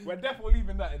We're definitely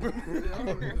leaving that in. Like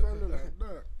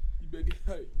that. You better get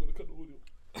out. We're gonna cut the audio.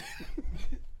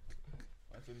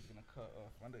 I said he's gonna cut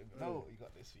off. I don't even know what you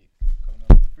got this week. Coming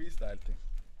on freestyle thing.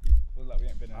 Feels like we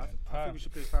ain't been in I time. think we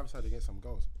should play 5-side against some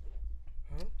girls.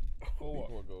 For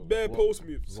what? Bare post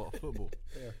moves. What, football?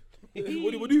 Yeah.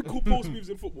 What do you call post moves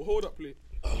in football? Hold up, play.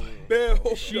 Bare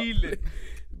hold Shielding. up.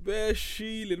 Bare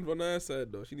shielding from her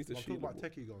side though. She needs to I'm shield. talking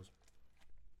about the techie girls.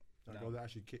 Like girls that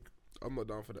actually kick. ball. I'm not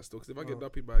down for that still. Cause if I get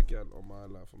dumpy by a gal on my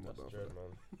life, I'm not down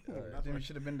for that. Jimmy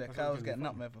should have been there. that's Kyle what was I'm getting doing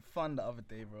up, man, for fun the other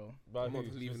day, bro. I'm not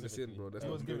leaving this in, bro. That's Who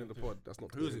not was going giving in the it to pod. That's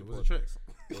not Who was going it? in Was the it pod. Trex?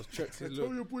 It was Trex. His Tell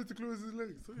look. your boy to close his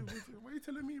legs. Why are you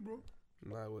telling me, bro?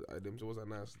 Nah, it wasn't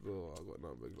nice though. I got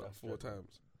nothing like That's 4 true.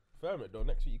 times. Firm it though.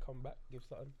 Next week you come back, give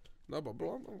something. No, but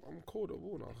bro, I'm cold at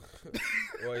all now.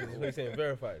 What you saying?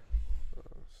 Verified.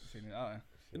 Seen it out,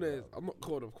 You know, I'm not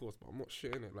cold, of course, but I'm not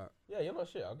shitting it. Like, Yeah, you're not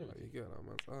shit. I'll give it to you you. get that,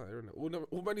 man. Alright, innit?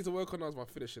 All I need to work on now is my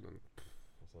finishing and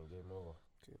It's on game over.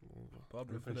 game over.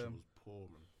 Pablo The for finishing them. was poor,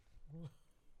 man.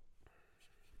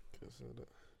 Can't say that.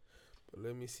 But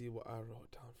let me see what I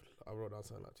wrote down. I wrote down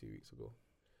something like 2 weeks ago.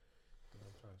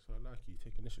 So I like you.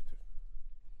 Take initiative.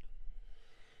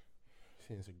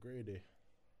 See, it's a great day.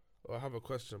 Well, I have a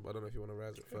question, but I don't know if you want to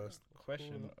raise it first.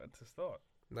 Question to start.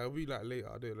 Now, we like later.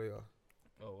 I'll do it later.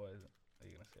 Oh, what is it? Are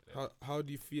you gonna say that? How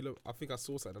do you feel? I think I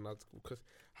saw something. Because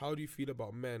how do you feel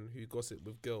about men who gossip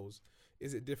with girls?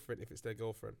 Is it different if it's their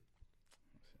girlfriend?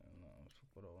 No, let's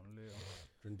put it on later.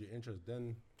 During the interest,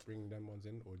 then bring them ones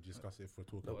in or discuss it if we're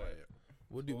talking about it.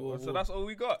 We'll do. So that's all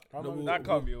we got. No, That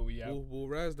can't be all we have. We'll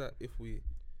raise that if we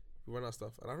run our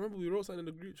stuff. And I remember we wrote something in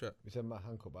the group chat. We said Matt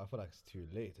Hancock, but I feel like it's too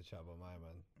late to chat about my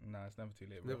man. Nah, it's never too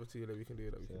late, bro. Never too late. We can do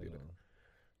that. We can So, do that. no.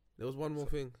 There was one more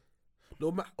thing.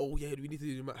 No, Matt. Oh yeah, we need to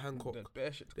do Matt Hancock. There's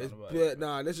bare shit to There's talk about. bare,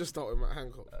 nah, let's just start with Matt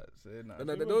Hancock. That's it, nah. And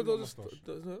So then where's your those mustache?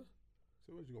 huh?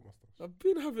 So where's you got mustache? I've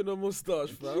been having a mustache,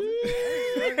 fam.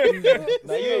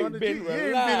 Now you ain't been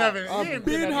I've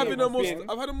been having a mustache.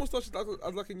 I've had a mustache since I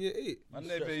was like in year 8. Man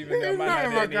never even know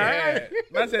man had any hair.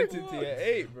 Man sent it to year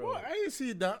 8, bro. What? I ain't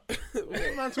see that. What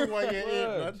man talking about your ear,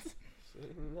 man?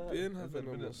 Been having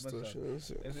a been a mustache.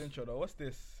 mustache. It's intro though. What's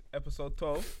this? Episode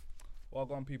 12.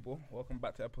 Welcome, people. Welcome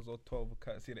back to episode 12 of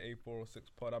Courtesy of the A406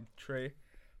 pod. I'm Trey. I'm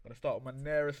gonna start with my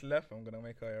nearest left. I'm gonna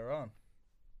make her around.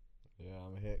 Yeah,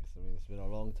 I'm here 'cause, I mean, it's been a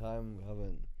long time. We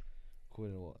haven't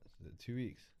recorded in what? Is it 2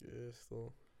 weeks? Yeah,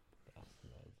 still. That's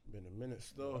mad. Been a minute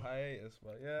still. Hiatus,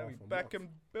 but yeah, we Half a back month. in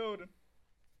building.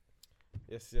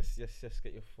 Yes.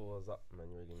 Get your fours up, man.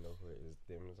 You already know who it is,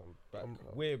 Dims. I'm back.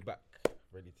 We're back,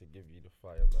 ready to give you the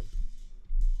fire, man.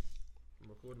 I'm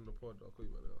recording the pod. I'll call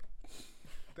you back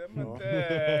Them No. and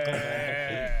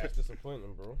there. It's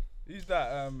disappointing, bro. Use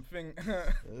that thing,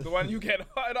 the one you get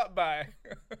hotted up by.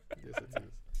 Yes, it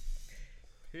is.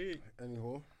 Peak.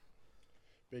 Anyhow,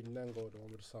 Big Nango, the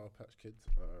one with the Sour Patch Kids.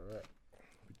 Alright.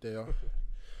 There.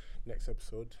 Next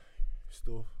episode.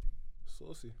 Still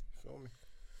saucy. Feel me?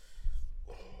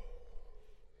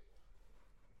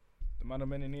 The man of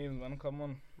many names, man. Come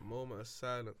on. Moment of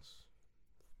silence.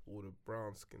 All the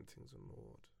brown skin things in the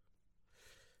world.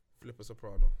 Flipper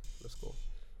Soprano. Let's go.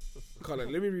 Let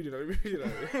me read it.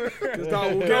 Because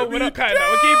that will No, get we're me. not cutting that.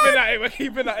 We're keeping that in. We're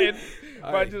keeping that in.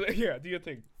 Aye. But just, yeah, do your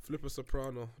thing. Flipper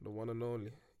Soprano, the one and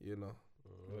only. You know.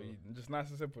 Just nice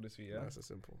and simple this week, yeah? Nice and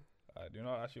simple. Do you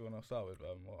know what I actually want to start with?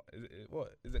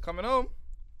 What is it coming home?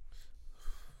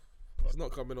 It's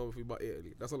not coming over if we butt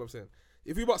Italy. That's all I'm saying.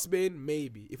 If we butt Spain,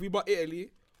 maybe. If we butt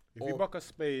Italy, If we buck a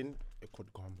Spain, it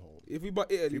could come home. if we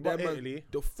butt Italy, If we butt them man- Italy,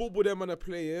 the football them man are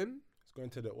playing. it's going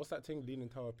to the, what's that thing, Leaning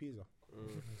Tower Pisa?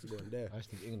 It's going there. I just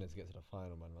think England to get to the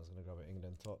final, man. I was going to grab an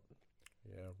England top.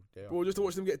 Yeah, they are. Bro, just to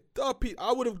watch them get dumpy.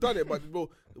 I would have done it, but bro,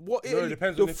 what No, Italy? it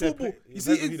depends the on if they're football. play- it You depends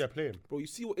see, on who they're playing. bro, you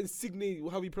see what Insigne,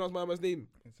 how he pronounce my man's name?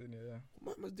 It's in here, yeah.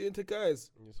 What man's doing to guys?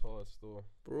 It's hard still.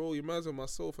 Bro, you man's on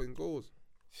myself and goals.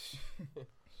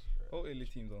 Whole Italy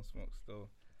team's on smoke still.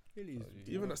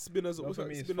 Even that Spinazzola. What's For that?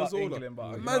 me, it's fuck Spinazzola. England, but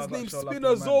you know I Man's gotta name show love to the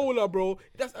man. Spinazzola, bro.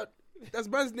 That's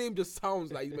man's name just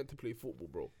sounds like he's meant to play football,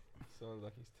 bro. Sounds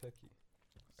like he's techie.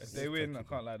 If they win, I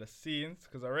can't lie. The scenes,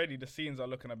 because already the scenes are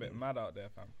looking a bit mad out there,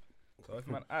 fam. So if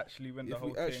man actually win the If whole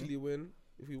we thing, actually win,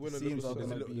 if we win a Seems little are There's a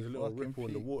gonna little, be there's a little fucking ripple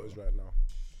in the peak. waters right now.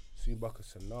 See buck a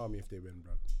tsunami if they win,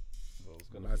 bro. Bro,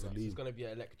 it's Mazzoline. gonna be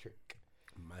electric.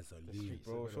 Mazzoline. streets.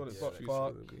 bro, It's sure gonna the be Fox electric.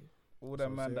 Park, all them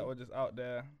what man I'm that saying. were just out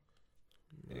there,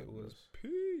 it was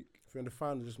peak. If you're in the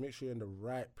final, just make sure you're in the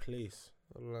right place.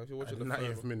 If you're At watching the the 90th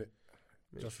final, minute.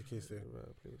 Just in case they.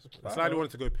 Please. That's why they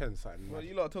wanted to go pen side. Well,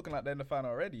 you lot are talking like they're in the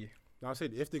final already. Now I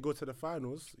said if they go to the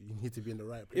finals, you need to be in the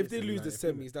right place. If they in lose the 90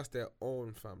 minutes. semis, that's their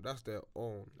own, fam. That's their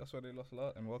own. That's why they lost a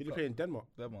lot in World Who they Cup. play in Denmark?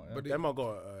 Denmark, yeah. But Denmark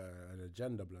got an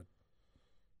agenda, blood.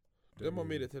 Denmark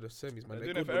made it to the semis, man. They're They're doing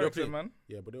it good, for but Ericsson, man.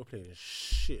 Yeah, but they were playing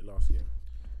shit last year.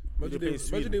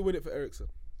 Imagine they win it for Ericsson.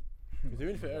 If they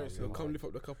win for Ericsson, They'll come lift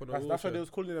up the cup on the that's why they was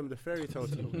calling them the fairy tale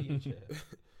team. Wheelchair.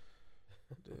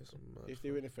 If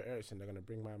they win it for Ericsson, they're gonna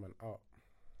bring my man out.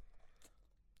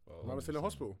 Well, Man was still in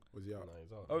hospital. Was he out? Nah,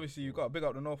 he's out. obviously, you got to big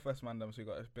up the Northwest man, them, so you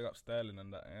got to big up Sterling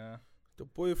and that, yeah. The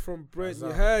boy from Brent, you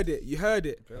Hazard. heard it. You heard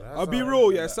it. Big up- That's I'll be how I real,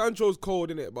 did yeah. that. Sancho's cold,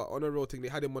 innit? But on a real thing, they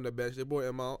had him on the bench. They brought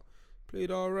him out.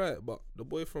 Played alright, but the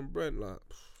boy from Brent, like,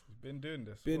 He's been doing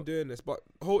this. been What- doing this. But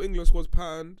whole England squad's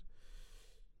panned.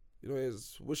 You know,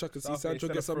 wish I could see Southgate's Sancho still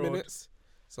get a some fraud. minutes,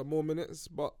 some more minutes.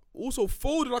 But also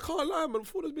Foden, I can't lie, man.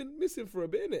 Foden's been missing for a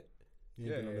bit, innit? He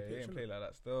ain't Yeah, been on the he pitch, ain't innit? play like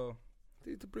that still.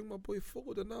 They need to bring my boy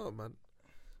Foden out, man.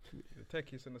 The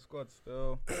techies in the squad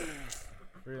still.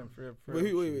 Free him.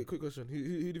 Wait, quick question. Who do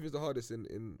you think is the hardest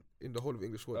in the whole of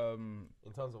English squad? In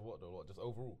terms of what though? What, just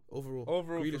overall? Overall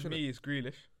Grealish, for innit? me, is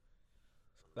Grealish.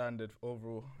 Standard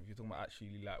overall, if you're talking about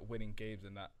actually like winning games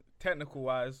and that. Technical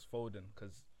wise, Foden,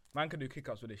 because man can do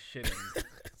kick-ups with his shin and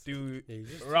do Yeah, he's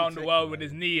just too around the techie, world man. with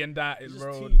his knee and that. He's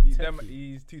Bro, just too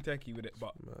he's too techie with it.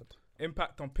 But Mad.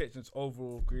 impact on pitch, it's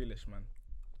overall Grealish, man.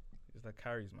 It's the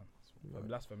carries, man. Mad.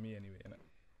 That's for me anyway, innit?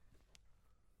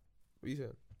 What you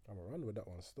saying? I'm around with that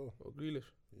one still. Oh, Grealish.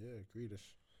 Yeah, Grealish.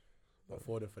 But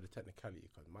Foden for the technicality,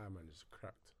 because my man is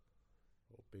cracked.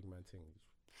 Oh, big man thing.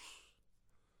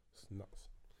 It's nuts.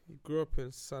 He grew up in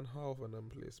Sandhausen and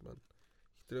place, man.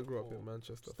 He didn't grow up in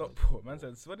Manchester. Stop, fam. bro. Man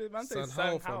said, what did man say?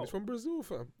 Sandhausen, fam. How? He's from Brazil,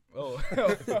 fam. Oh,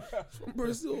 From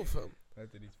Brazil, fam. man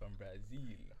said he's from Brazil.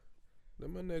 The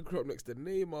man there grew up next to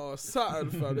Neymar, Saturn,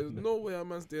 fam. There's no way a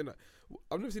man's doing that.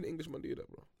 I've never seen an Englishman do that,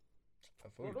 bro.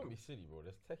 Bro, don't be silly, bro.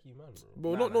 There's techie man,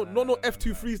 Bro, bro. no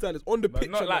F2 freestylers on the But pitch,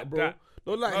 not and like that, bro. that.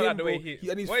 Not like Not him, like the bro. way he.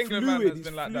 And he's What England man fluid. has He's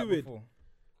been like that fluid. before?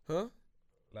 Huh?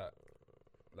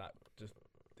 Like just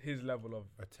his level of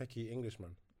A techie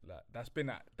Englishman. like that's been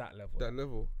at that level. That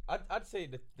level. I'd say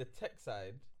the tech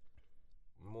side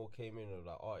more came in with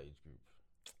like our age group.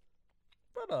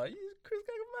 Brother, you Chris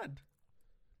Gagan mad.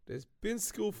 There's been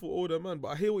skillful older man, but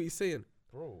I hear what he's saying.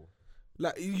 Bro.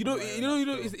 Like you know,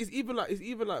 it's even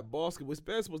like basketball. It's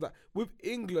basketball. Like with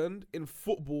England in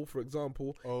football, for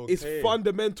example, it's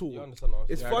fundamental. You understand what I'm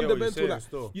It's saying? fundamental. Like,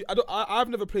 Still. I've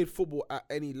never played football at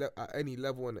any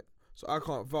level in it, so I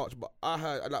can't vouch. But I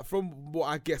heard like from what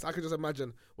I guess, I can just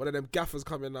imagine one of them gaffers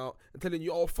coming out and telling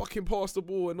you, "Oh, fucking pass the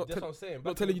ball," and not That's what I'm saying. not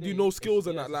Back telling in you the do day, no skills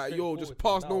and it's that. Like, yo, just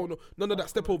straightforward pass. thing. No, Now, none of that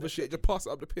step over shit. Just pass it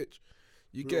up the pitch.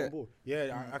 You Real get ball.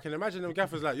 Yeah, I can imagine them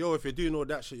gaffers like, yo, if you're doing all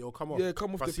that shit, yo, come off. yeah, come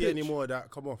off If I the see pitch. any more of that,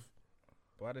 come off.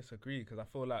 But I disagree because I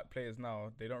feel like players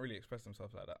now they don't really express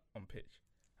themselves like that on pitch.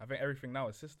 I think everything now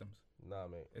is systems. Nah,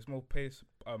 mate. It's more pace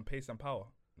and power.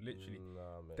 Literally,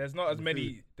 Nah, mate. there's not as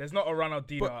many. There's not a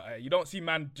Ronaldinho. out here. You don't see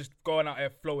man just going out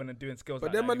there flowing and doing skills. But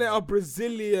like them that man, they anymore. are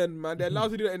Brazilian, man. They're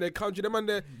allowed to do that in their country. Them man,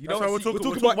 they You That's don't why see, we're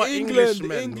talking about about England, Englishmen.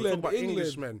 We're talking England, about England.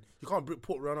 Englishmen. You can't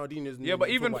put Ronaldinho's name. Yeah, but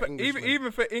we're even talking for about Englishmen.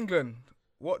 even for England,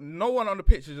 what no one on the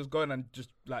pitch is just going and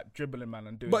just like dribbling man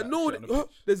and doing. But that no, shit on the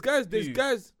pitch. there's guys.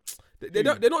 Dude. They're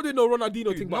not doing no Ronaldinho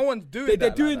Dude, thing. no but one's doing they're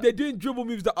that. doing like they're doing dribble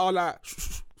moves that are like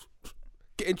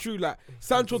getting through. Like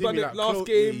Sancho See done me it like last Clo-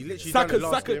 game. he literally done it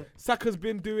last game. Saka's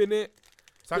been doing it.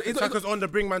 It's not- Saka's on the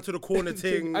bring man to the corner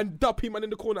thing. and dup him man in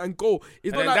the corner and go.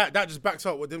 It's And not then like that just backs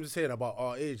up what them just saying about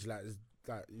our age. Like,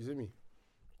 you see me?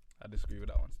 I disagree with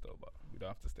that one still, but we don't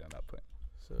have to stay on that point.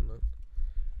 So, man,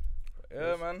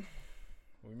 Yeah, man.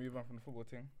 We move on from the football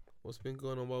team. what's been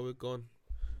going on while we're gone?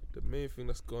 The main thing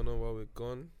that's going on while we're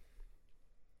gone,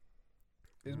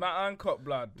 Is my Hancock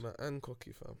blood? my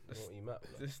Ancocky fam. You know what he meant,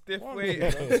 The stiff What? weight.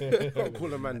 Can't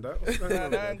call a man that. What's going on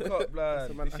Man, there? Hancock blood.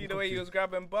 That's a man You see the way he Hancocky. was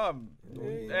grabbing bum?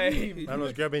 Hey. Hey, Man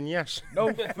was grabbing Yash.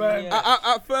 no fun. Yeah.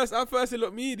 At first it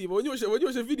looked meaty, but when you watch the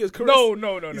videos,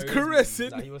 No. he's he caressing.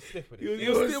 Nah, he was stiff with He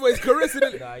it. was caressing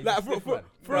it. Nah, he's Like a for stiff man.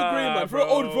 a grey man, Nah, for an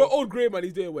bro. old grey man,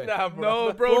 he's doing well. Nah, bro.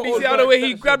 No, bro. For Do you see all how the way he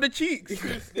attention. grabbed the cheeks?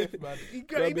 Stiff, man. He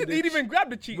Grabbing didn't the even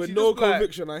grab the cheeks. But he no just like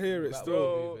conviction, I hear it That still.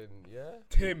 Bro. wasn't even, yeah.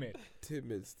 timid.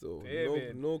 Timid still.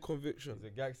 Timid. No conviction. He's a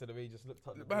gangster the way he just looked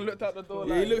up. The man looked out the door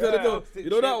Yeah, like he looked at the door. yeah. You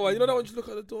know that one? You know that one? Just look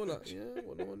at the door like, yeah,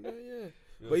 what no one there, yeah.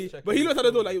 But he looked at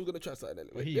the door like he was gonna try something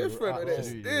different. wrapped innit?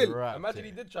 it. Still, Wrapped Imagine it.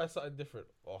 he did try something different.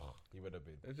 Oh, he would have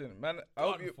been. Listen, man, I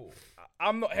hope you, Done for.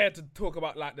 I'm not here to talk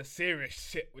about like the serious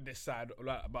shit with this side,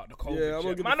 like about the COVID Yeah, I'm not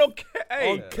shit. gonna Man, don't care. I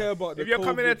Hey, don't care about the if you're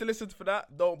coming here COVID. to listen for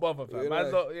that, don't bother, fam. Yeah,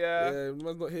 Man's not, yeah, man's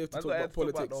not here to man's talk not here about to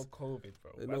politics. talk about no COVID,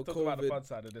 bro. Yeah, Man's no talking about the COVID. fun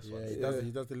side of this one. Yeah,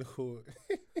 he does the little.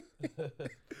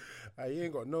 He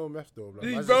ain't got no meth though,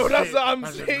 bro. Bro, that's what I'm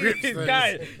Man's a saying, gripster.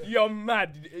 guy. You're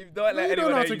mad. Don't let You don't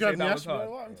anyone know how hear to you grab say that was Nyash, bro. hard.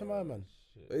 What happened to my man?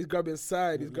 He's grabbing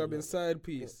side. He's grabbing side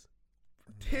piece.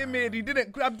 Timid. He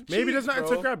didn't grab the Maybe cheese, there's nothing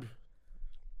bro. to grab.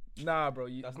 Nah, bro.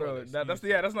 That's Bro, not an that's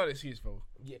excuse, that's not an excuse, bro.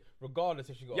 Yeah, regardless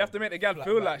if she got. You have to make the gal Flat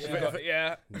feel back, like she yeah. got,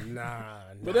 yeah. Nah.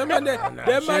 But them man, them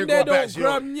She man ain't they got don't back, she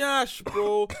grab nyash,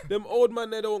 bro. Them old man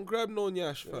they don't grab no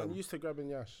nyash, I'm fam. used to grabbing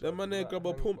Yash. Them man they grab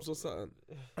a pumps or something.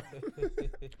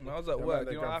 When I was at Yeah, work,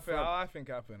 man, you they know what grab how I think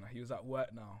happened? He was at work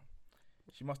now.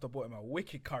 She must have bought him a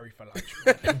wicked curry for lunch.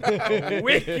 A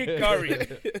wicked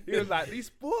curry. He was like, these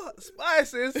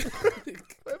spices.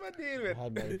 What am I dealing with?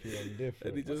 Had man feeling different.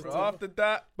 And he just- Bro, after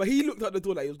that, But he looked at the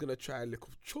door like he was gonna try a little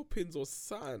choppings or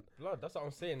something. Blood, that's what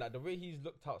I'm saying. Like the way he's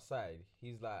looked outside,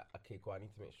 he's like, okay, cool. I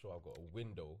need to make sure I've got a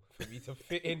window for me to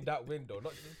fit in that window,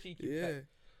 not just a cheeky. Yeah. peck,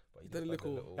 but he Done a just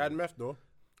done little- He had meth though,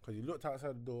 because he looked outside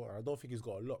the door and I don't think he's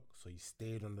got a lock, so he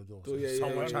stayed on the door. So Oh, yeah, if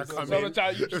someone yeah, tried to yeah. come someone in.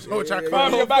 tried- If someone tried to yeah, come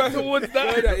Mom, in. you're back towards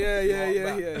that.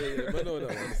 Yeah. I know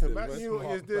that one. Still, Matt man. knew what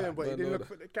he was doing, but he I know didn't look that.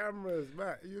 for the cameras.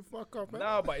 Matt, you fuck up, man.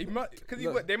 No, but he must, because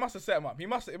No. they must have set him up. It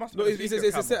must have No, been a it's secret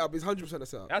a camera. setup. It's 100% a It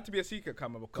setup. had to be a secret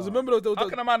camera. Because remember there how was,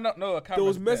 can a man not know a camera? there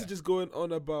was messages going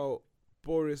on about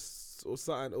Boris or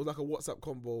something. It was like a WhatsApp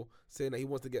convo saying that he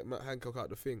wants to get Matt Hancock out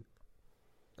the thing.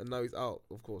 And now he's out,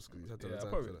 of course, because he's had to Yeah, resign.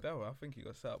 probably. for that. Devil, I think he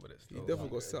got set up with it. He Still. definitely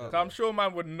got set up. 'Cause I'm sure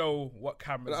man would know what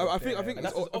cameras. I are think there. it's And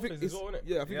that's old, his I think office it's as well, innit?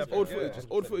 yeah, I think Yeah, it's old yeah, footage. It's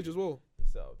old 100%. footage as well. The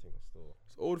setup thing still.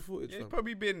 It's old footage. Yeah, fam. it's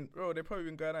probably been, bro. They've probably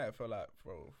been going at it for like,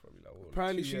 bro, probably like. What,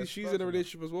 Apparently 2 years she's plus in a now.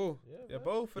 relationship as well. Yeah,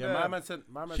 both of Yeah, them. my man sent.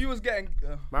 My man, She was getting.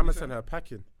 my man sent her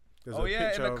packing. There's Oh, a yeah, in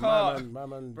picture the of car. My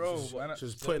man, Bro, just, and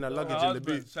just putting her her luggage in the husband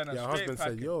boot. sent her Yeah, her straight husband said,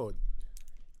 packing. "Yo,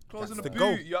 Closing Gats the to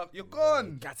go. boot. You're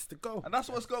gone. gats to go." And that's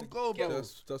what's gonna go, bro.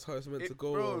 That's how it's meant to It-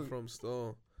 go bro. from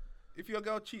start. If your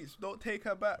girl cheats, don't take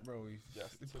her back, bro.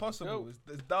 It's to impossible. go.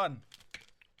 It's done.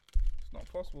 It's not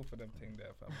possible for them thing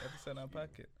there, fam. Ever send her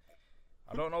packet.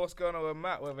 I don't know what's going on with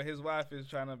Matt. Whether his wife is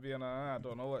trying to be on her. I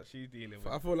don't know what she's dealing with.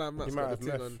 I feel like Matt's might got have the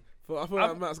thing meth. on. I feel I'm-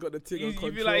 like Matt's got the thing on You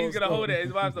control. feel like he's gonna still. hold it.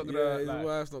 His wife's not gonna. Yeah, his like,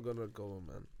 wife's not gonna go on,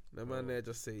 man. The man there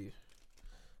just say,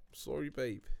 "Sorry,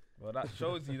 babe." well, that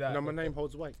shows you that. No, my name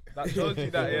holds weight. That shows you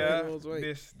that Yeah, it was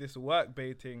right. this work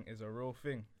baiting is a real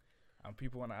thing, and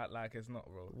people want to act like it's not,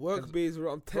 bro. Work 'Cause bees,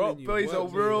 I'm telling you. bees are work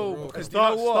bees real, real. because-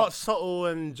 Start, you know what? start subtle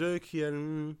and jerky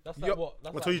and. That's You're- like what?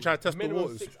 That's until you try to test the minimum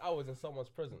waters. 6 hours in someone's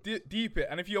presence. Deep it,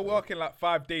 and if you're working like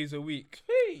 5 days a week,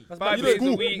 Hey, That's 5 back to days a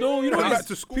school. week. No, you know Back what?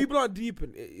 to It's, school. people aren't deep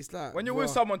in it. It's like When you're bruh, with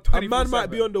someone a 24/7, man might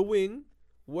be on the wing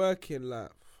working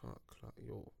like fuck, like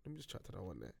yo. Let me just chat to that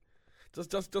one there.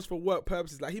 Just for work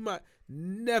purposes. Like he might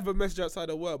never message outside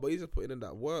of work, but he's just putting in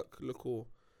that work. Look all.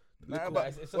 Nah, but but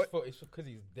it's just because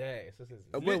he's there. It's just his,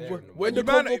 And he's when there when, in the when the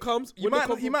moment. You might- convo comes, you when the might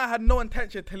convo, he might have no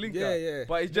intention to link yeah, up, yeah.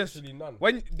 but it's just Literally none.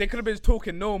 when they could have been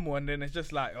talking normal, and then it's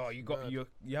just like, oh, you got Mad.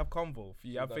 you have convo,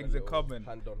 you have Done a things in little common.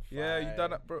 hand on Yeah, you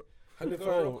done it, bro. Hand on Go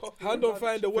find, for a coffee hand with on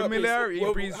find the lunch. workplace. Familiarity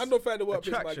Well, breeds hand on find the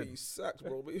workplace might attraction. get you sacked,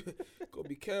 bro. But you gotta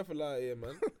be careful out here,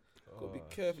 man. Gotta be Oh,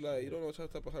 careful out here. You don't know what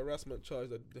type of harassment charge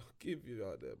that they'll give you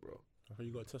out there, bro. I think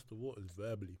you got to test the waters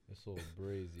verbally. It's all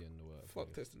brazy in the work.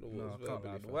 Fuck testing the No, waters I can't lie.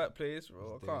 verbally, The fam. workplace,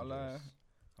 bro. It's I can't lie. dangerous.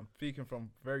 I'm speaking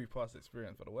from very past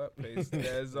experience for the workplace.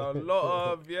 There's a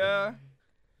lot of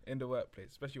in the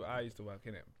workplace, especially where I used to work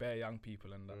in it, bare young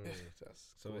people and that. That's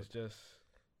So good. it's just,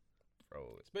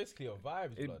 bro. It's basically a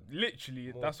vibes, It blood.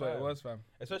 literally, More that's what it time. was, fam.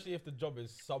 Especially if the job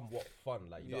is somewhat fun,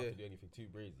 like you don't Yeah. have to do anything too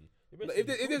brazy. You're Like, if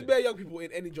basically there's cooling. bare young people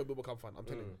in any job, it will become fun. I'm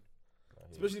telling you. I hear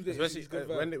you. Especially if they, Especially it's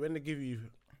good when they give you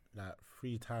like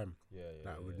free time, Yeah,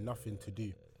 like with nothing to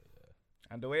do.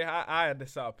 And the way I had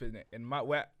this set up in it, in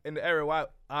the area where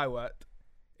I worked,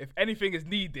 if anything is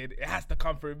needed, it has to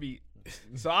come through me.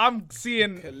 So I'm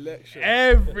seeing collection.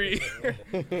 every.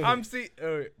 I'm seeing.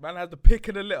 Man has the pick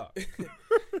of the litter.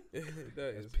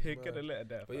 That is Pick of mad. the litter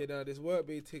there. But fam. yeah, now this work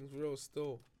bait thing's real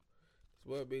still. This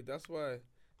work bait, that's why.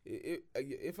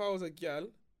 If I was a gal,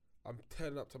 I'm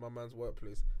turning up to my man's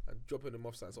workplace and dropping him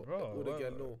off sign. So Bro, all the well,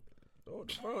 gal know.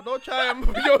 Don't try and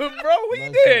yo, bro. What you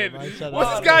Man did? said- man said What's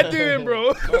that. this guy doing,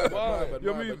 bro? But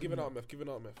You're you're moving. giving out meth, giving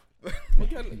out meth.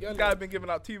 This guy been giving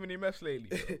out too many mess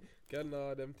lately. Girl,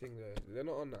 nah, them thing there. They're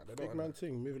not on that. They're not Big on man that.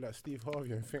 thing, moving like Steve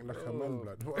Harvey and think like a Oh. man,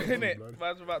 blood. What a Innit? blood.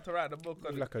 Man's about to write the book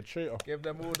on Move it. like a traitor. Give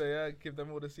them all the Give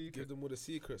secrets. them all the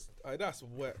secrets. That's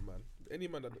wet, man. Any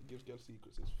man that gives girl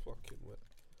secrets is fucking wet.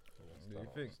 Do you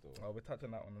think? Oh, we're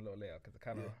touching that one a little later because it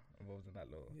kind of involves in that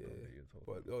little. Yeah, little that you were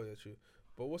talking But yeah, true.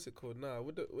 But what's it called now?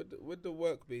 With the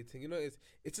work baiting, you know,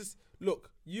 it's just look.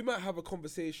 You might have a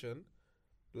conversation,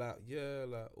 like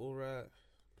all right,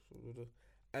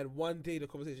 and one day the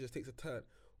conversation just takes a turn.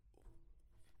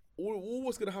 All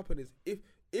what's gonna happen is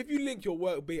if you link your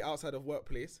work bait outside of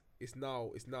workplace, it's now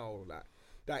like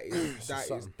that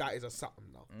is a something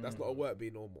now. That's not a work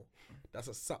bait no more. That's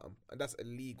a something, and that's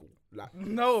illegal. Like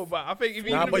No, but I think if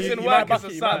you Nah, even but if it's you in might work, it's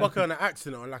buck a you might sign. buck her on an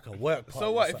accident on like a work party. So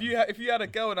or what if something. you had a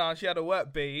girl now and she had a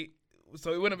work bait,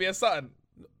 so it wouldn't be a Sutton?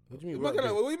 What do you mean what work bait?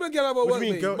 do you mean girl about What work do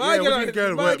you mean bait? girl- My yeah, what do you mean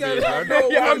girl work bait,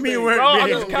 man? Yeah, I mean work Bro, I'm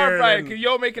bait. just Yeah, clarifying yeah. because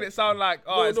you're making it sound like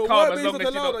it's no, calm work as bait's long not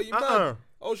as you allowed. Are don't. you mad?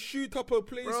 I'll shoot up a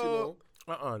place, Bro.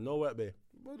 you know. No work bait.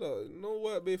 Brother, no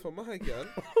work bait for my girl.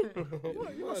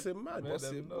 What? You must say mad. Let What's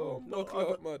them it, know. bro? No Buckle other,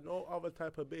 up, man. no other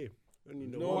type of babe. Only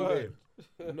No one work.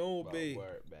 babe. No bait.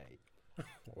 Work, mate.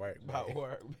 Work About babe.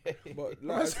 work, mate. But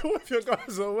That's like, what if your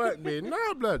guys are work babe.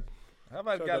 Nah, blood. How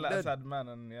about So girl they're that's dead. had man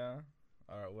and are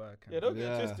at work? Yeah, don't get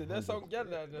Yeah. twisted. There's some girl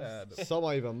that just. Yeah, Some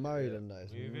are even married and that.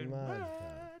 It's Moving mad.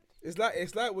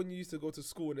 it's like when you used to go to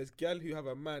school and there's girl who have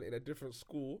a man in a different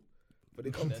school, but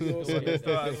they come to That's yours. the way and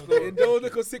it is. in those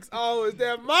little 6 hours,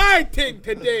 they're my thing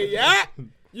today, yeah?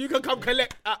 You can come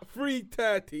collect at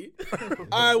 3:30.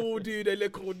 I will do the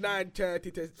little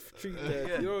 9:30 to 3:30.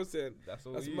 Yeah. You know what I'm saying? That's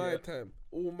all That's you, my yeah. time.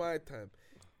 All my time.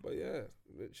 But yeah,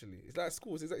 literally. It's like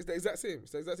school. It's the exact same.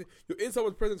 It's the exact same. You're in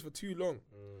someone's presence for too long.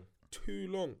 Too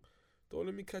long. Don't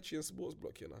let me catch you in sports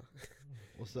block, you know.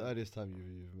 What's the earliest time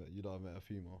you've met? You don't have met a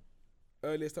female.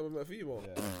 Earliest time I met a female.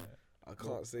 Yeah. I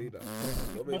can't say that.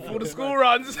 Before the school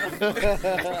runs.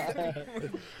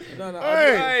 No.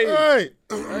 Hey.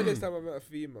 Earliest time I met a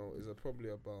female is probably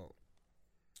about.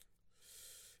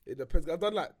 It depends. I've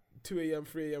done like 2 a.m.,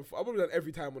 3 a.m. I've probably done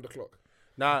every time on the clock.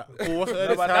 Nah. What's the No,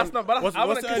 earliest but time? that's not. But that's, What's- I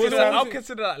what's wouldn't the consider earliest that. time? I'll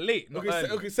consider that late. Not early.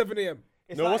 Okay, 7 a.m.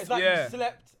 It's No, like, what's- it's like yeah. you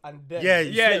slept and then. Yeah,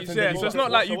 Yeah, slept you and said. then So you it's woke not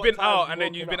up. like So you've what been time out you and then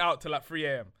woken you've been up? out till like 3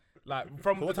 a.m. Like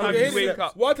from the what time time you did you wake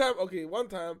up. One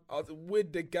time I was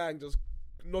with the gang just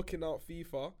knocking out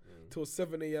FIFA till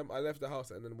 7 a.m. I left the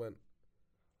house and then went.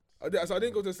 So I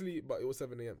didn't go to sleep, but it was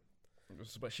 7 a.m.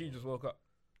 But she just woke up.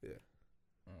 Yeah.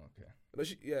 Oh, okay. No,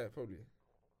 yeah, probably.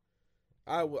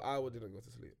 I didn't go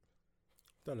to sleep.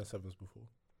 Done the sevens before.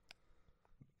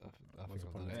 I think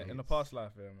I've done upon it. In the past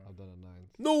life, yeah, man. I've done a 9.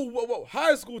 No, what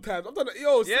high school times? I've done it.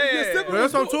 Yo, Yeah, yeah, yeah, 7 yeah.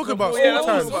 That's what I'm talking about, school Oh,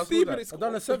 times. what's School deep in times. it? I've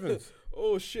done the sevens.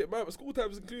 Oh shit, man! School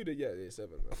times included. Yeah, 7,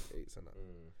 8, and that.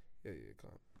 Yeah,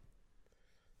 can't.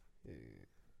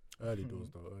 Yeah. Early doors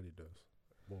though. Early doors.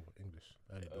 Well, English.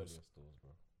 Early doors. Earliest doors,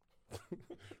 bro.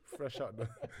 Fresh out the.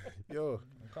 Yo.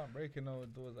 I can't break in no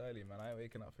doors early, man. I ain't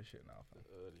waking up for shit now. Fam.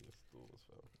 Earliest doors,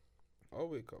 fam. I'll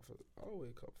wake up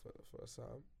for a Sam.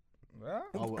 Yeah?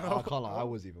 I can't lie, I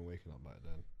was even waking up back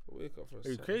then. I'll wake up for a It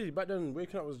was Sam. crazy. Back then,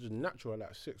 waking up was just natural,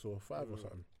 like 6 or 5 or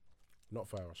something. Not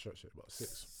 5, I stretched it, but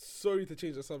 6. Sorry to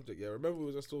change the subject. Yeah, remember we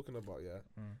were just talking about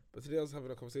Mm. but today I was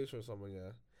having a conversation with someone.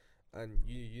 Yeah, and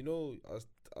you know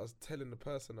I was telling the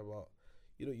person about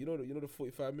you know the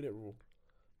 45-minute rule.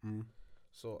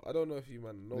 So I don't know if you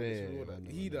man know this Yeah, rule. yeah, That I know,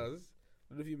 he I know. does.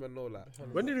 I don't know if you man know that.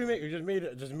 When did we make it? Just made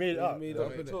it. Just made it up. Made Yeah.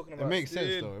 up, innit? It makes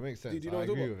sense though, it makes sense. Dude, you know I what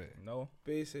I'm agree talking with it. No.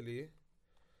 Basically,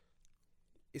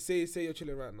 say you're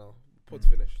chilling right now. Pod's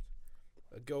finished.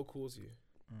 A girl calls you.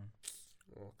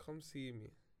 Oh, come see me.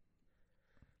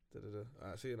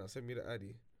 Alright, so you know, send me the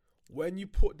ID. When you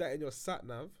put that in your sat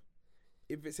nav,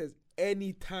 if it says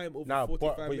any time over Nah,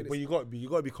 45 but minutes, you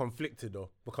got to be conflicted though,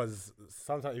 because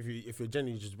sometimes if you're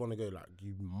genuinely just want to go, like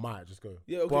you might just go.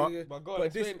 yeah, okay, but- yeah. But go on,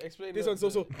 But explain This the- one,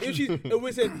 so if she's, and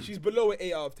we said she's below an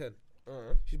 8 out of 10.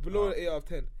 She's below an 8 out of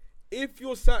 10. If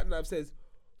your sat nav says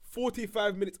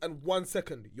 45 minutes and 1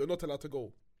 second, you're not allowed to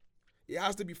go. It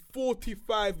has to be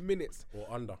 45 minutes Or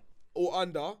under. or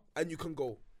under, and you can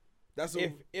go. That's all.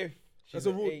 If she's That's a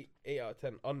an rule. 8 out of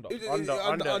 10 under. Under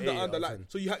 8 out of like 10.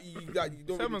 so you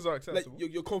don't Sevens really, are acceptable.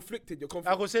 Like you're conflicted. You're I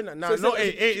conflicted. was saying that. Nah, So it's not like-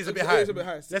 8. 8 is a bit eight high. is a bit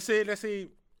high. Let's say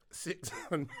 6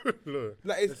 and below.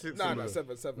 Like it's Let's hit nah, some nah, low.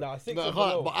 7. Nah, 6 No, I or can't,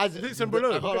 below. but as Six and below.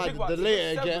 I can't lie, Think about the it, later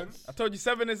it sevens- gets. I told you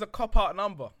 7 is a cop out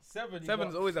number. 7.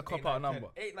 Seven's always a cop-out number.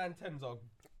 8, 9, 10s are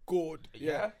Good.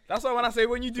 yeah. That's why when I say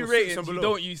when you do So 6 ratings, and you below.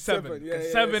 don't use 7. Seven, yeah, Because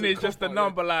yeah, 7 it's is a just a cop-out, yeah.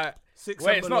 number like 6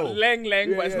 where and it's below. not leng,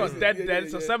 Yeah, but it's yeah, not yeah, dead yeah, dead. yeah,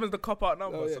 So yeah. 7's the cop out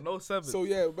number. Oh, yeah. So no 7. So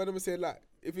yeah, when I'm saying like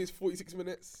if it's 46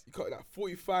 minutes, you cut like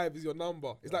 45 is your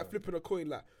number. It's like flipping a coin,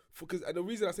 like and the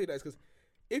reason I say that is because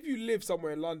if you live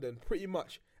somewhere in London, pretty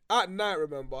much at night,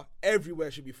 remember,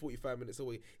 everywhere should be 45 minutes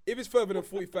away. If it's further than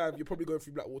 45, you're probably going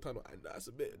through Blackwall Tunnel, and that's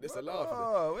a bit. That's a laugh.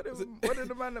 Oh, where did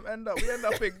the man end up? We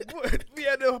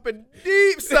ended up in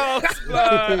deep south,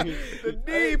 blood. The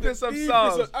deepest of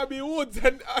south. Abbey Woods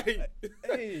and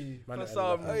Man,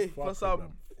 for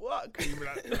some what?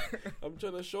 I'm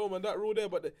trying to show man that rule there,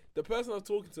 but the person I was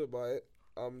talking to about it,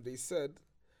 they said,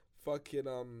 fucking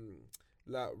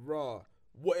like raw.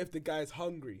 What if the guy's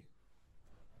hungry?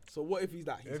 So what if he's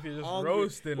like if you're just hungry?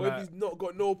 roasting, what if he's not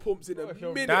got no pumps in a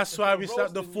minute? That's why we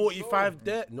set the 45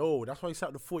 there. No, that's why we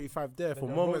set the 45 there for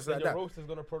moments like that. Your roast is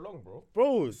gonna prolong, bro.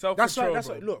 Bro, that's Self-control, why. That's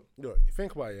bro. why. Look.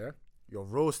 Think about it. Yeah, you're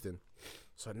roasting.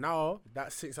 So now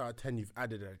that 6 out of 10, you've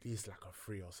added at least like a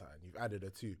 3 or something. You've added a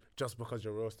 2 just because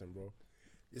you're roasting, bro.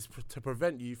 It's to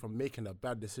prevent you from making a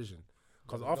bad decision.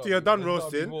 Because after you're done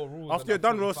roasting,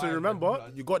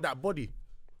 remember you got that body.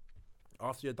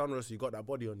 After you're done roasting, you got that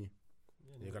body on you.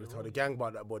 You're gonna tell the gang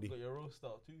about that body. Got your roast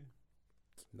out too.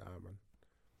 Nah, man.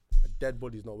 A dead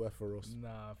body's not worth a roast.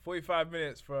 Nah, 45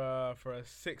 minutes for a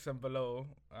 6 and below.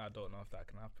 I don't know if that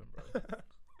can happen, bro.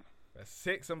 A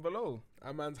 6 and below.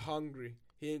 A man's hungry.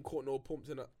 He ain't caught no pumps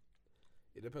in a.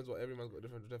 It depends what every man's got a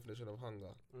different definition of hunger.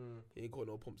 He ain't caught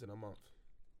no pumps in a month.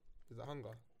 Is that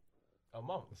hunger? A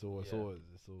month. It's all.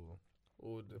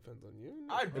 Oh, it depends on you.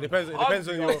 It depends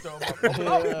on your.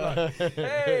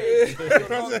 Hey,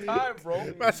 long time,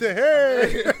 bro. I say,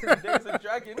 hey. There's a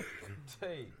dragon.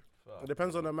 Hey, It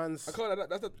depends on the man's. I can't.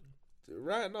 That's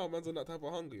right now. Man's on that type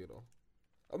of hunger, you know.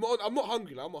 I'm not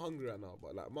hungry. Like, I'm not hungry right now,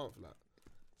 but like month, like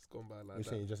it's gone by like You that.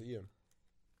 saying you just eat him?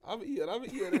 I've eaten. I've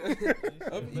eaten.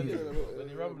 When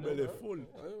you rambling, Belly bro. full.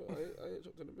 I ain't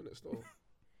chopped in a minute still.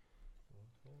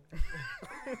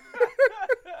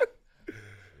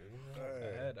 I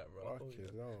heard that, bro. Fucking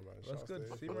no, man. That's Shouts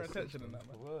good. to See him. more attention in that,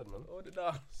 man. Word, man. Hold it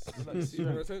down. Like, see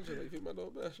your attention. Like, you think man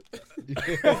don't bash?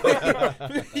 Think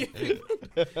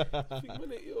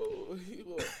man ain't yo. I'm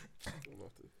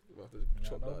have to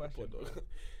chop no that bashing, pod, dog.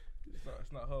 bro.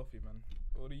 It's not healthy, man.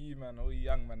 All you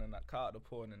young men and that cut out the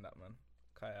porn in that, man.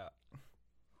 Cut it out.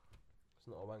 It's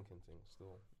not a wanking thing,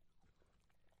 still.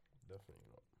 Definitely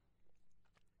not.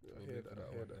 Yeah, I hear that.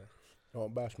 I hear that.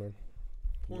 Don't bash, man.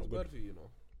 Porn's Not good. bad for you, you know.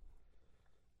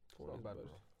 It's Porn not is bad, bad.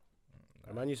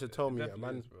 bro. A man used to tell me.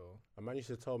 Definitely is, bro. A man used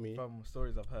to tell me. From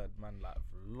stories I've heard, man, like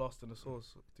lost in the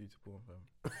sauce due to porn,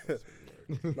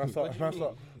 fam. Man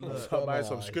start buying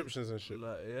subscriptions and shit.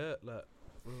 Like, yeah, like,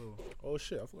 bro. Oh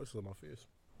shit! I thought this was on my face.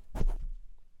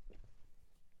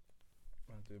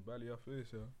 Man, doing barely off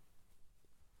this, yo.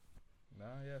 Nah,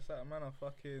 yeah, certain man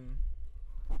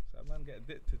get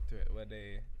addicted to it where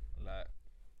they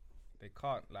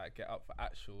can't like get up for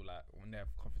actual like when they have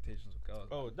confrontations with girls.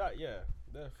 Oh, that, yeah.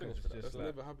 They're finished with that. That's like-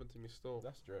 never happened to me still.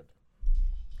 That's dread.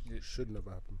 It should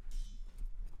never happen.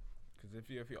 Because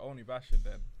if you're only bashing,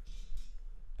 then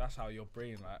that's how your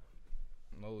brain like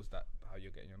knows that how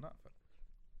you're getting your nut. Fam.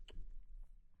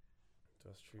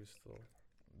 That's true. Still.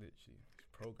 Literally, it's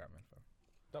programming, fam.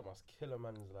 That must kill a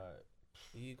man's like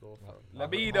Ego, fam.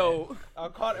 Libido, I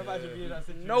can't imagine being in that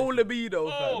situation. no libido, Oh,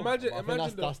 fam.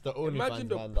 imagine that's the only imagine fans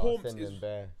the man that pumps send them is-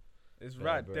 bare. It's Yeah,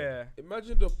 right bro. there.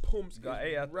 Imagine the pumps Got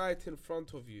is 8 out- right in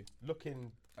front of you.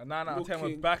 Looking A 9 out of 10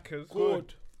 Looking with backers,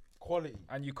 Good. quality.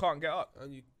 and you can't get up.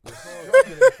 And you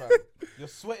Struggling, fam. You're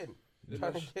sweating. The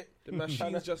Trying to mach- get, the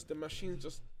machine's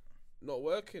just not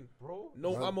working. bro.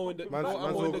 No Man- ammo in the man's- no man's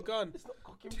ammo in all- the gun. It's not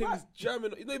cooking Things back.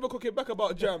 jamming. You're not even cooking back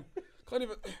about jam. Can't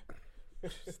even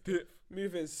Stiff.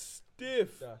 moving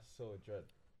stiff. That's so dread.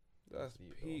 That's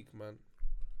deep, peak, man.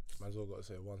 Man's all got to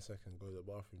say 1 second. Go to the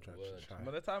bathroom. Word.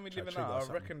 By the time we Try live in trigger out, I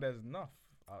something. reckon there's enough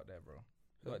out there, bro. You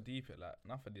Yeah. got deep it, like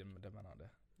enough of them man out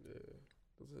there. Yeah,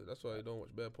 that's it. That's why you don't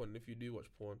watch bare porn. And if you do watch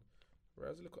porn,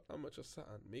 rise a little amateur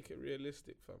Saturn. Make it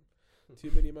realistic, fam. Too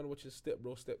many man watching Step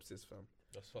Bro Stepsis, fam.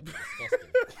 That's fucking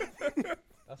disgusting.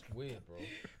 That's weird, bro.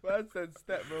 Man said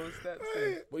step, bro, step.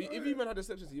 But if you man had a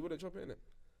stepsister, you wouldn't chop it in it.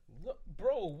 No,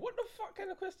 bro, what the fuck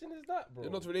kind of question is that, bro?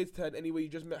 You're not related to her in any way. You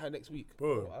just met her next week.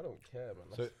 Bro, Bro, I don't care, man.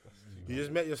 So, That's too you much.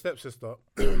 just met your stepsister.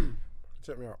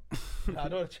 Check me out. I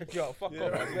don't want to check you out. Fuck Yeah,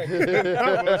 off, right. man. Check me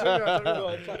out, check me out. Go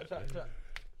on, chat.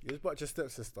 You just bought your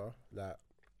stepsister, like,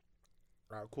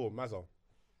 cool, Mazzo.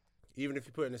 Even if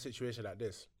you put in a situation like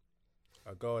this,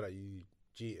 a girl that you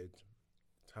cheated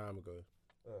time ago,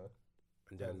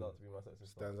 and then Turns out to be my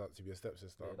stepsister. stands out to be a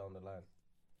stepsister. Later down the line.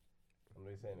 I'm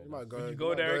really saying it. You might go, Would you you go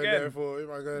might there in again? You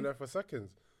might go in there for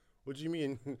seconds. What do you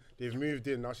mean? They've moved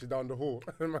in, now she's down the hall.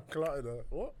 And man clotted her.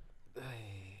 What?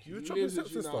 You were chopping lives with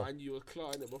you now stepsister? and you were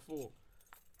clotting it before.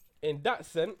 In that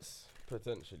sense,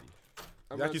 potentially.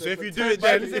 Exactly. So if you do pretend- it But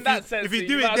then, if it's in that sense, if you so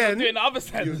do might it as well then, do it in the other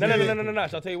sense. you- No.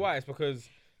 Shall I tell you why? It's because,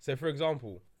 say for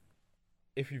example,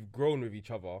 if you've grown with each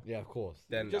other, Yeah, of course.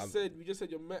 then We just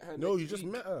said you met her. no, next you just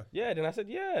week. met her. yeah, then I said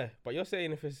yeah. But you're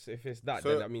saying if it's that, So-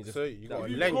 then that means so it's you that got If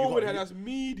a you length, grow you with got- her, that's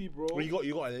meaty, bro. Well,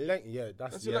 you got a length. Yeah,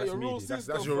 that's That's yeah, like that's your real meaty. That's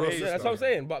sister, your bro. real Yeah, sister. yeah, that's what I'm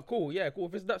saying. But cool, yeah, cool.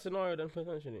 If it's that scenario, then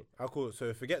potentially. Ah, cool.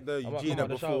 So forget the I you might cheated come her out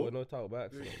the shower before. with no towel by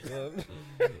accident.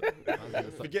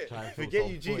 Forget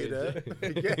you cheated her.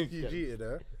 Forget you cheated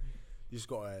her. You just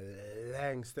got a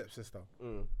lang stepsister.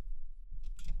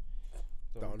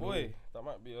 Don't Boy, know. that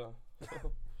might be a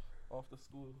after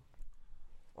school,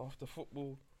 after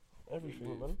football,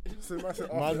 everything, man. So man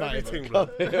said Man, after man, everything, bro.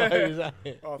 bro.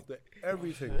 Exactly. After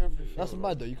everything. That's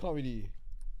mad though. You can't really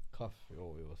cuff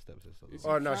your stepsister. Yes,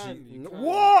 Oh you no, can, she you can,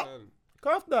 what? you can.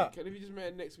 Cuff that. If you just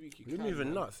met her next week, you You're can. moving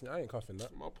man. nuts. I ain't cuffing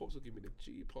that. My pops will give me the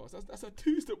G pass. That's a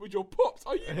two-step with your pops.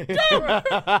 Are you dumb?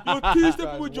 You're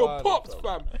two-stepping with your wild, pops,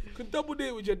 bro. fam. Can double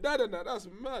date with your dad and that. That's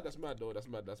mad. That's mad, though. That's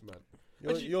mad. That's mad.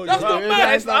 You're That's not Yeah, mad. yeah,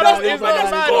 It's it's not not mad. mad, It's it's not not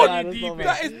mad. mad.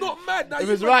 That is not mad. Now If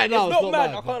you it's got- right now, It's it's not not mad.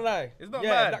 bad. I can't lie. It's not yeah,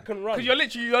 mad. that can run. Because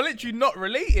you're literally not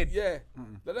related. Yeah.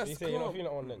 That's You say you're not calm. feeling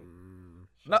it on then.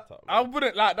 No, Shut up, I man.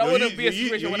 wouldn't like that. Wouldn't be a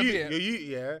situation I want to be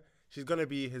in. Yeah, she's gonna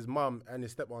be his mum and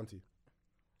his step auntie.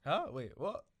 Huh? Wait,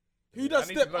 what? Who does I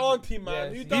need to step go to- auntie, man? Yeah,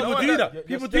 Who see, does People know do what, that. like,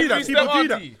 People your do that. step People do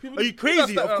that. auntie. Are you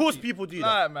crazy? Of course, people do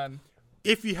that. Nah, man.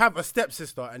 If you have a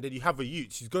stepsister and then you have a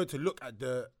youth, she's going to look at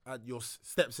your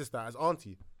stepsister as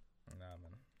auntie. Nah,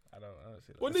 man. I don't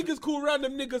see that. What niggas call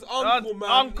random niggas uncle,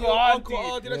 man? uncle, You know, auntie.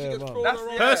 auntie. That shit Yeah, gets man. thrown That's-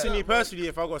 around. yeah. Personally,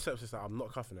 if I got a stepsister, I'm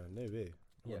not cuffing her. No way.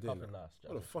 I'm Yeah, not doing cuffing that. nice.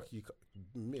 What the fuck you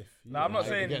myth? You Nah, I'm not know,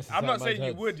 saying. against I'm not certain saying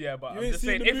you man's would, yeah, but You I'm ain't just seen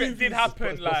saying the if it movies, did it's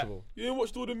happen, like, possible. You ain't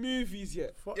watched all the movies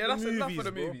yet. Fuck yeah, the that's enough for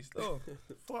the bro. movies. Still,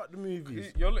 Fuck the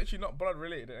movies. you're literally not blood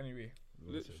related anyway.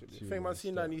 Literally. I think man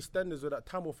seen that in EastEnders with that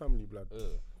Tamil family blood.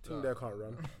 Team there can't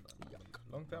run.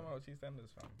 Long time out with EastEnders,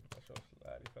 fam. That's your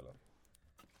slightly fella.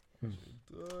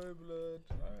 Die blood.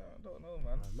 I don't know,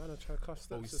 man. Man, I try to cuff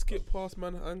Oh, we stepsister. skip past,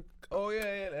 man. And Oh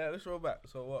yeah. Let's roll back.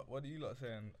 So what do you lot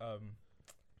saying?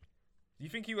 Do you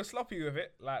think he was sloppy with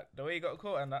it, like the way he got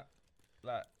caught and that?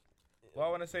 Like, what I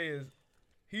want to say is,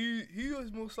 who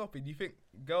was more sloppy? Do you think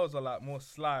girls are like more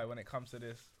sly when it comes to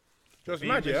this? Just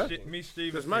mad, yeah?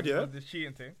 Mischievous Just mad, thing, yeah? or this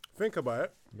cheating thing. Think about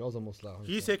it. Girls are more slack.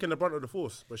 He's taking the brunt of the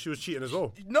force, but she was cheating as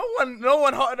well. No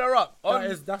one hotted her up.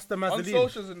 That's the On Mazzoline.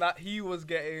 socials and that, he was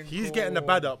getting. He's getting the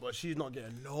bad up, but she's not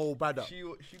getting no bad up. She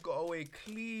got away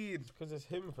clean. Because it's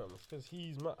him, fam. It's because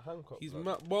he's Matt Hancock. he's blood.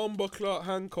 Matt Bomber Clark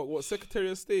Hancock. What, Secretary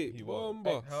of State? He was.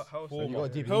 Bomber. How So you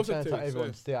got deep. Health He's trying to tell secretary, everyone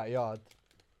sorry. to stay at yard,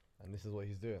 and this is what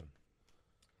he's doing.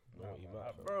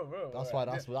 bro. That's why.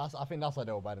 That's. I think that's why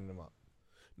they were badding him up.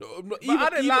 No, not But even, I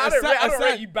don't aside-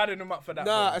 rate you badding him up for that.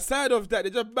 Nah, bro. aside of that, they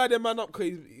just bad their man up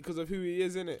because of who he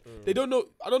is, innit? They don't know.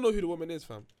 I don't know who the woman is,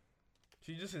 fam.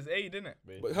 She just his aid, innit?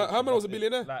 But her man was a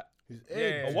billionaire. Like, He's yeah,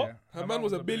 egg. yeah. Her man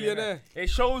was a billionaire. It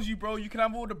shows you, bro. You can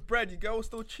have all the bread. Your girl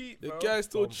still cheat, The bro. guy's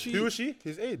still cheap. Who was she?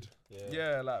 His aid.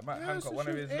 Yeah, like Matt Hancock, one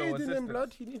of his little aiding him, assistants.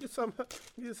 blood. He needed some.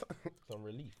 He needed some. Some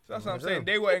relief. That's what I'm Yeah. saying.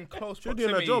 They were in close She's doing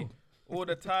her proximity job. all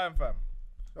the time, fam.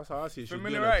 That's how I see it. She's doing her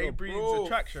Familiarity job. breeds Bro,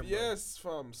 attraction. Bro. yes,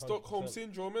 fam. Stockholm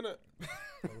syndrome, innit?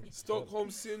 Stockholm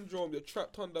syndrome. You're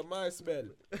trapped under my spell.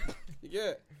 You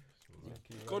get?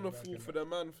 Gonna fall for the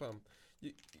man, fam.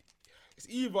 It's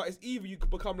either you could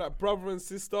become like brother and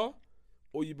sister,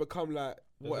 or you become like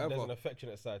There's whatever. an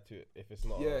affectionate side to it. If it's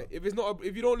not. Yeah, if it's not,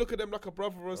 if you don't look at them like a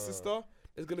brother or sister,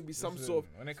 there's gonna be some Listen, sort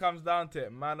of when it comes down to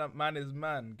it, man is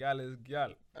man, gal is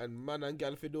gal. and man and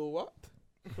gal do what?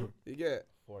 You get?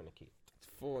 Fornicate.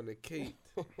 Fornicate.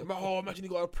 Imagine he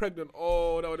got her pregnant.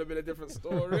 Oh, that would have been a different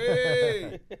story.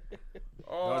 That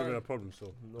would have been Oh, a problem, so.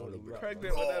 That would've been-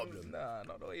 Pregnant with them. Nah,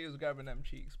 not the way he was grabbing them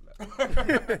cheeks, blood.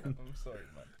 I'm sorry,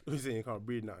 man. Who's saying you can't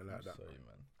breathe nothing like that? Sorry,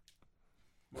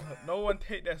 man. No one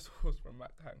take their sauce from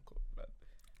Matt Hancock, blood.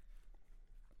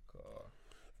 God.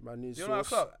 Man needs You know what,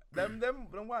 sauce. Clark?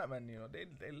 Them white men, you know,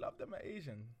 they love them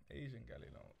Asian gal,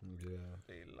 you know. Yeah.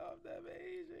 They love them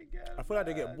Asian gal. I feel like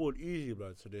they get man. bored easy,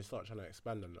 blood, so they start trying to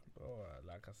expand on that. Bro,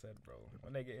 like I said, bro,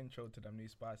 when they get intro to them new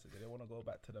spices, they want to go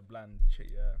back to the bland shit,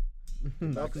 yeah.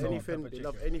 Love salt, anything, pepper they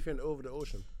love chicken. anything over the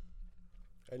ocean.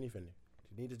 Anything.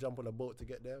 If you need to jump on a boat to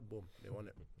get there, boom, they want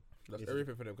it. that's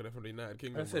everything for them because they're from the United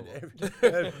Kingdom. I said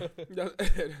brother.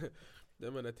 everything.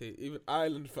 Them man, I take even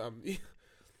Ireland family.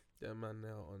 Them man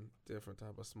now on different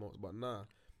type of smokes, but nah,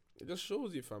 it just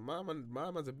shows you, fam. My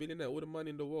man's a billionaire, all the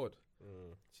money in the world.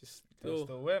 She's Still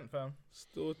went, fam.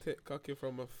 still take cocky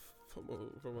from a. So I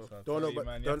Don't tell know, you, but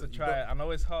man, you have to don't- try it. I know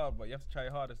it's hard, but you have to try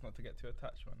your hardest not to get too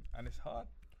attached, man. And it's hard.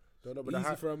 Don't know,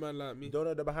 Easy for a man like me. don't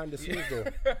know the behind the scenes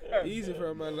though. Easy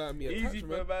for a man like me. Easy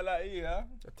for a Attachment. man like you, huh?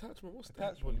 Attachment. What's that?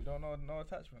 Attachment. You don't know no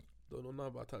attachment. Don't know nothing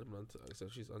about attachment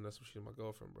except unless she's my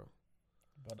girlfriend, bro.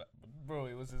 But bro,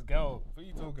 it was his girl. What are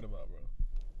you talking about,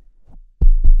 bro?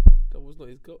 That was not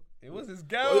his girl. It was his Oh,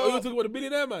 girl. you're talking about the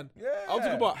billionaire man? Yeah. I'm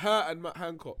talking about her and Matt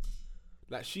Hancock.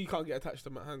 Like, she can't get attached to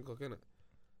Matt Hancock, innit?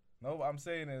 No, what I'm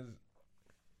saying is.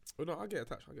 Oh, no, I get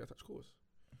attached, of course.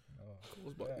 Oh,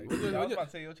 Course, but yeah, when you're- I when was you're- about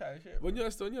to say you're chatting shit. When you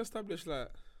establish, like,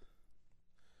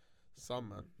 some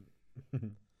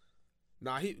man.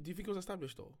 Nah, do you think it was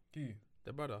established, though? You.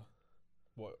 The brother?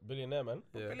 What, billionaire, man?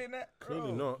 Yeah. Billionaire.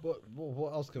 Clearly bro. not. But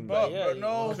what else can But, Yeah, bro, yeah,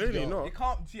 no, clearly not. You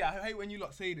can't. See, I hate when you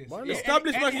lot say this. Why not?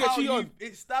 Established man can get anyhow cheated on.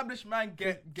 Established man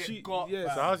get Cheat, got. yes.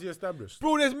 fam. So how's he established?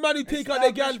 Bro, there's man who take out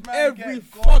their gal Established man every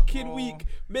get got, fucking bro. week.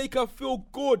 Make her feel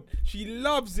good. She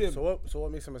loves him. So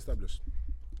what makes him established?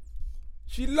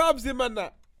 She loves him and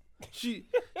that. She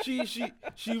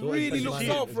So what, really is looks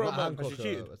Matt- out is for a Matt man. Hancock She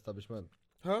cheated. establishment.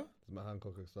 Huh? Is Matt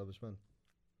Hancock establishment?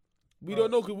 We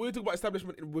don't know because we're talking about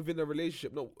establishment within a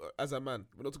relationship, not as a man.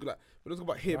 We're not talking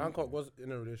about him. Hancock was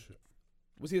in a relationship.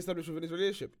 Was he established within his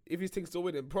relationship? If his thing's still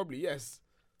with him, probably yes.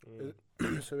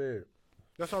 So wait,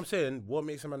 that's what I'm saying. What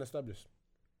makes a man established?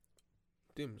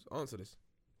 Dims, answer this.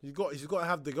 He's got to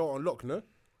have the girl on lock, no?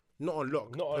 Not on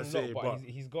lock. Not per on se, lock, but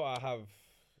he's got to have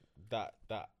that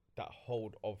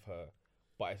hold of her,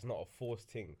 but it's not a forced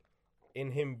thing.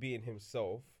 In him being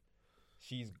himself,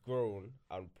 she's grown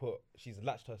and she's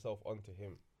latched herself onto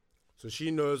him. So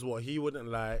she knows what he wouldn't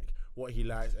like, what he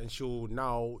likes, and she'll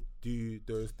now do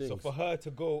those things. So for her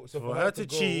to go, for her to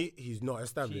cheat, he's not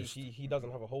established. he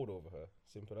doesn't have a hold over her.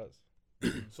 Simple as.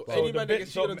 So So any the man bi- that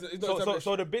gets cheated on is not established.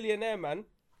 so the billionaire man,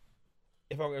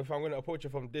 if I'm going to approach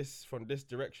it from this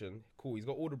direction, cool. He's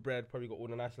got all the bread, probably got all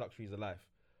the nice luxuries of life,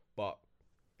 but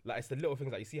like it's the little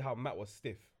things. Like you see how Matt was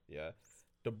stiff, yeah.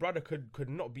 The brother could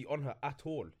not be on her at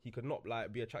all. He could not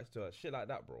like be attracted to her. Shit like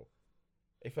that, bro.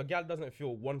 If a gal doesn't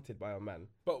feel wanted by a man,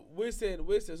 But we're saying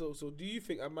so do you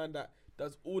think a man that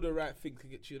does all the right things can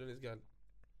get cheated on his gal?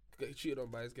 Get cheated on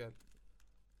by his gal?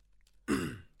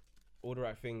 all the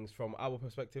right things from our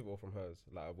perspective or from hers,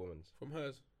 like a woman's, From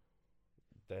hers?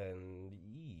 then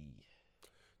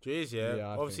Jays, Yeah,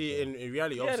 I obviously think so. in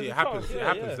reality, Yeah, obviously there's it a happens. chance, It yeah,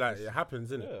 happens, yeah. like it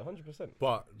happens, innit? yeah, 100%.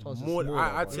 But Chances more, small,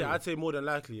 I'd but say yeah. I'd say more than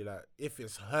likely, like if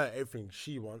it's her everything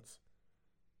she wants,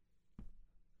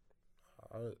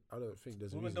 I don't think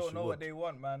there's a Women reason don't she know would. what they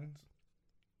want, man.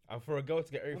 And for a girl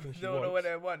to get everything Women she don't know what wants,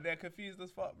 they want. They're confused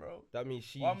as fuck, bro. that means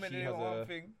she 1 minute they has want one a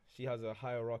thing. she has a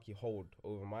hierarchy hold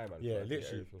over my man. Yeah, for her to get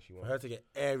literally. everything she For wants. her to get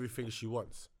everything she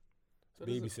wants, So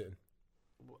does it- babysitting.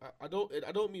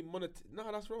 I don't mean monetary. No,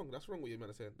 that's wrong. That's wrong. What you man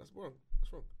are saying. That's wrong.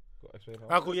 That's wrong. Got to explain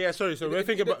how. Ah, cool. Yeah, sorry. So It- we're it-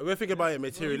 thinking it- about it You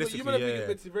materialistically. man are Yeah,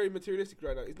 thinking very materialistic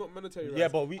right now. It's not monetary. yeah,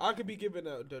 Right? but we. I could be giving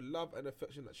her the love and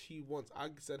affection that she wants. I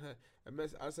send her a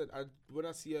message. When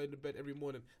I see her in the bed every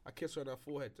morning, I kiss her on her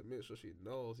forehead to make sure she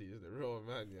knows he's the real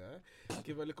man. Yeah,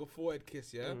 give her a little forehead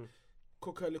kiss. Yeah,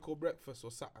 cook her a little breakfast or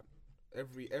something.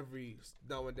 Every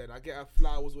now and then, I get her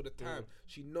flowers all the time.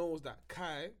 She knows that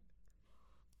Kai,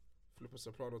 flip a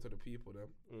soprano to the people,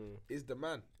 them is the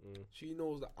man. She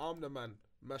knows that I'm the man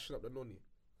mashing up the nonny.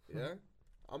 Yeah,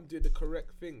 I'm doing the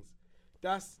correct things.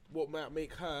 That's what might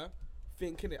make her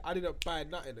think, innit? I didn't buy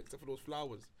nothing except for those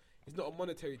flowers. It's not a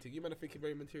monetary thing. You man are thinking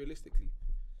very materialistically.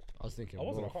 I was thinking. I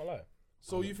wasn't. I both. can't lie.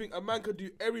 So you think a man could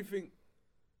do everything?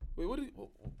 Wait, what?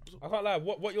 I can't lie.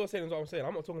 What you're saying is what I'm saying.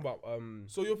 I'm not talking about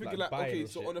So you're thinking like buying okay, and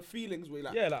so shit. on a feelings way,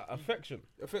 like yeah, like affection.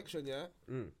 affection, yeah.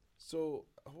 So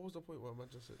what was the point? What man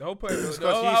just said? The whole point is,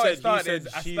 Because how he it started said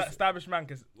is she's- established man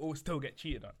can all still get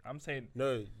cheated on. I'm saying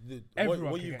No,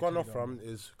 Everyone what can you've get gone off cheated on. from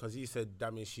is because he said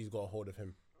that means she's got a hold of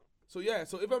him. So yeah,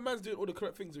 so if a man's doing all the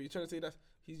correct things, are you trying to say that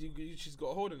she's got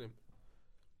a hold on him?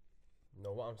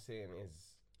 No, what I'm saying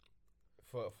is,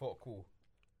 for cool,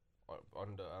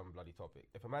 on the bloody topic.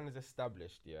 If a man is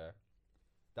established, yeah,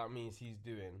 that means he's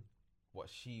doing what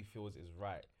she feels is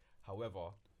right. However,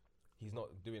 he's not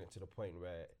doing it to the point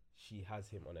where she has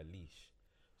him on a leash.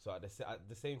 So at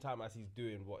the same time as he's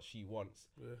doing what she wants,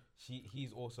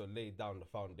 he's also laid down the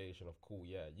foundation of cool.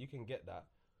 Yeah, you can get that,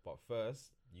 but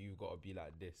first you gotta be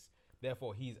like this.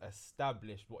 Therefore, he's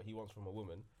established what he wants from a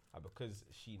woman, and because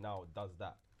she now does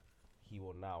that, he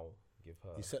will now give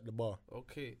her. He set the bar.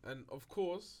 Okay, and of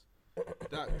course,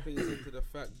 that plays into the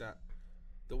fact that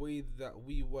the way that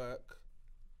we work,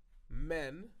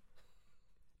 men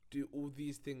do all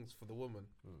these things for the woman.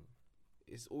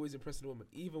 It's always impressing the woman.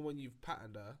 Even when you've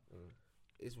patterned her,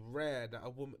 it's rare that a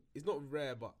woman... It's not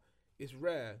rare, but it's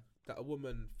rare that a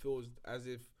woman feels as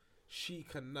if she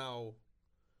can now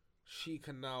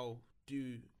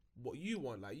do what you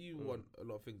want. Like you want a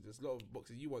lot of things. There's a lot of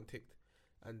boxes you want ticked,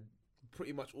 and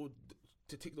pretty much all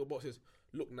to tick those boxes.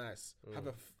 Look nice,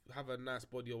 have a nice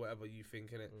body or whatever you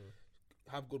think, innit?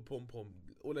 Have good pom pom,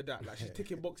 all of that. Like she's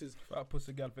ticking boxes. Fat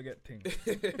pussy girl forget things.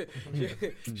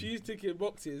 She's ticking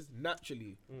boxes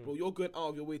naturally, bro. You're going out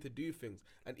of your way to do things,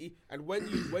 and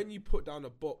when you put down a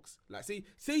box, like say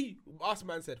us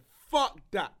man said, fuck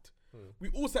that. We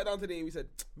all sat down today and we said,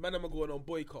 man, I'm going on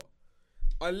boycott.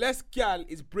 Unless gal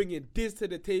is bringing this to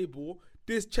the table,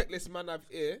 this checklist man I've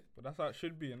here. But that's how it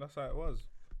should be, and that's how it was,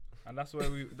 and that's where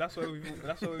we've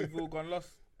all gone lost.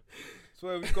 That's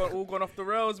where we've all gone off the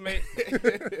rails, mate.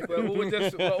 we're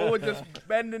all just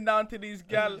bending down to these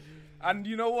gal, and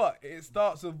you know what? It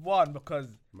starts with one because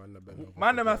man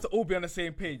them have to all be on the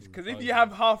same page. Because if you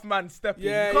have half man stepping,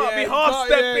 you can't be half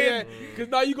stepping. Because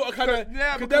now you got to kind of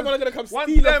because they're gonna come once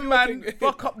steal them man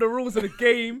fuck up the rules of the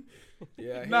game.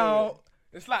 Now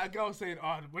it's like a girl saying,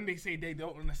 "Oh, when they say they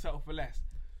don't want to settle for less."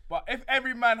 But if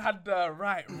every man had the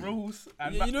right rules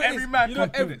and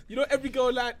every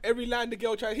girl line, every line the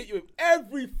girl try to hit you with,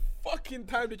 every fucking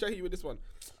time they try to hit you with this one.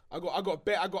 I got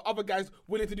other guys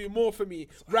willing to do more for me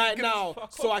right now.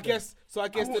 So I guess I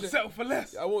won't settle for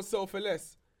less. I won't settle for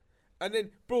less. And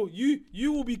then, bro,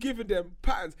 you will be giving them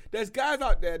patterns. There's guys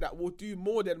out there that will do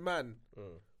more than man,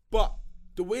 but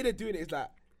the way they're doing it is like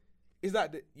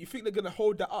you think they're gonna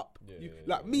hold that up.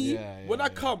 When I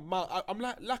come, I'm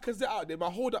like Lacazette out there. My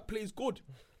hold up play is good.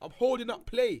 I'm holding up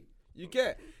play. You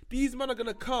get these men are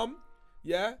gonna come,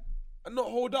 and not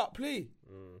hold up play.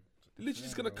 They're literally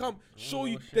just gonna come, show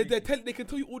you. They can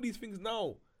tell you all these things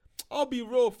now. I'll be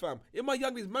real, fam. In my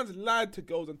young days, man's lied to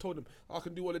girls and told them I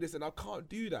can do all of this and I can't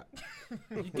do that.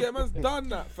 You get, man's done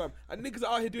that, fam. And niggas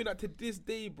are out here doing that to this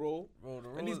day, bro.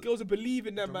 And these girls are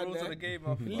believing them, man.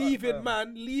 Leaving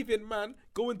man,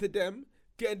 going to them,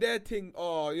 getting their thing.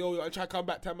 Oh, yo, I try to come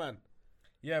back to man.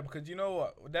 Yeah, because you know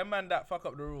what? Them man that fuck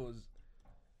up the rules,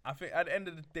 I think at the end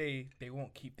of the day, they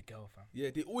won't keep the girl, fam.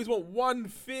 Yeah, they always want one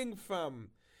thing,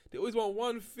 fam. They always want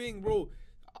one thing, bro.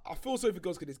 I feel sorry for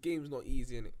girls because this game's not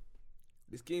easy, innit?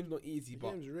 This game's not easy,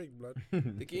 but... The game's rigged, blood.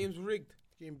 The game's rigged.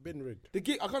 The game been rigged. The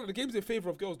game's in favour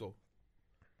of girls, though.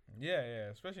 Yeah,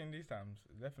 especially in these times.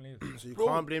 It definitely is. So you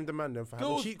can't blame the man then for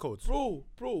having cheat codes. Bro.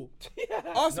 But you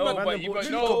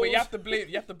have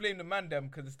to blame the man them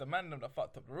because it's the man them that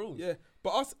fucked up the rules. Yeah,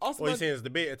 but us what are you saying is the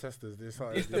beta testers?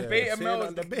 It's the beta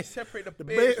males that separate the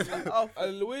beta from the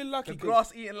alpha. We're lucky. The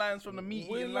grass eating lions from the meat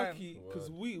eating lions. We're lucky because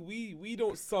we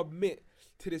don't submit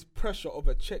to this pressure of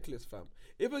a checklist, fam.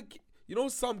 You know,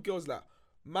 some girls like,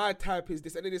 my type is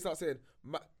this, and then they start saying,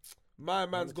 my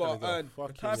man's got to earn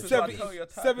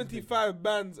 75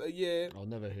 bands a year. I'll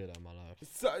never hear that in my life.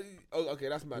 So, okay,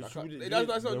 that's mad. That's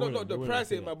not the price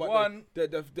ain't mad, but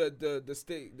the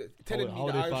state telling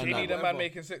me that you need a man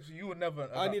making six. You would never.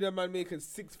 I need a man making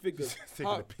six figures.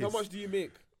 How much do you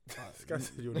make? This guy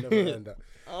said you'll never earn that.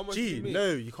 How much do you make?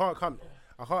 No, you can't come.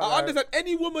 I understand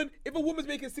any woman, if a woman's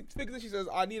making six figures and she says,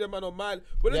 I need a man on my level,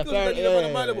 when a girl says, I need a man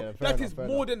on my level, that is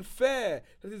more than fair.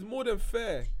 That is more than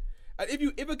fair. And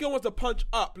if a girl wants to punch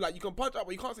up, like you can punch up,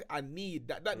 but you can't say, I need.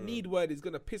 That need word is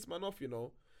going to piss man off, you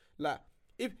know. Like,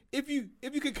 if you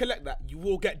can collect that, you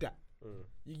will get that.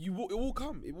 It will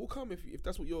come. It will come if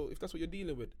that's what you're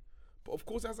dealing with. But of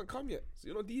course it hasn't come yet. So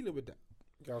you're not dealing with that.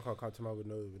 Girl can't come to man with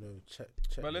no check.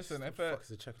 But listen,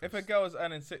 if a girl is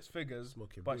earning six figures,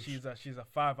 but she's a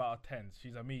 5 out of 10,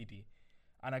 she's a meaty,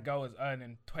 and a girl is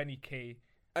earning 20k,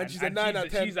 and she's a 9 out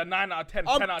of 10. She's a 9 out of 10.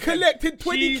 I'm 10 out of collecting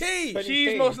 20k.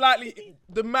 She's most likely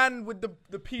the man with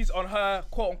the piece on her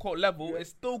quote unquote level is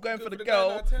still going for the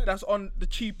girl that's on the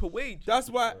cheaper wage. That's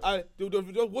why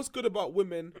what's good about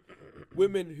women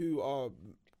who are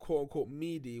quote unquote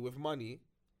meaty with money.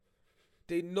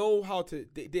 They know how to.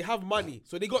 They have money,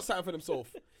 so they got something for themselves.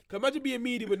 Can imagine being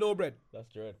meaty with no bread. That's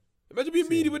dread. Imagine being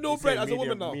meaty with no bread as a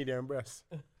woman now. Medium breasts.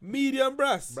 Medium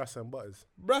breasts. Brass and butters.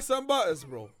 Brass and butters,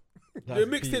 bro. The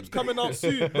mixtape's coming out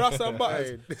soon. Brass and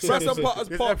butters. Brass and butters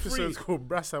this part 3. This episode's called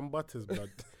Brass and Butters, blood.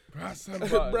 Brass and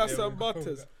butters. Brass and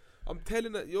butters. I'm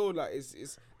telling that, yo, like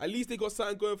it's at least they got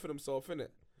something going for themselves, innit?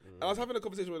 And I was having a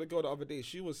conversation with a girl the other day.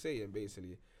 She was saying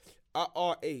basically, at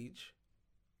our age,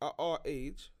 I don't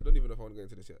even know if I want to get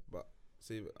into this yet, but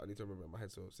I need to remember in my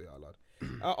head, so say it out loud.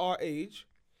 At our age,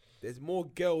 there's more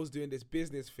girls doing this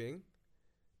business thing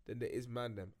than there is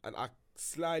man them. And I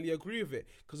slightly agree with it,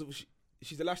 because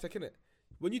she's a lash tech, innit?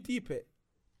 When you deep it,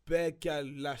 bare gal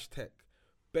lash tech,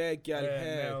 bare gal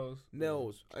hair,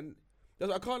 nails. And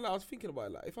that's what I can't lie, I was thinking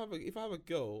about it, like, if I have a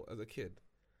girl as a kid,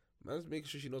 man's making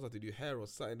sure she knows how to do hair or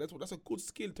something. That's a good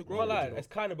skill to grow. Well, like, it's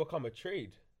kind of become a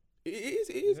trade. It is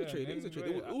a Yeah, trade. It is a trade.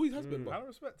 enjoy It it. always has been, I but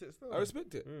respect it still. I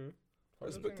respect it. Mm. I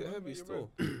respect it heavy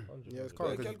still. Yeah, it's Yeah,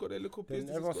 calm. girl got their little then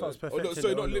business. everyone starts Oh, no, perfecting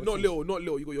sorry, their own not little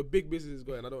little. You got your big business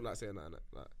going. I don't like saying that.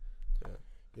 Like,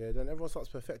 Yeah, then everyone starts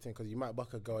perfecting because you might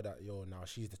buck a girl that, yo, now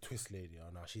she's the twist lady,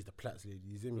 or now she's the plats lady.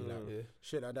 You see me? Like, yeah.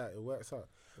 shit like that, it works out.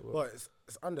 It But it's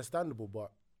understandable,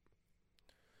 but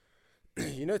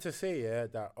you know, to say, yeah,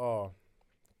 that,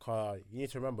 you need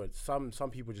to remember, some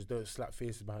people just don't slap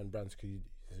faces behind brands because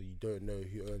you don't know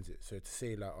who owns it. So to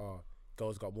say, like,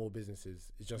 girls got more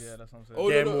businesses, it's just, Yeah, that's what I'm saying. Oh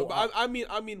They're no, more but I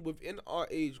mean, within our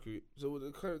age group. So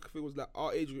the kind of thing was like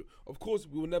our age group. Of course,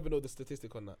 we will never know the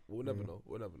statistic on that. We'll never know.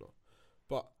 We'll never know.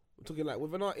 But I'm talking like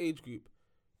within our age group,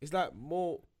 it's like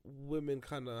more women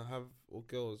kind of have or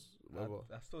girls. Whatever.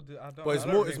 I still do. I don't. but it's I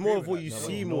don't more, really it's more agree of with what that. you No,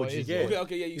 see no, more. it Do you is, get Okay, it?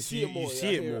 okay, yeah, you see it more. You Yeah, see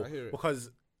I it hear more I hear it.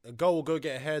 because a girl will go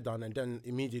get her hair done and then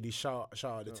immediately shout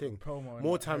out the thing. Promo and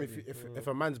More that, time heavy. if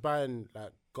a man's buying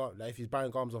like if he's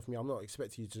buying garms off me, I'm not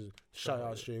expecting you to shout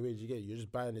out straight away. Do you get it? You're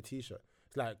just buying a t-shirt.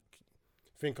 It's like,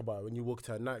 think about it, when you walk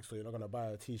to a Nike store, you're not gonna buy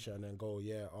a t-shirt and then go,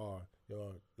 you're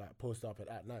like post up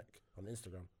at Nike on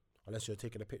Instagram, unless you're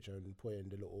taking a picture and put in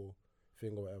the little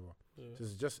thing or whatever. Yeah, So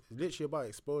it's just literally about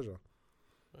exposure.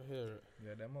 I hear it.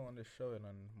 Yeah, they're more on this showing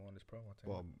and more on this promo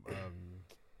thing.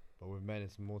 But with men,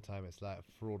 it's more time. It's like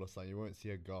fraud or something. You won't see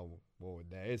a girl. Well,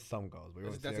 there is some girls, but you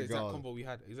won't That's see the a exact girl. combo we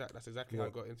had. That's exactly how I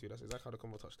What? got into. That's exactly how the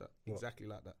combo touched that. What? Exactly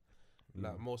like that. Mm.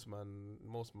 Like most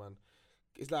man.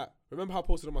 It's like, remember how I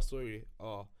posted on my story?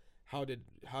 What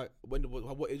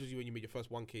age was you when you made your first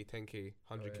 1K, 10K,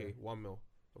 100K, yeah. 1 mil?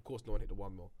 Of course, no one hit the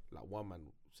 1 mil. Like one man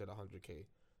said 100K,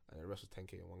 and the rest was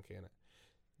 10K and 1K.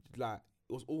 Innit? Like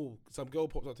it was all. Some girl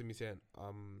popped up to me saying,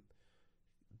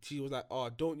 she was like, "Oh,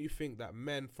 don't you think that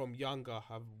men from younger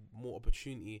have more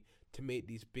opportunity to make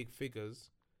these big figures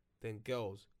than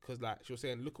girls?" Because like she was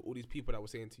saying, look at all these people that were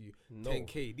saying to you,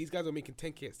 10K. These guys are making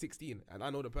 10K at 16, and I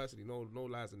know them personally. No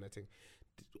lies in that thing.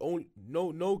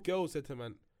 No girl said to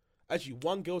man. Actually,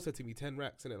 one girl said to me 10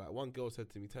 racks, innit? Like one girl said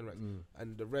to me 10 racks,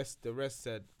 and the rest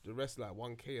like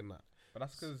 1K and that. But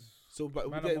that's because So, but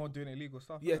men we are get, more doing illegal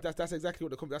stuff. yeah, innit? that's exactly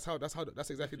what that's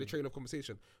exactly the train of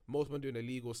conversation. Most men doing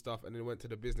illegal stuff and then went to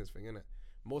the business thing, innit?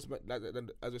 Most men, like,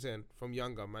 as we're saying, from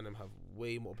younger, man, them have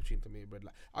way more opportunity to make bread.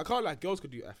 Like I can't like girls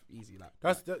could do F easy. Like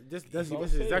That's what this I'm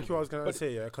is saying. exactly what I was gonna But-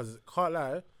 say. Yeah, because can't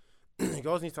lie,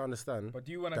 girls need to understand. But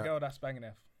do you want a That- girl that's banging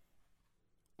F?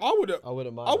 I wouldn't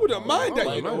mind. I wouldn't mind that,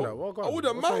 I you wouldn't mind know. that. What, God, I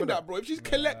wouldn't what's wrong mind with that, bro. If she's Nah,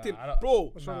 collecting, I don't- bro,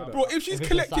 What's wrong with that? bro, if she's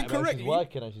collecting She's correctly,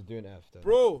 working and she's doing F. Then.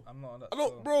 bro. I'm not on that. I don't,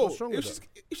 still. bro. What's wrong with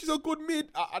If she's a good mid,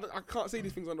 I can't say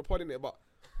these things on the pod in it, but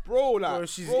bro, like, Bro, if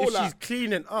she's like,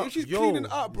 cleaning up, if she's yo, cleaning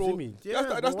up, you bro, see me? Yeah,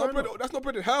 that's why not bread. That's not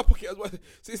bread in her pocket as well.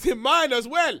 So it's in mine as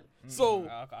well. So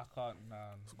I can't. Nah,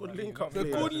 It's a good nah, link you up don't play. do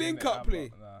It's a that good to me, link innit? up I'm play.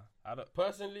 not- Nah, I don't.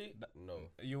 Personally, no.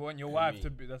 You want your For wife me. to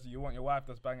be. You want your wife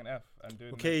that's banging F and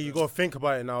doing. Okay, the- you gotta think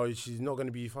about it now. She's not gonna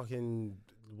be fucking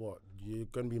what? You're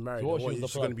gonna be married. So Or what, what? she's the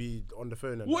She's gonna plan? be on the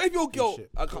phone. And what if your do girl,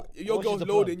 shit. your What's girl's the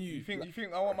lower plan? than you? You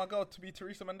think I want my girl to be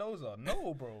Teresa Mendoza?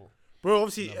 No, bro. Bro,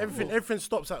 obviously everything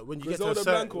stops at when you get to a Griselda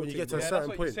certain Blanco when you thing, get to bro. a Yeah, that's certain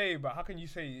what point. you say, but how can you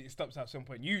say it stops at some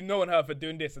point? You've known her for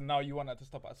doing this, and now you want her to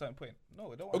stop at a certain point.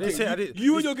 No, it don't. They Okay, say I you, did-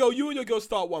 you and your girl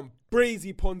start one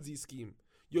brazy Ponzi scheme.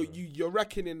 You're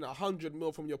reckoning 100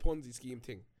 mil from your Ponzi scheme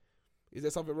thing. Is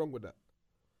there something wrong with that?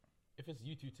 If it's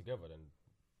you two together, then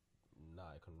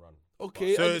nah, it can run.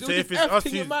 Okay, So, and so with if this it's F us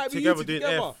thing, two it might be you together two doing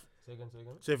together. F, Say again.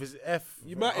 so if it's F,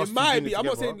 It us might two be. doing it I'm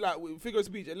not together- saying like with figure of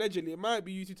speech. Allegedly, it might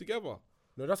be you two together.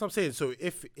 No, that's what I'm saying. So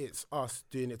if it's us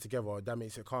doing it together, that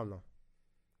makes it calm now.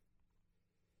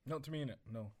 Not to me, innit?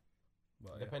 No.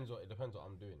 But, yeah. Depends what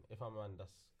I'm doing. If I'm a man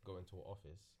that's going to an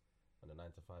office on a 9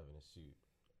 to 5 in a suit,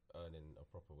 earning a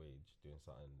proper wage, doing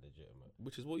something legitimate,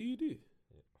 Which is what you do.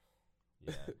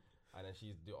 yeah, and then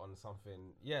she's on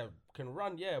something, yeah, can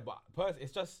run, yeah, but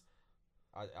it's just,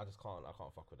 I just can't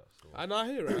fuck with that. So. And I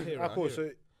hear it. I hear it. Ah, I cool. hear So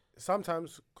it.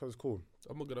 sometimes, cause cool.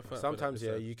 I'm not gonna fight. Sometimes,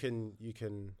 yeah, you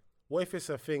can. What if it's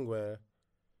a thing where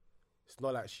it's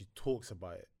not like she talks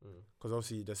about it? Because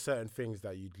obviously, there's certain things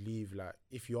that you'd leave. Like,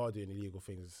 if you are doing illegal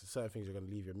things, certain things you're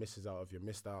gonna leave your missus out of, you're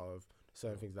missed out of.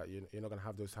 Certain things that you're not gonna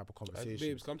have those type of conversations.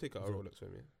 Babes, come take out a Rolex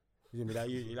with me. You know what I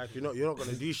mean? Like you're not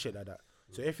gonna do shit like that.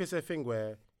 So if it's a thing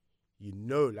where you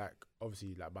know, like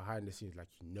obviously, like behind the scenes, like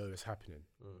you know it's happening,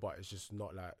 but it's just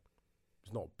not like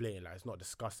it's not blatant, like it's not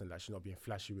disgusting, like she's not being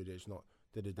flashy with it. It's not.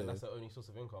 And that's the only source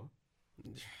of income.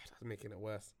 That's making it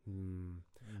worse.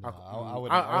 I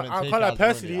can't like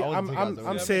personally.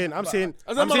 I'm saying.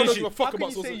 As a man, I don't give a How fuck can about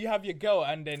you sources. say you have your girl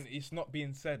and then it's not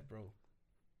being said, bro?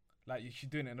 Like she's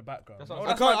doing it in the background. That's No, what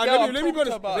I I'm that's can't. my girl, Let me I'm be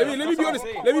honest. talking about Let her. me That's be what I'm honest.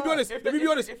 saying. Let me be honest. If Let me be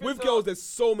it's honest. a- With girls, there's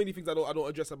so many things I don't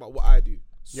address about what I do.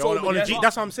 You're on a G.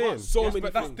 That's what I'm saying. So Yes, many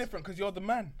but that's things. different because you're the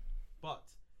man. But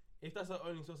if that's her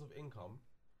only source of income,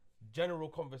 general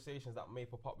conversations that may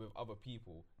pop up with other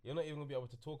people, you're not even gonna be able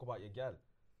to talk about your gal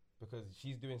because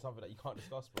she's doing something that you can't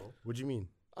discuss, bro. What do you mean?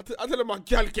 I tell her my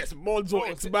gal gets mods or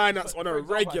man that's on a For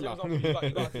example, regular. you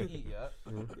got out to eat, yeah?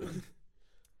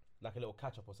 Like a little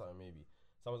catch up or something, maybe.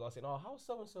 Someone's asking, "Oh, how's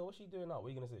so and so? What's she doing now?" What are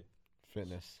you gonna say?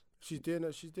 Fitness. She's doing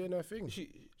her thing.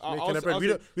 She, making her bread. We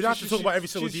don't have to talk about every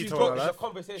single detail of her life.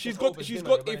 Conversation. She's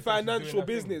got a financial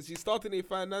business. She's starting a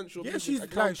financial Yeah, business. she's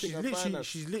like accounting and she's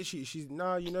finance. literally she's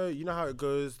now you know how it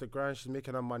goes. The grind. She's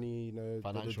making her money. You know,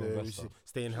 Financial investor.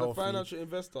 staying She's a healthy. financial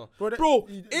investor. Bro, Bro,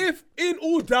 if in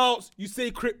all doubts you say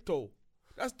crypto,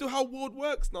 that's still how world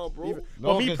works now, bro. Even- No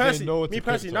but one me can say personally, no to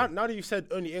crypto. now that you've said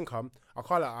only income, I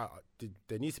call it.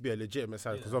 There needs to be a legitimate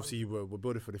side because obviously we're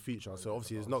building for the future. So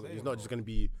obviously it's not just gonna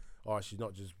be she's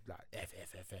not just like F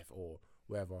or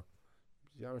whatever.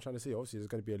 You know what I'm trying to say? Obviously there's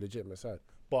gonna be a legitimate side.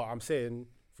 But I'm saying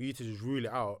for you to just rule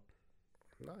it out,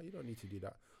 no, you don't need to do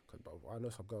that. But I know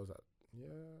some girls that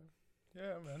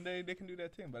Yeah, man, they can do their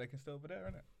thing, but they can still be there,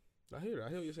 innit? I hear it. I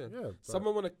hear what you're saying. yeah.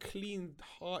 Someone want a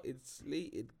clean-hearted,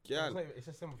 slated gal. It's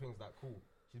just simple things like, cool,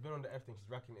 she's been on the F thing, she's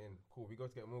racking it in. Cool, we go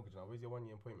to get a mortgage now. Where's your 1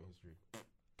 year employment history?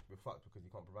 We're fucked because you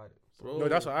can't provide it. So Bro, No,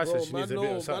 that's what I said. bro, She man needs a bit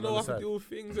of know- something Man know on the have to side. do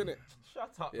things, innit?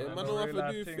 shut up, Yeah, man. man no know have real to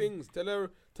life do thing. things. Tell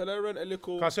her rent a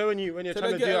little. Cause so when you're Tell trying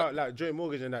her to do get out like joint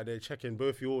mortgage and that, they're checking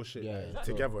both your shit. Yeah, It's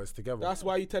together. It's together. That's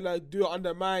why you tell her do it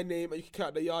under my name and you can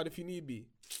cut the yard if you need be.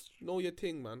 Know your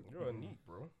thing, man. You're a neat,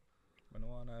 bro. Man, I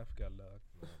wanna have gal,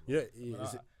 like. Yeah,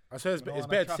 I say it's I don't better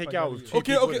wanna to take trap it out a with girl two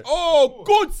Okay, people, okay. innit? Oh,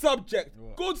 good subject.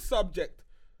 What? Good subject.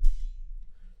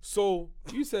 So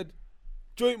you said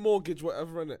joint mortgage,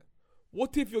 whatever, innit?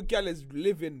 What if your gal is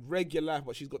living regular life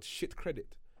but she's got shit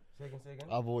credit? Say again.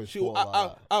 I've always She, thought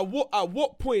about that. at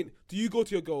what point do you go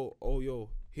to your girl? Oh, yo,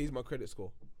 here's my credit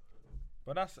score.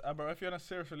 But that's, bro, if you're in a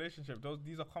serious relationship,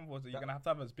 these are convos that you're gonna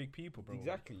have as big people, bro.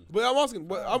 Exactly. But I'm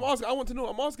asking. I want to know.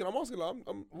 I'm asking. Like,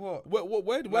 What?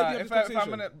 where do you Like, have this if I'm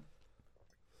conversation? in it,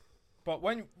 but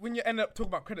when you end up talking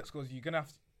about credit scores, you're gonna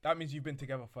have. That means you've been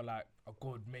together for like a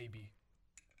good maybe.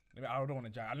 I don't want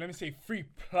to judge. Let me say 3+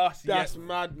 That's years.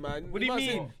 mad, man. What do you must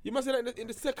say- mean? You must say that in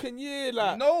the second year,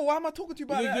 like. No, why am I talking to you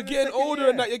about You're that? getting older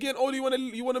and that. You're getting older.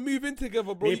 You wanna move in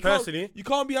together, bro. Me You can't- personally- you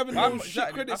can't be having no shit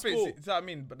I credit think score. it's what I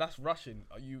mean, but that's rushing.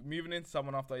 Are you moving into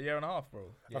someone after a year and a half,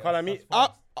 bro? I can't mean.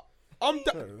 I'm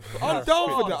down for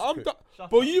that. I'm down. Shut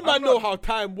But up. you man know how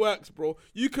time works, bro.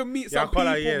 You can meet Yeah, I some call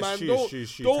people, that, yeah, man.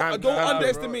 shoot. Don't Time- don't time,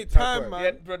 underestimate bro. time, Time man.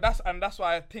 Yeah, bro. That's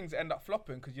why things end up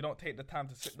flopping because you don't take the time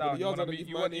to sit But down. the You yards wanna are meet, give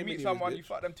you, my want, you name meet anyways, someone, bitch. you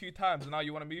fuck them 2 times, and now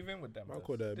you want to move in with them. I bro.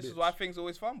 call that a This is bitch. why things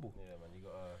always fumble. Yeah, man. You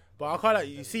gotta. But I can't like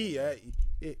you see,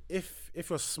 if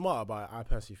you're smart about it, I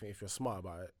personally think if you're smart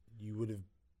about it, you would have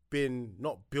been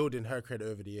not building her credit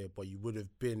over the year, but you would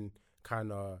have been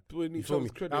kind of Doing you each feel me?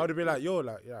 other's credit. I would have been like, yo,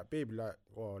 like, yeah, baby, like,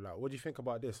 well, like, what do you think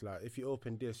about this? Like, if you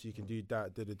open this, you can do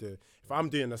that. If I'm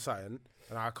doing a something,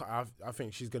 and I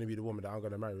think she's gonna be the woman that I'm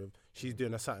gonna marry with, she's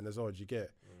doing a something as well. Do you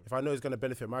get? If I know it's gonna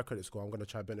benefit my credit score, I'm gonna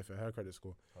try to benefit her credit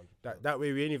score. That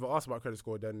way, we ain't even asked about credit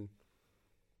score. Then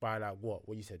by like what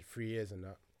you said, 3 years and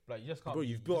that. Like you just can't. Bro, be-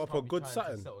 you've you built just up can't a be good trying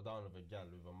Saturn. to settle down with a gal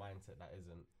with a mindset that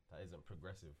isn't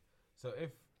progressive. So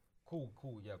if cool,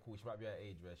 she might be at an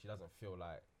age where she doesn't feel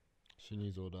like She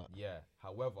needs all that. yeah.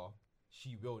 However,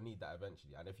 she will need that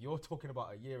eventually. And if you're talking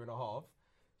about a year and a half,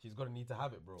 she's gonna need to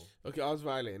have it, bro. Okay, I was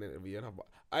violating it. But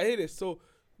I hear this. So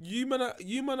you man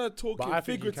are talking But I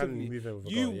think you can figuratively. move in with a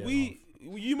You girl,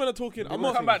 yeah, you man are talking. I'm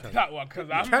We'll not. come back to that one because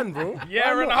I'm can, bro.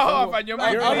 year and a half, and you're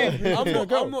I'm, moving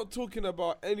in. I'm not talking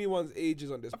about anyone's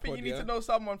ages on this I think pod, you need yeah? to know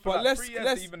someone for But like 3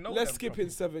 years to even know let's them skip properly. in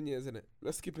 7 years, innit?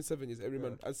 Let's skip in 7 years. Every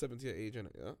man at 70 at age,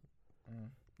 innit? Yeah. Mm.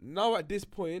 Now at this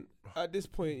point,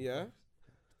 yeah,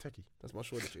 Techie. that's my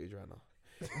shortest age right now.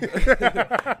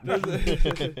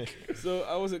 So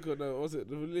I wasn't good. No, was it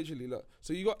literally? Look,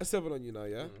 so you got a 7 on you now,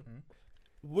 yeah? Mhm.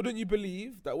 Wouldn't you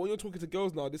believe that when you're talking to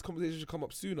girls now, this conversation should come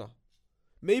up sooner?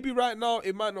 Maybe right now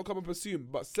it might not come up as soon,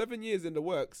 but 7 years in the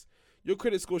works, your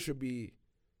credit score should be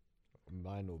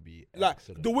Mine will be like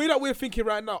excellent. the way that we're thinking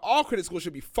right now. Our credit score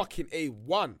should be fucking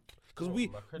A1 because Bro, we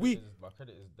my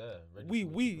credit is there. Ready for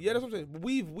me to yeah, that's progress. what I'm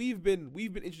saying. We've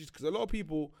been introduced because a lot of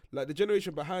people like the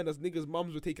generation behind us, niggas'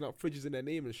 mums were taking out fridges in their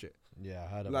name and shit. Yeah, I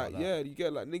heard about Like that. yeah, you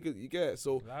get like niggas, you get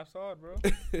so Life's hard, bro.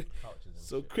 Couches and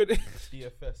so shit. credit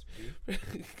DFS,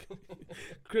 B.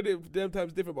 credit them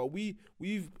times different, but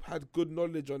we've had good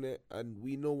knowledge on it and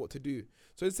we know what to do.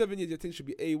 So in 7 years, your thing should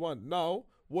be A1. Now,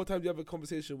 what time do you have a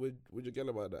conversation with your girl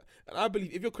about that? And I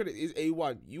believe if your credit is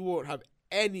A1, you won't have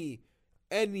any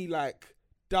like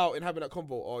doubt in having that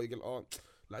convo. Oh, you get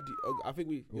Like, I think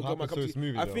we. What your girl might happened come to to this you.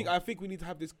 movie, I think we need to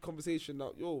have this conversation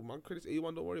now. Yo, man, credits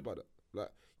A1. Don't worry about it. Like,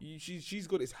 she's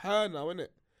good. It's her now, isn't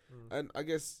it? And I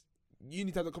guess you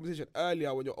need to have the conversation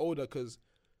earlier when you're older, because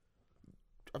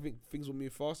I think things will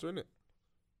move faster, innit?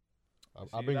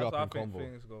 I'll bring it up in I think convo.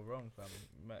 things go wrong, fam.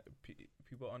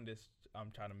 People on this,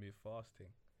 I'm trying to move fast thing,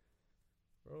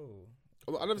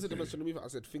 bro. I never said they mentioned the move. I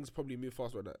said things probably move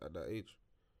faster at that age.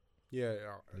 Yeah,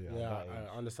 Yeah, that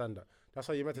I understand that. That's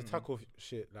why you meant to tackle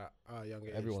shit like at a younger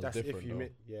age. Everyone's That's different, if you though.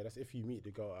 meet, that's if you meet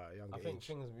the girl at a younger I age. think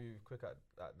things move quick at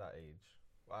that age.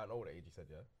 At an older age, you said,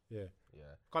 yeah? Yeah. Yeah.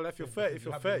 Cause if you're Because 30, if you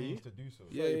you're have the 30, means to do so.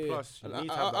 Yeah, 30 yeah, plus, you And need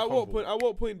to have that at what convo. point?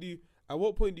 At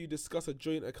what point do you discuss a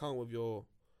joint account with your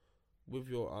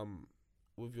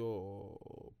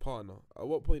partner? At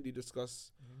what point do you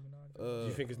discuss? Do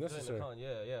you think it's Joint necessary? account,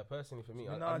 yeah. Personally, for me,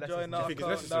 Nah, unless join it's that think it's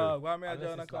account, necessary? dog. Why me I unless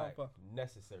join it's account like for?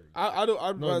 necessary. I don't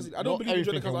No, believe in not joint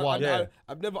everything accounts. can one. Yeah.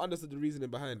 I've never understood the reasoning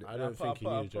behind it. I don't think you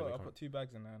need a joint I account. put 2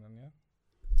 bags in there, and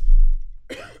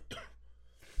yeah.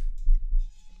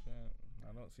 Yeah,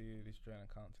 I don't see this joint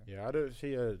account thing. Yeah, I don't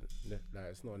see like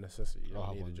it's not a necessity. You I'll don't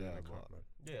have need a one, joint yeah, account, but- man.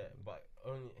 Yeah, but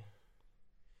only.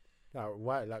 Like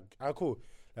why? Like cool.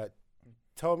 Like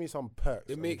tell me some perks.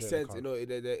 It of a makes joint sense, account. you know.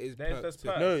 There is There's perks. to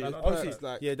perks. it. No, I it's know obviously perks.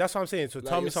 like, yeah, that's what I'm saying. So like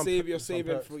tell me you're some. you're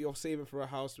saving perks. you're saving for a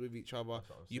house with each other. That's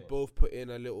what I'm You saying. both put in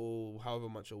a little, however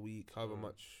much a week, however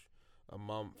much a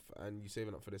month, and you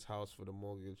saving up for this house, for the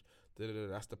mortgage.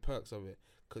 That's the perks of it.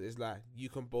 Because it's like, you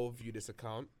can both view this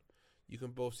account. You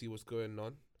can both see what's going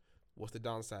on. What's the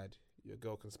downside? Your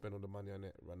girl can spend all the money on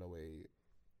it, run away.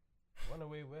 Run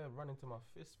away where? Run into my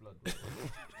fist blood.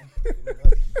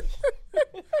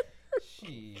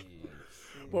 Shit.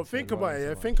 But think about it.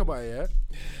 Yeah. Think about it.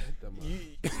 Damn, Yeah.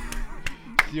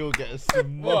 man. You'll get a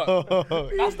small.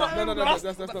 That's not bad.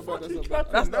 That's not bad.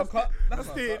 That's not cut. That's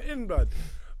staying in, bud.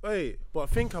 Wait, but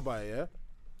think about it.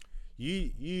 Yeah.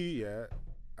 You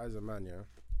as a man, yeah.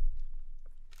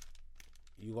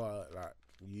 You gotta like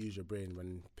use your brain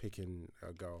when picking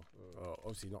a girl. Or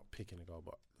obviously not picking a girl,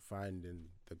 but finding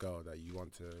the girl that you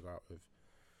want to go out with.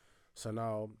 So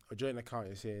now a joint account,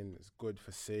 you're saying it's good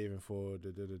for saving for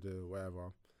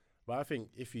whatever. But I think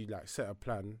if you like set a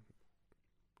plan,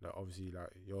 like obviously like,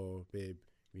 yo babe,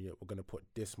 we're gonna put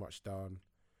this much down.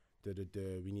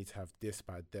 We need to have this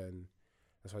by then.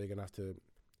 That's why you're gonna have to.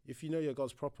 If you know your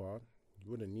girl's proper, you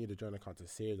wouldn't need a joint account to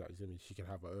save. Like, she can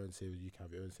have her own savings, you can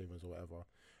have your own savings or whatever.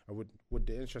 And would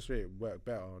the interest rate work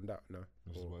better on that? No,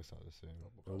 It just Or- works out the same.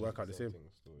 or work out the same. thing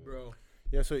still, yeah. Bro,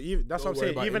 Yeah. So that's what I'm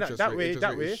saying. Even that way,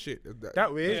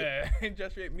 that way. Yeah,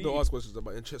 interest rate me. Don't ask questions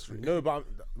about interest rate. No, but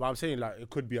I'm saying like it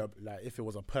could be like if it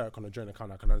was a perk on a joint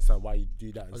account, I can understand why you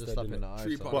do that I'll just instead. slap in the innit? eye.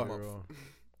 £3 a month.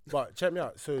 But check me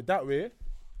out. So that way,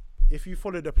 if you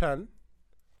follow the plan,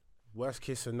 worst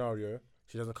case scenario,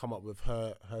 she doesn't come up with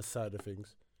her side of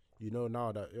things. You know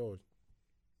now that you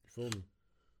feel me?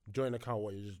 Joint account,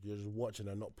 what you're just watching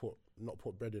and not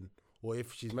put bread in. Or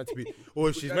if she's meant to be, or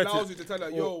if she's It meant allows to, you to tell her,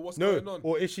 or- yo, what's no, going on?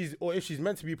 or if she's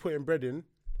meant to be putting bread in,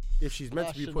 if she's meant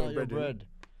to be putting bread in,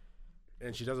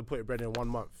 and she doesn't put it bread in 1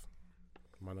 month,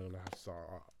 man, I'm gonna have to start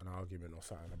an argument or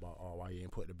something about why you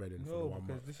ain't putting the bread in for the No, 1 month.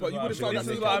 because this But is you what would've I mean. started This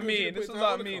that is same what I argument if mean. you This put is it what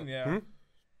I down mean. on Yeah,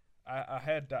 I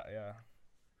heard that. Yeah,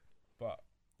 but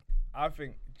I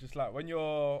think just like when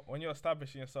you're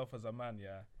establishing yourself as a man,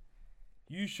 yeah,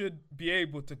 you should be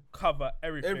able to cover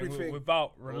everything, Everything.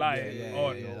 without relying Yeah,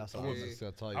 on. that's a what I was woman. just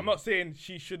gonna tell you. I'm not saying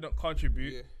she shouldn't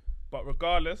contribute, Yeah. but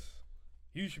regardless,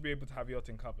 you should be able to have your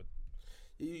thing covered.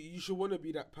 You should want to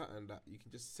be that pattern that you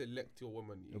can just select your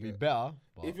woman. You It'll be get. better.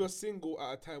 But If you're single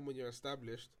at a time when you're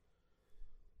established,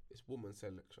 it's woman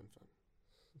selection, fam.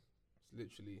 It's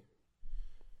literally.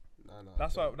 Nah.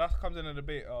 That's why that comes in a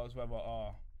debate as whether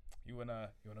you wanna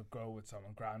grow with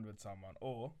someone, grind with someone,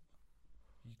 or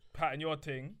you pattern your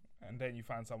thing and then you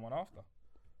find someone after.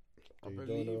 I You don't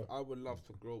believe know. I would love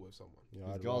to grow with someone. Yeah,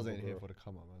 these I'd girls rather ain't here go. for the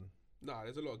come up, man. Nah,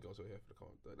 there's a lot of girls who are here for the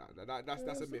count.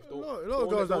 That's a myth. A lot of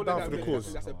girls are down for the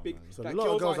cause. That's a big. So a that lot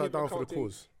of girls here are down for the counting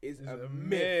cause. Is It's a a myth.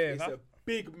 myth, It's huh? a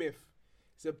big myth.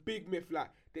 It's a big myth. Like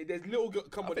there's little girl.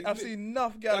 Come on, I've seen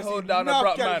enough girls I've hold seen down a enough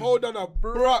bruh girl man. Hold down a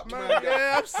bruh man.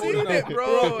 Yeah, I've Hold seen down it, a bro.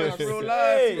 bruh It's man. real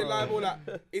Hey, life, live, bro. all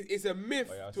that. It's a myth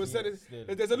Oh, yeah, I've to a seen certain. it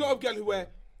clearly. There's a lot of girls who wear.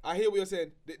 I hear what you're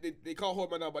saying. They can't hold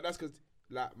man now, but that's because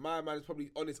like my man is probably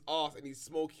on his ass and he's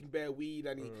smoking bare weed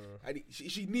and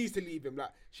she needs to leave him.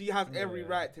 Like she has every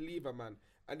right to leave her man.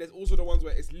 And there's also the ones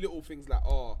where it's little things like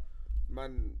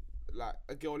man, like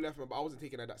a girl left me, but I wasn't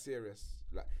taking her that serious.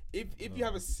 Like if you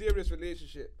have a serious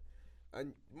relationship,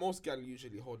 and most gal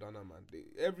usually hold down a man.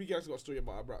 Every gal's got a story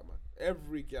about a brat man.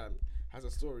 Every gal has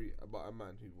a story about a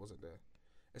man who wasn't there.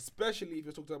 especially if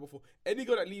you're talking to her before. Any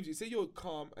girl that leaves you, say you're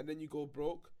calm and then you go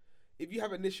broke. If you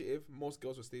have initiative, most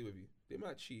girls will stay with you. They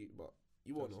might cheat, but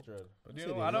you won't know. But you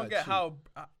know, I don't get how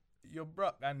you're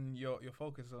broke and you're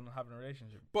focused on having a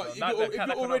relationship. But So if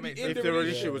you're already in If the the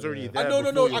relationship was already there, no,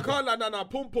 before I you- can't lie. Nah.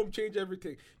 Pum change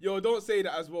everything. Yo, don't say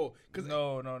that as well. Because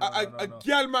No. a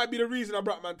girl might be the reason a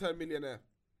black man turned millionaire.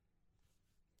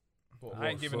 I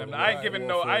ain't giving them. for- I ain't giving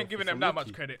what, I ain't for giving some them that much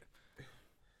nookie? credit.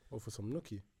 Or for some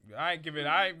nookie. I ain't giving.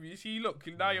 You see, look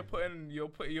now you're putting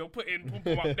pum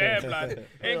pum up there, blood.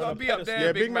 Ain't gonna be up there,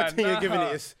 Yeah, big big man thing Nah. you're giving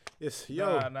it. It's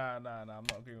yo. Nah. I'm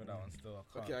not agreeing with that one still.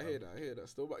 I can't, Okay, I bro. hear that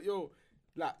still. But yo,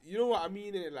 like, you know what I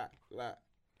mean? Innit? Like,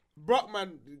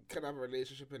 Brockman can have a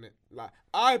relationship in it. Like,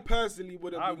 I personally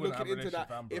wouldn't I be wouldn't have looking a into that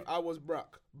relationship, if I'm I was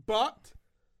Brock. But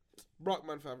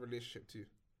Brockman can have a relationship too.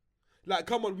 Like,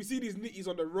 come on, we see these nitties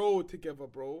on the road together,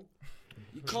 bro.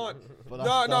 You can't. But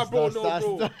Nah, bro.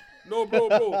 that's- No,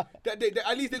 bro. They,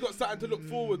 at least they got something to look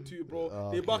forward to, bro.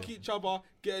 Oh, They okay. buck each other,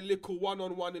 get a little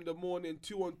 1-on-1 in the morning,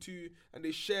 2-on-2, and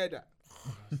they share that.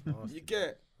 You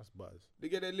get? That's buzz. They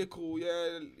get a little,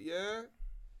 yeah.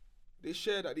 They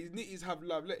share that. These nitties have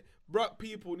love. Black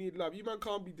people need love. You man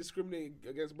can't be discriminating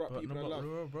against black But people no, and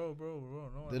love. bro.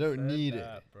 No They one don't said need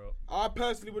that, it. bro. I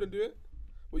personally wouldn't do it.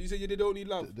 But you say they don't need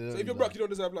love. They don't So if need you're black, love. you don't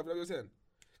deserve love. That's what you're saying.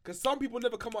 Because some people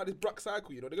never come out of this black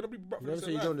cycle. You know, they're gonna be black You for never the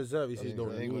say rest you of don't their life. deserve. You say you Ain't don't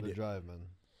got need the it. drive, man.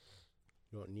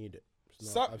 You don't need it.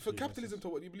 It's So, not for absolute capitalism necessity. to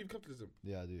work, do you believe capitalism?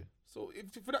 Yeah, I do. So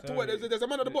if for that to So work, there's a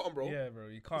man at the bottom, bro. Yeah, bro.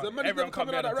 You can't. There's a man who's never everyone can't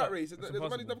coming be out at of the that top. race. It's There's a man who's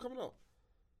never impossible. coming out.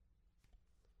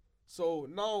 So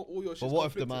now all your shit. But what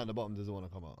if the man at the bottom doesn't want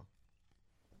to come out?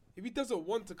 If he doesn't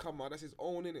want to come out, that's his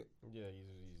own, innit? Yeah,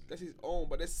 That's his own.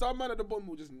 But there's some man at the bottom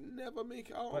who just never make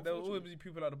it out. But there will always unfortunately. be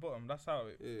people at the bottom. That's how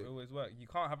it Yeah. always works. You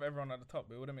can't have everyone at the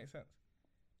top. It wouldn't make sense.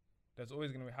 There's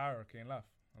always going to be hierarchy in life.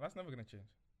 And that's never going to change.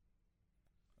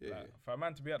 Yeah, Like, for a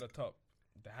man to be at the top,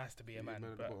 there has to be a man.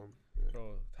 at the But, bottom. Yeah.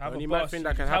 bro, to have only a mad boss, thing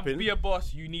that can to happen- be a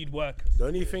boss, you need workers. The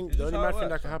only thing, It's the just only how it mad thing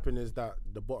that works, can man. happen is that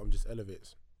the bottom just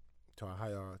elevates to a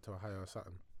higher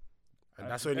something,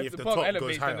 and that's only if the bottom top goes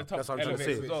elevates, then higher. the top That's what I'm trying to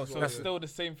elevates say. as well. So That's it's it. still the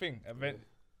same thing.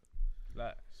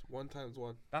 Like, It's 1 times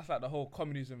 1. that's like the whole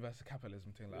communism versus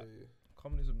capitalism thing. Like, Yeah.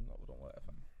 communism don't work,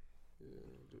 fam.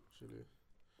 Literally.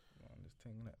 This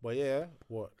thing, innit? But yeah,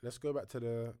 let's go back to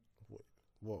the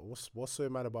what's so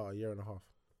mad about a year and a half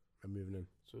and moving in?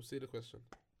 So say the question.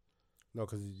 No,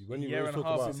 because when you Year always and a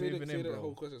talk half about is Say moving the in, bro.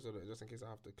 whole question so that just in case I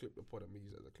have to clip the pod and we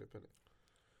use it as a clip in it.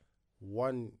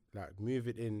 one, like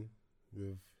moving in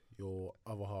with your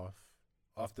other half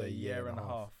After a year and a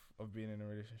half of being in a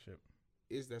relationship.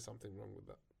 Is there something wrong with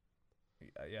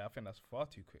that? Yeah, I think that's far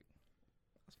too quick.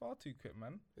 That's far too quick,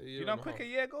 man. A year You know and how a quick half. a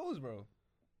year goes, bro.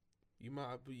 You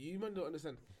might, but you man don't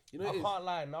understand. You know I it is. can't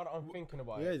lie. Now that I'm thinking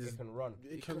about Yeah, it, just- it can run.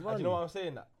 It can And run. you know why I'm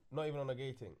saying that? Not even on a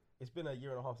gay thing. It's been a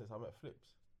year and a half since I met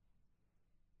Flips.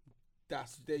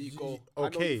 There you go. Okay. I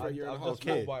know you for a year and a I've half. just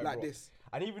walked by it, Like bro. this.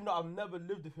 And even though I've never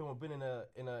lived with him or been in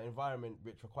an environment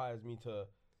which requires me to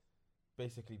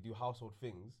basically do household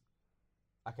things,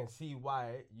 I can see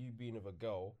why you being with a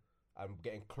girl and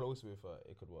getting close with her,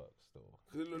 it could work still.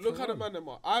 Look how the man them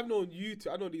are. I've known you two.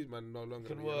 I know these men no longer.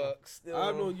 Could than a year and a half. work still.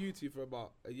 I've known you two for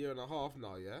about a year and a half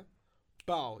now, yeah?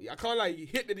 Bow. Yeah, I can't lie, he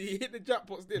hit the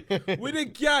jackpot still. With a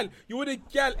gal, you with a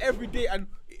gal every day, and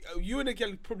you and a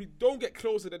gal probably don't get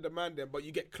closer than the man them, but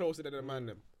you get closer than the man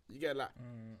them. You get like,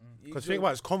 Because think about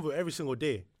it, it's convo every single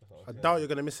day. I doubt you're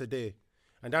gonna miss a day,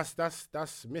 and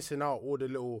that's missing out all the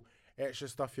little extra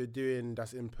stuff you're doing.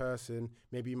 That's in person.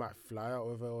 Maybe you might fly out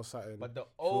with her or something. But the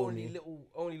Feel me?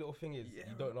 only little thing is you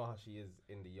don't know how she is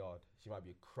in the yard. She might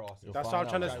be cross. That's what I'm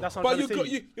trying to. That's what but I'm trying to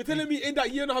say. you're telling me in that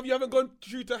year and a half you haven't gone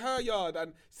through to her yard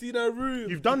and seen her room.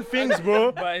 You've done things,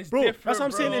 bro. But it's Bro, different, that's what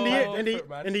I'm saying. In the bro. year, Different,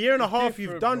 man. in the year and a It's half,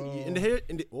 you've different, done. bro.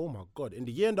 In the oh my god, in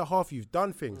the year and a half, you've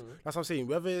done things. That's what I'm saying.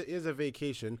 Whether it is a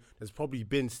vacation, there's probably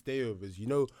been stayovers. You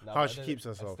know how she keeps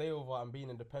herself. Stay over and being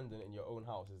independent in your own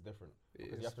house is different.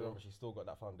 Because you have to remember she's still got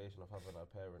that foundation of having her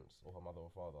parents or her mother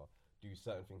or father do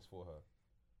certain things for her.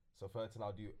 So for her to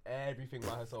now do everything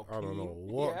by herself, I don't know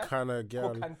clean, what yeah, kind of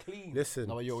girl. cook and clean. Listen,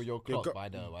 No, but you're close go- by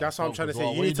the way. that's what I'm trying to say.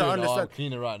 What You are need to doing? Oh, I'm understand-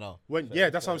 cleaning right now.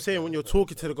 that's what I'm saying. When you're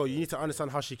talking to the girl, you need to understand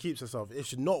how she keeps herself. If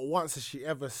she not once has she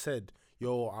ever said,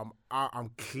 "Yo, I'm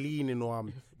cleaning" or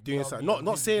 "I'm doing something."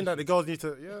 Not saying that the girls need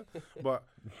to, but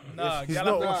Nah, it's gal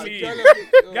not have what- to clean.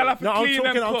 Gal Gal have to no, clean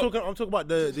and I'm cook. talking about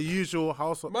the usual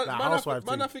housewife Man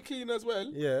thing. have to clean as well.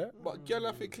 Yeah, But girl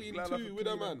have to clean Gal have too to with a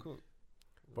clean man. and cook.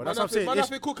 but Man that's what I'm saying. Man It's-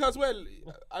 have to cook as well,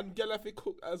 and girl have to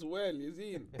cook as well. You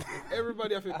see,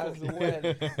 everybody have to cook As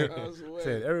well. as well.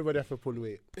 saying everybody have to pull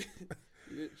weight.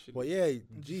 You Literally. But yeah,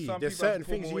 G, Some there's people have certain to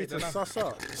put things more you weight need to than suss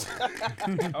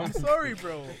up. I'm sorry,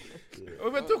 bro.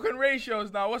 If we're talking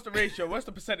ratios now, what's the ratio? What's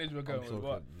the percentage we're I'm going with?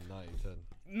 What? talking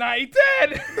 90-10.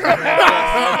 90-10.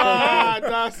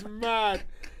 That's mad.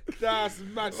 That's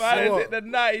mad. Why So is it the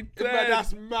 90-10?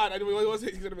 That's mad. Anyway, what was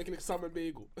it? He's gonna make a salmon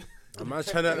bagel. A man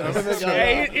trying to,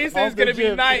 Yeah, he says it's gonna be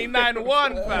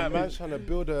 99-1, a fam. man trying to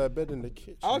build a bed in the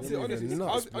kitchen. I would You're say moving honestly,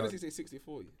 nuts, I would honestly blood. say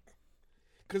 60-40.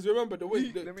 Because remember the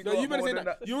way, Let me no, go you up better more say than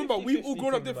that. that. You remember we've all 50-50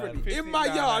 grown up thing, man. differently. 50, In my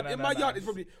yard, nah, in my nah, yard, nah. it's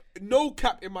probably no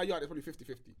cap. In my yard, it's probably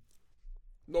 50-50.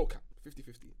 No cap,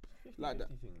 50-50, like that.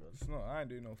 It's not. I ain't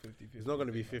doing no 50-50. It's not going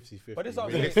to be 50-50. But it's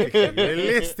not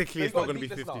Realistically, it's You not gotta going to be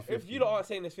deep this now. 50-50. If you lot aren't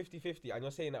saying it's 50-50 and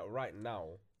you're saying that right now,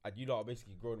 and you lot are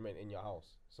basically grown men in your house,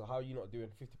 so how are you not doing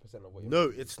 50% of what you're No,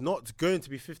 doing? it's not going to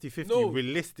be 50-50 No.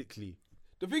 realistically.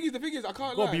 The thing is, I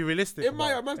can't Got lie. to be realistic. In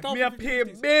my about yard, it. man's down Me for a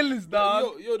pay 50-50. bills,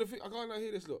 dog. Yo, the thing, I can't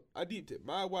hear this. Look, I deeped it.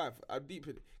 My wife, I deeped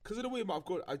it because of the way I've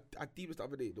got. I deeped it the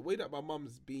other day. The way that my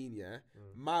mum's been, yeah.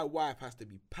 My wife has to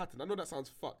be patterned. I know that sounds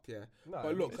fucked, yeah. Nah,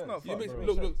 but it look, makes sense. you fucked, make,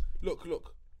 bro.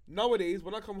 look. Nowadays,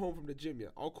 when I come home from the gym, yeah,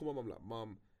 I'll call my mum like,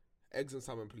 "Mum, eggs and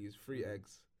salmon, please. 3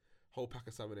 eggs, whole pack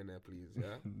of salmon in there, please."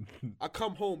 Yeah. I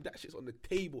come home, that shit's on the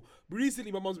table.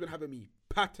 Recently, my mum's been having me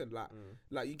patterned,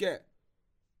 like you get.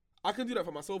 I can do that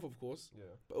for myself, of course. Yeah.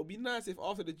 But it would be nice if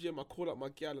after the gym I call up my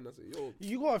gal and I say, "Yo,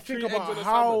 You got to think 3 eggs about on a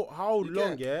how You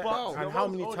long, get- yeah, But and your how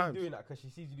mum's many only times. doing that because she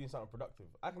sees you doing something productive.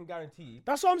 I can guarantee.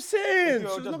 That's what I'm saying. If So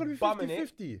you're it's not just going to be bumming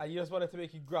it 50-50. and you just wanted to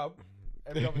make you grub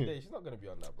every other day, she's not gonna be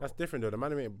on that, bro. That's different though. The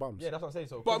man ain't bums. Yeah, that's what I'm saying.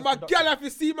 So, but 'cause my it's gal productive. have to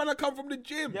see, man, I come from the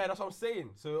gym." Yeah, that's what I'm saying.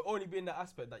 So only be in that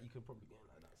aspect that you could probably get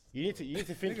like that. You need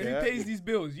to think. Nigga, Yeah, who pays these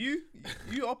bills? You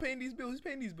are paying these bills. Who's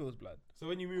paying these bills, blood? So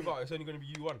when you move out, it's only gonna be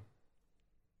you one.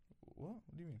 What?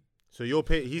 What do you mean? so you're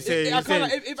paying. He's saying. I He's saying.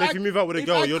 can't- So if you move out with a if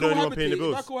girl, I you're the only one cohabitate- paying the If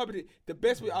I bills. cohabitate, the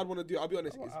best way I'd want to do it, I'll be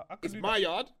honest, I could it's do my that.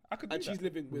 yard I could do and that. she's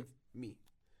living with me.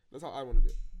 That's how I want to do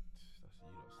it.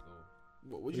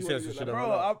 What would He you says want to we do? should Like,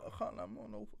 have- Bro, I can't. I'm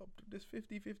on up to this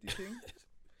 50-50 thing.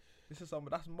 This is some.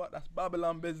 That's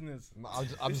Babylon business. I'm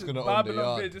This just is gonna own the Babylon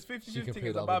yard. business. This She 50-50 can thing pay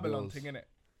is the a other Babylon bills. thing, innit?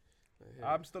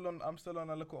 yeah. I'm still on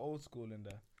a little old school in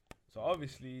there. So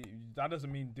obviously that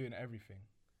doesn't mean doing everything,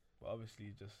 but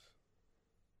obviously just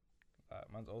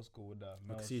man's old school with the. I can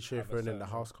males see you have a throwing in the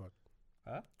certain- house card.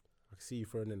 Huh? I can see you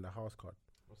throwing in the house card.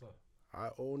 What's that? I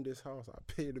own this house. I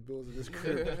pay the bills of this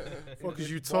crib. What is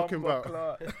you This talking bomber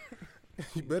about? clock.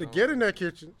 You better get in that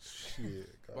kitchen. Shit.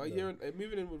 But goddamn. you're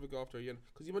moving in with a girl after a year,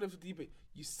 because you might have to deep it.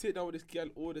 You sit down with this girl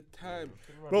all the time.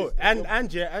 Bro,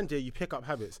 and yeah, you pick up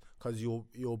habits because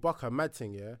you'll buck a mad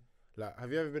thing, yeah. Like,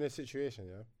 have you ever been in a situation,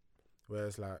 yeah, where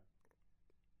it's like,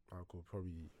 oh, cool,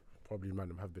 probably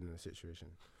random have been in a situation.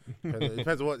 It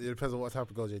depends on what type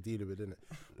of girls you're dealing with, innit?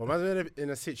 But man's been in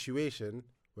a situation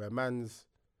where man's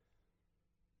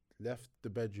left the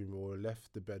bedroom or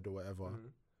left the bed or whatever,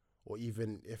 or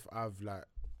even if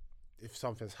if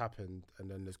something's happened and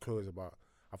then there's clothes about,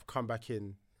 I've come back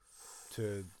in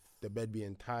to the bed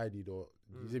being tidied, or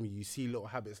you see me, you see little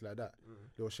habits like that,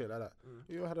 little shit like that.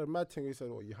 You had a mad thing where you said,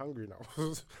 "Oh, you hungry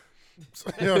now?"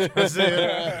 So, you know what I'm trying to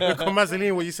say? Look,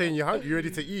 Mazeline, what you saying? You hungry? You ready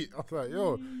to eat? I was like,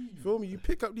 yo, you feel me? You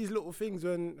pick up these little things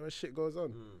when shit goes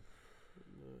on.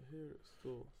 Here it's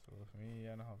still. So for me,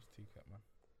 yeah, and a half's too cut, man.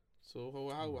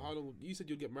 So how long? You said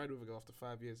you'd get married with a girl after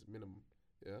 5 years minimum.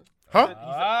 Yeah. Huh? He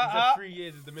said 3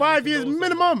 years is the minimum. 5 to years know someone.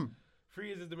 minimum. 3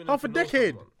 years is the minimum. Half a to know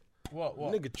decade. someone.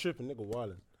 What? Nigga tripping, nigga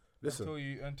wildin'. Listen, Until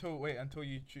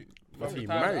you choose. Until you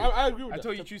I, marry. I agree with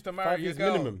Until that. you choose to 5 marry your years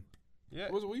girl. minimum. Yeah.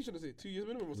 What are you trying to say? 2 years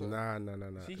minimum or something?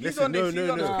 Nah. See, he's Listen, on this. no. He's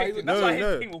on this no. kick. That's No, why his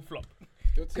no. thing will flop.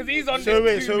 Your Because team- he's on So this.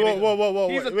 wait, He's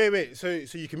a- wait.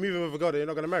 So you can move in with a girl that you're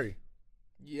not gonna marry?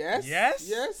 Yes. Yes?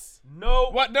 Yes.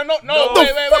 No. What? They're not. No. What Wait.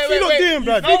 the fuck you not doing,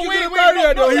 blood? No, You wait. gonna Wait. marry her,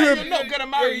 Not though. that You- you're not gonna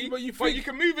marry, but you but think- you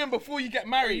can move in before you get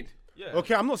married. Yeah.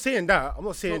 Okay, I'm not saying that. I'm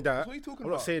not saying So- that. so what are you talking I'm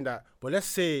not about? saying that. But let's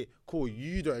say, cool,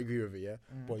 you don't agree with it, yeah?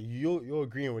 But you're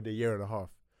agreeing with the year and a half.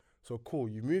 So cool,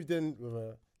 you moved in with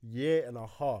a year and a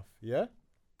half, yeah?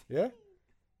 Yeah?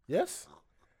 Yes?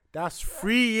 That's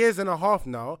 3 years and a half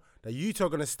now that you two are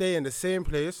gonna stay in the same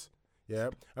place, yeah?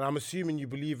 And I'm assuming you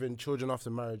believe in children after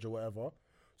marriage or whatever.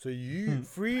 So you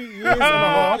 3 years and a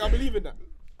half. I believe in that.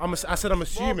 I said I'm I'll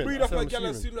assuming. breed I off said my I'm girl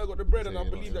as assuming. soon as I got the bread, and I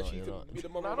You're believe not, that she you're can not. be the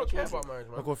mother Nah, I of don't my care children. about marriage,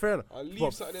 man. Okay, fair enough. I'll leave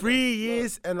But something in 3 there.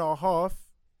 years and a half,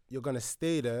 you're gonna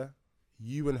stay there,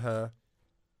 you and her.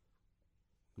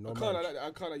 No I can't marriage. like that.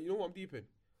 I can't like. You know what I'm deep in?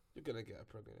 You're gonna get her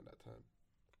pregnant at that time.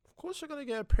 Of course, you're gonna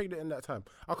get pregnant in that time.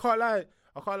 I can't lie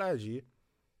to you.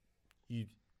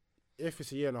 If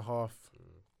it's a year and a half,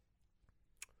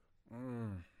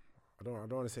 I don't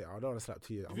want to say. I don't want to slap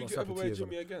 2 years. I'm If you not could ever slapping 2 wear years.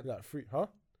 Jimmy again, Like 3, huh?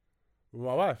 With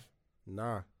my wife?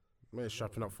 Nah, man,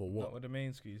 strapping up for Not what? with the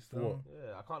main skis. What? No.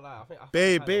 Yeah, I can't lie. I think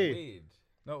Babe, kinda babe. weird.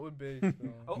 Not with babes.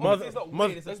 No. Oh, Mother- it's not mother-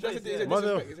 weird. It's a That's choice, it's a yeah. Mother-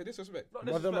 disrespect. It's a disrespect. Not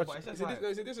Mother disrespect, much- but it's just It's a like, dis-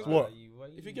 it's a disrespect. What?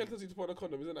 If you get to put on a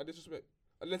condom, isn't that disrespect?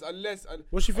 Unless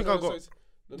What do you think I got?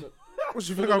 No. What do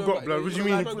you think I got, blood? What do you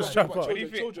mean you strap up? What do you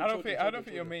think? Children, I don't think. I children, don't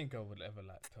think your children. main girl would ever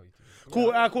like tell you to. do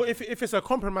Cool, cool. If it's a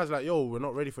compromise, like, yo, we're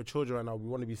not ready for children right now. We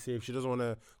want to be safe. She doesn't want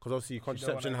to, because obviously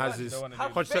contraception wanna- has she this. don't wanna have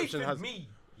do Contraception faith in has. me.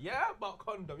 Yeah, about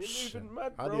condom. You're moving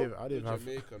mad, I bro. didn't have.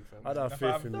 Jamaican, fam. I don't have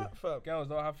faith in me. Girls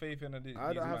don't have faith in these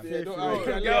I don't have man. faith don't in have me. faith.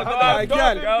 Girls don't Alright,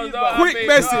 have girl. girls don't have Quick faith-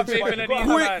 don't have message. faith in these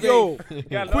Quick, man. yo. Girl,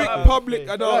 don't Quick have public faith.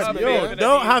 announcement. Don't have Yeah. faith in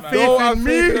Don't these have man. faith Don't have in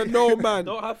faith me. in no man.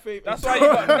 Don't have faith. That's why you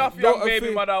got enough Don't young have baby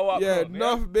faith- mother walk Yeah, around,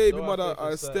 enough baby Don't have mother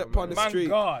faith in step certain on the Man street.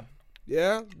 gone.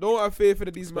 Yeah, don't have faith in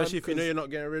these man. Especially if you know you're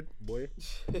not getting rid, boy.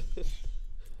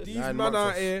 These 9 man months out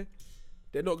of- here,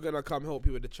 they're not gonna come help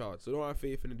you with the child. So don't have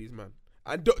faith in these man.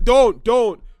 And don't,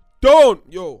 yo,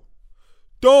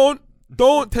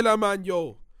 don't tell a man,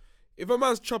 yo. If a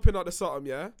man's chopping out the something,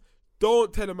 yeah,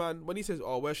 don't tell a man when he says,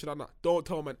 "Oh, where should I nut?" Don't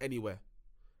tell a man anywhere,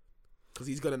 cause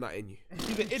he's gonna nut in you.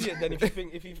 He's an idiot then if you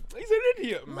think he's an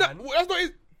idiot, man. That's not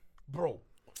his, Bro.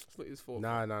 that's not his fault.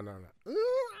 Nah.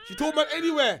 She told man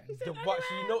anywhere. But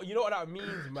you know what that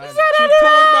means, man. She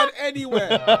told man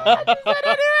anywhere. You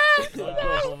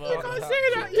can't say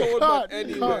that. She told man can't,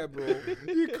 anywhere, bro.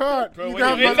 You can't. Bro, You when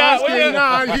can't you're in that- when you're-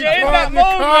 nah, when you you're in that can't.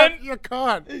 moment- You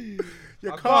can't. You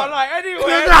I can't can't. lie anyway.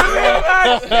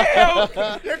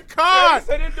 You can't.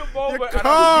 Said in the moment. You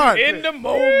can't. In the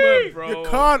moment, bro. You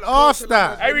can't ask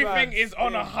that. Everything is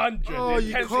on 100. Oh, The you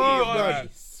intensity can't, is man. mad.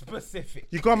 Specific.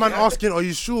 You got a man asking, "Are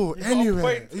you sure?" You gotta Anyway,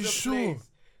 point are to you the sure? place.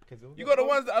 You got the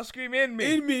ones that are screaming in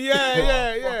me. In me,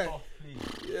 yeah. Fuck off,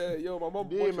 please. Yeah, yo, my mum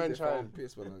Yeah, watches man, it, child. fam.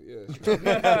 Piss, man.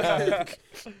 Yeah.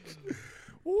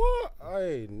 What?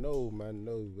 I no man,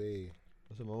 no way.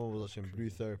 I said my mom was watching Blue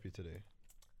Therapy today.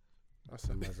 That's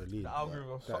a Mazzolini. The algorithm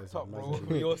That fucked is a up, bro.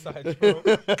 Mazzolini. On your side, bro. She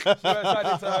went signed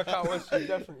into her account, was she?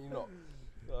 Definitely not.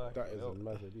 That is a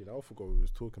Mazzolini. I forgot what we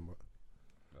was talking about.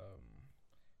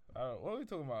 What are we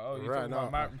talking about? Oh, you're Right talking now,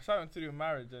 about something to do with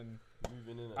marriage and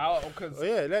Moving in. because Oh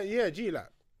yeah, G like.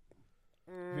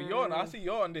 I see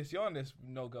you're on this. You're on this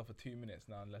no girl for 2 minutes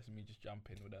now, unless me just jump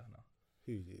in with her now.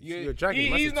 You're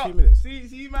dragging. He's He's not. 2 minutes.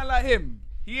 See, man like him.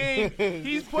 He ain't.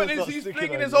 He's putting. not He's sticking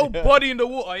flinging on his you. whole body in the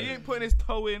water. He ain't putting his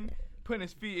toe in, putting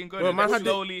his feet in, going Well, in man there had the-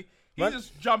 slowly. He's man-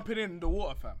 just jumping in the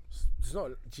water, fam. It's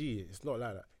not G. It's not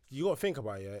like that. You gotta think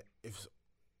about it. Yeah? If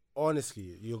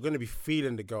honestly, you're gonna be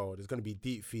feeling the girl. There's gonna be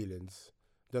deep feelings.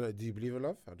 Don't know. Do you believe in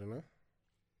love? I don't know.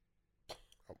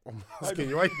 I'm asking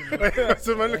you. Why?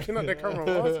 So man, looking at the camera,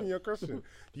 I'm asking you a question.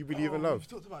 Do you believe in love? We've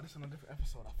talked about this on a different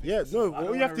episode. I think. Yeah. No. I All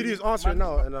don't you have wanna to do is re- answer it man,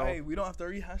 now. And now. Hey, we don't have to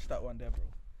rehash that one there,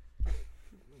 bro.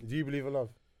 Do you believe in love?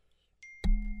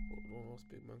 Oh, that's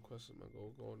big man question, man.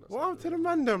 Go on. that's Well, I'm it, to the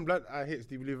man, them blood. I hits.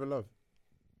 Do you believe in love?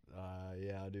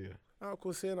 Yeah, I do. Oh,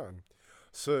 cool, say nothing.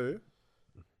 So,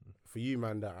 for you,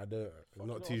 man, that I'm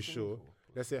not too sure.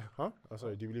 Let's say, huh? Oh,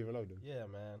 sorry. Do you believe in love? Then Yeah,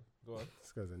 man. Go on.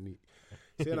 this guy's a neat.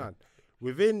 Say nothing.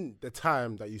 Within the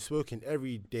time that you've spoken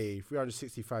every day,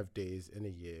 365 days in a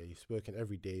year, you've spoken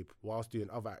every day whilst doing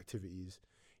other activities.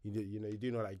 You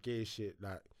do all that gay shit,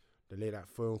 like the late night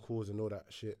phone calls and all that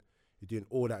shit. You're doing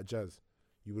all that jazz.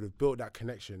 You would have built that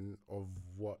connection of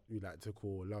what we like to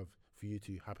call love for you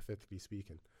two, hypothetically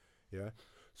speaking. Yeah.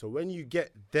 So when you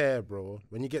get there, bro,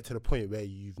 when you get to the point where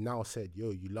you've now said,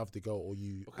 yo, you love the girl, or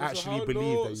you Okay, so actually how believe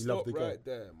long- that you love stop the girl. right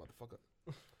there, motherfucker.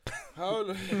 How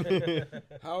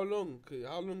long?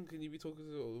 How long can you be talking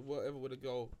to whatever with a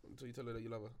girl until you tell her that you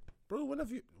love her? Bro,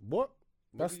 whenever you what?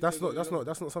 When That's do you tell her that's you love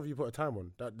not something you put a time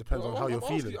on. That depends her? on how you're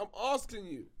feeling. I'm asking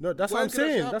you. No, that's what When I'm can that shit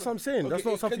saying. happen? That's what I'm saying. That's Okay,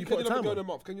 not something you put a love a time girl in a on.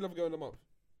 month? Can you love a girl in a month?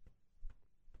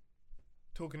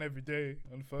 Talking every day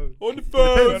on the phone. On the Depends,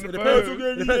 phone. it depends. Every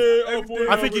Depends. day,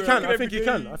 I think you can. I Every think you day.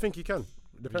 can. I think you can.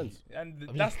 Depends. And I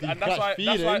mean, that's you and catch that's why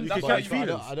feelings, You that's can why catch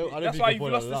feelings. I don't that's think why you you've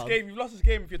put lost a this lot. game. You've lost this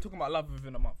game if you're talking about love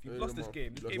within a month. You've Yeah, lost in a this month.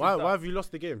 game. This Why- game Why is done. have you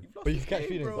lost the game? You've lost But you this catch game,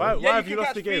 feelings, bro. though. Why Yeah, have you you can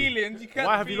lost the catch game? feelings, you catch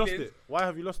Why have you lost feelings. it? Why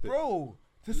have you lost it? Bro,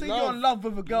 to say Love. you're in love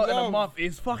with a girl in a Love. month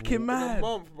is fucking In a mad.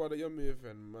 month, brother, you're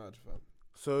moving mad, fam.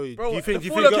 So Bro, do you think? the Do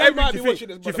you full think? of girls- everybody do you think- watching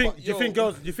this, do you brother, think? but Do you think yo.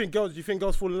 girls? Do you think girls? Do you think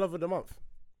girls fall in love with a month?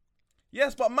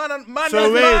 Yes, but man and man So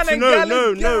is wait, man so and no, gal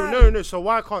no, is no, gal. no, no. So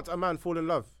why can't a man fall in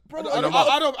love? Bro,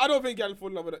 I don't think girl fall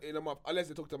in love with in a month unless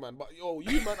they talk to a man. But yo,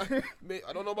 you man, mate,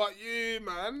 I don't know about you,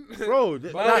 man. Bro,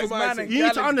 Man like, is man and you gal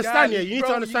need to is understand, gal. yeah. You need Bro,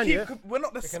 to understand, keep- yeah. We're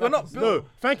not can we're not happen. built. No,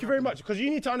 thank you very much. Because you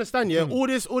need to understand, yeah. All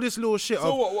this little shit.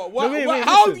 So of, what? No, wait,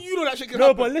 How listen. do you know that shit can No,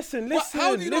 happen? but listen,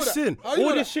 How do you know that? listen. How do you All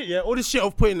know this that? shit, yeah. All this shit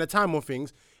of putting the time on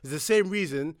things is the same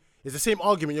reason It's the same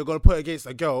argument you're gonna put against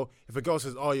a girl if a girl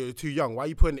says, "Oh, you're too young." Why are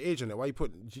you putting age on it? Why are you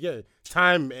putting? Do you get it?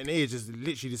 Time and age is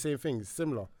literally the same thing. It's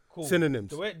similar. Cool.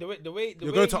 Synonyms. The way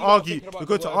You're going to argue- thinking about you're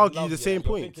going the to word argue love, the same you're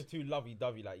point. thinking too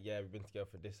lovey-dovey, like, yeah, we've been together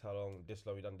for this how long, this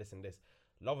long, we've done this and this.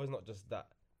 Love is not just that.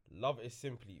 Love is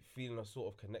simply feeling a sort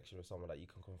of connection with someone that you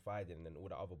can confide in and all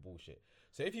that other bullshit.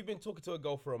 So if you've been talking to a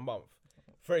girl for a month,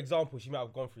 for example, she might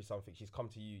have gone through something, she's come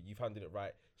to you, you've handled it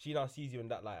right, she now sees you in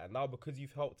that light, and now because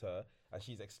you've helped her and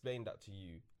she's explained that to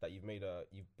you, that you've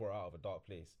brought her out of a dark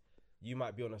place, you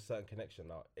might be on a certain connection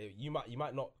now. You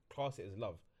might not class it as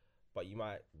love, but you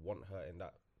might want her in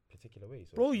that particular way.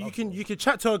 So Bro, it's you love, can bro. you can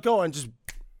chat to a girl and just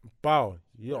bow.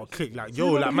 You don't click like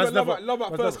yo, like man's love never. at man's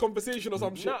first never- conversation or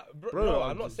some shit. Nah, Bro, no,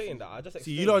 I'm I'm not just- saying that. I just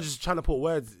See, you lot are just trying to put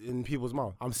words in people's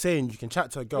mouth. I'm saying you can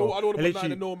chat to a girl. No, I don't want to and put that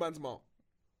in literally- no man's mouth.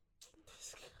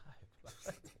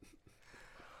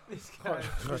 This guy.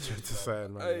 What you just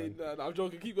saying, man. Hey, nah, I'm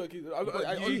joking. Keep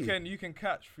going. You can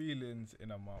catch feelings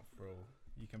in a month, bro.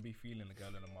 You can be feeling a girl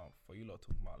in a month, but you lot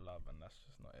talking about love, and that's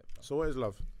just not it. Fam. So what is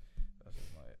love? That's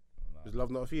just not it. Nah, Is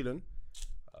love not a feeling?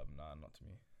 nah, not to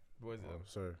me. What is it? Oh,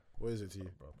 sorry. What is it to you?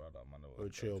 Bro, man, don't Oh, wanna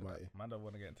get chill, into that. matey. Man, don't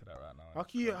want to get into that right now. How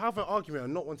can you have an argument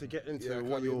and not want to get into Yeah, I what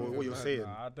can't you're even what you're man. saying?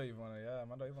 Nah, I don't even want to. Yeah,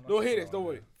 man, don't even. No, hear this. Don't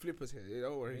worry. Flippers here. Yeah,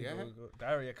 don't worry. Yeah.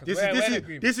 Daria,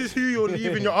 because This is who you're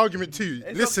leaving your argument to.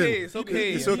 It's Listen, okay, it's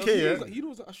okay. It's okay, yeah. He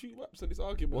knows that I shoot raps on this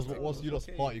argument. What's your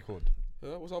okay. party called?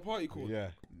 Huh? What's our party called? Yeah.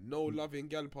 No loving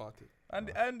gal party.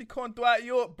 And the con Dwight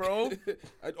York, bro.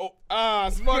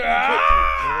 Smart.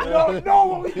 You don't know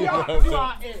what we get up to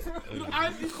out here.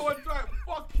 Andy contract,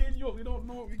 fucking yo. You don't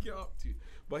know what we get up to.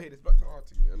 But hey, this back to our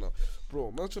thing, yeah. Now,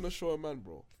 bro, man's trying to show a man,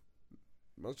 bro.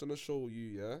 Man's trying to show you,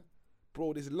 yeah.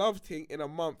 Bro, this love thing in a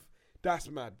month, that's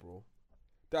mad, bro.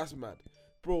 That's mad,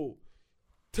 bro.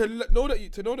 To know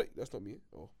that that's not me.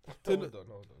 Oh, Hold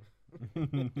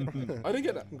on. I didn't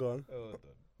get that. Go on. Hold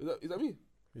on. Is that me?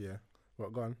 Yeah.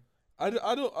 What? Go on. I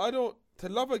don't. To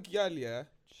love a gal, yeah.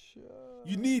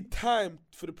 You need time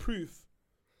for the proof.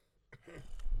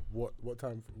 What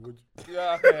time?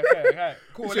 Yeah, okay.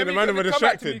 Cool. You Let said me, the man let me was come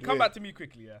back to distracted, me. Come yeah. back to me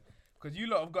quickly, yeah. Because you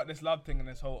lot have got this love thing and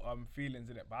this whole feelings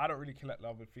in it, but I don't really collect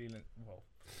love with feelings. Well,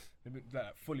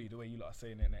 like fully the way you lot are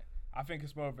saying it. Innit? I think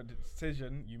it's more of a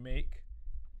decision you make.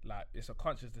 Like it's a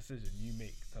conscious decision you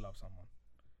make to love someone.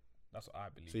 That's what I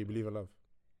believe. So you believe in love?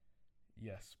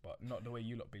 Yes, but not the way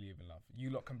you lot believe in love. You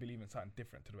lot can believe in something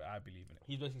different to the way I believe in it.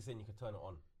 He's basically saying you can turn it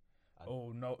on.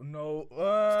 Oh no. This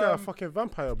guy a fucking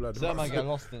vampire blood. That might get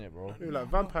lost in it, bro. You're like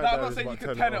vampire. No, I'm Diaries not saying you about can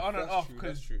turning turn it on and That's off. true.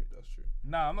 Because That's true. That's true.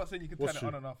 nah, I'm not saying you can What's turn it true?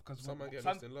 on and off. Because Some might get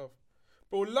lost in love.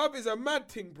 Bro, love is a mad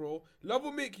thing, bro. Love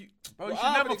will make you. Bro, Bro, you I should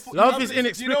have never an ex- fall- Love you is have an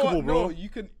ex- you know inexplicable, what? bro.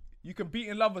 No, you can be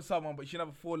in love with someone, but you should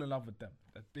never fall in love with them.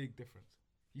 That's a big difference.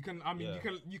 You can, I mean,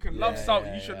 Yeah. you can love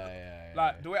someone. You should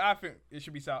like the way I think it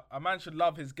should be set. A man should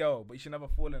love his girl, but he should never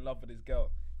fall in love with his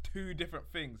girl. Two different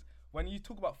things. When you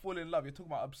talk about falling in love, you're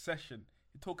talking about obsession.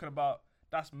 You're talking about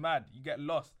that's mad. You get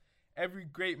lost. Every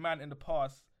great man in the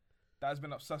past that has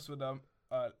been obsessed with a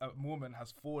woman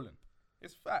has fallen.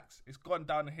 It's facts. It's gone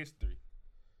down in history.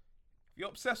 If you're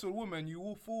obsessed with a woman, you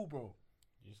will fall, bro.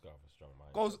 You just gotta have a strong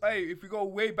mind. Hey, if we go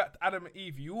way back to Adam and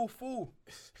Eve, you will fall.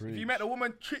 If you Preach. met a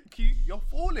woman trick you, you're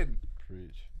falling.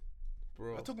 Preach.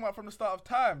 Bro. I'm talking about from the start of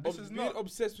time. This is being not.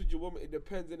 obsessed with your woman. It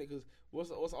depends, innit? Because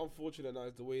what's unfortunate now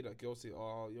is the way that girls say,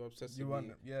 "Oh, you're obsessed You with want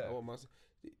me." it, yeah. I want my.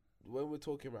 When we're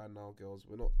talking right now, girls,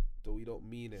 we don't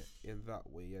mean it in that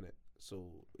way, innit? So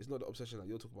it's not the obsession that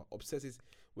you're talking about. Obsessed is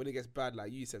when it gets bad,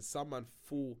 like you said. Some man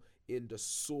fall in the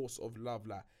source of love,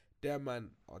 like their man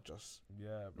are just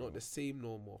Yeah, bro. not the same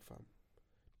no more, fam.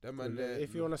 Them man, there.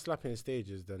 If you want to slap in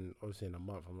stages, then obviously in a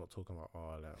month, I'm not talking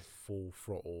about like full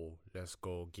throttle. Let's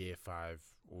go gear 5,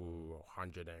 ooh,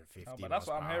 150. No, but that's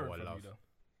what I'm miles per hearing hour from love. you,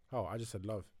 though. Oh, I just said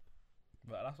love.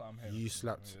 But that's what I'm hearing. You from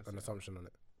slapped Yeah, an that's- assumption on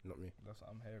it, not me. That's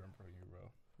what I'm hearing from you,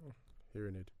 bro.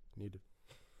 Hearing it needed.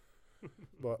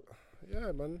 But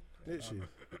yeah, man, literally.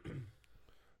 That's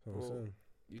what I'm Bro. saying.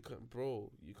 You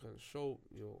can show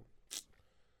yo.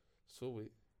 So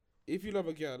wait, if you love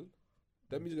a girl,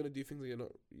 that means you're gonna do things that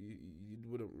you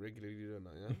wouldn't regularly do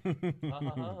now, yeah.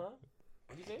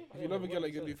 What you say? If you love a girl,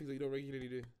 like you're gonna do things that you don't regularly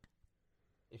do.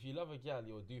 If you love a girl,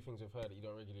 you'll do things with her that you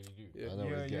don't regularly do. Yeah. I know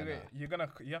what he's getting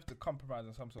at. You have to compromise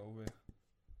in some sort of way.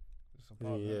 It's a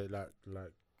part of Yeah, it.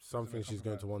 like something make she's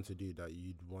going to compromise. want to do that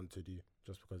you'd want to do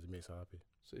just because it makes her happy.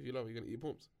 So if you love her, you're gonna eat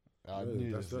pumps. I Yeah,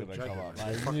 knew that's this was don't gonna drag come it, out. man.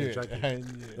 I Fucking knew drag it. it. I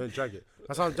knew it. Don't drag it.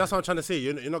 That's what I'm trying to say.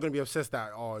 You're not going to be obsessed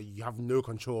that you have no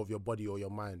control of your body or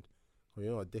your mind. Well,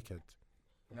 you're not a dickhead.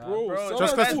 Nah, Bro,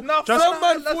 Just that's 'cause- enough. just- some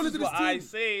man That's fall into what this I thing.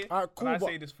 say. Alright, cool, when I but-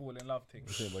 say this fall in love thing.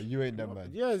 Okay, but you ain't that man.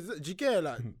 Yeah, do you get it?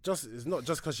 Like, just it's not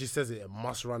just because she says it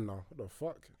must run now. What the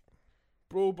fuck?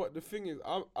 Bro, but the thing is,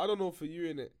 I don't know for you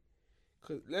in it,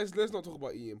 cause let's not talk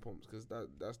about eating pumps, cause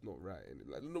that's not right. Innit?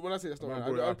 Like when I say that's not Man right,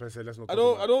 brought it I up and said, let's not I talk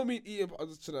don't about I don't mean eating. I'm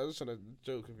just trying to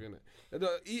joke with you in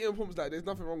it. Eating pumps, like there's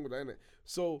nothing wrong with that, innit?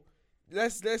 So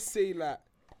let's say like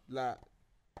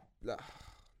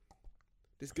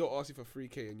this girl asks you for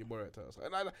 3K and you borrow it to her,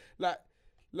 and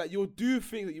like you'll do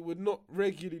things that you would not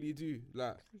regularly do,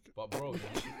 like. But bro,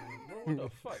 what the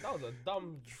fuck? That was a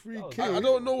dumb. that was- 3K. I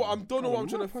don't know what I'm Kinda trying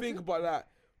to motherfucker. think, but like,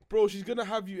 bro, she's gonna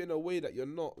have you in a way that you're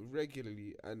not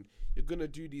regularly, and you're gonna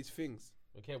do these things.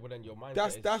 Okay, well then your mind.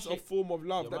 That's a shit. form of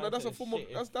love. Your That's a mindset is form of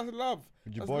shit that's love.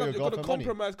 Would you That's borrow love. your You're gonna girlfriend money?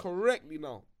 compromise correctly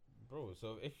now. Bro.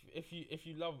 So if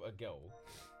you love a girl,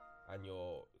 and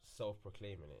you're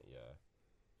self-proclaiming it, yeah,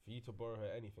 for you to borrow her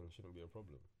anything shouldn't be a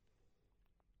problem.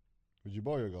 Would you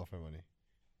borrow your girlfriend money?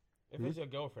 If it's your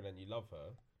girlfriend and you love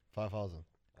her, 5,000.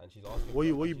 and she's asking. What for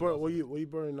you it what and you she's borrow, asking- what you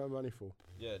borrowing that money for?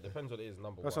 Yeah, it depends what it is.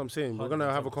 Number That's one. what I'm saying. We're gonna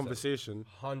have a 110%. conversation.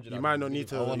 100. You might not need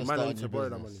to. I You wanna might not start need a to new borrow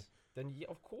that money. business. Then yeah,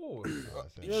 of course.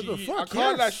 Yeah, but I fuck,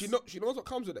 can't lie. yes. She knows what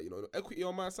comes with that. You know, equity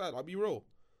on my side. I'll be real.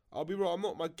 I'm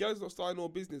not. My girl's not starting no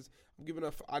business. I'm giving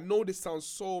her. I know this sounds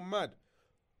so mad,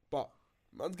 but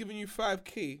man's giving you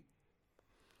 5K.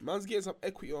 Man's getting some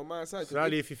equity on my side.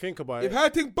 Slightly, if you think about If it, her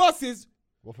thing buses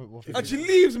What and she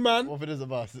leaves, man. What if it is a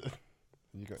bus?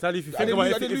 You got Sally, if you I think didn't about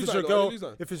lose- it, I didn't if lose it's that your though, I girl,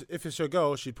 didn't lose if it's your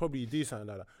girl, she'd probably do something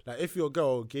like that. Like if your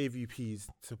girl gave you peas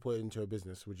to put into a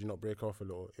business, would you not break her off a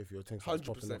little if your thing starts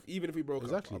popping 100%. off? Even if we broke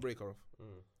Exactly. up, I'll break her off.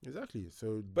 Exactly.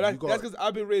 So, But you that's because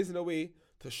I've been raised in a way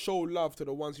to show love to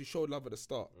the ones who showed love at the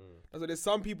start. And so there's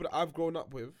some people that I've grown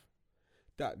up with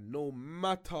that no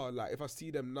matter, like, if I see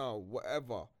them now,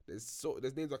 whatever,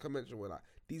 there's names I can mention where, like,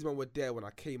 these men were there when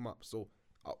I came up. So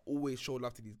I always show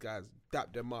love to these guys,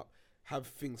 dap them up, have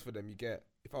things for them, you get.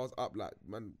 If I was up, like,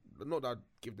 man, not that I'd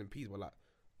give them peace, but,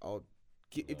 like,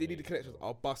 if they need the connections,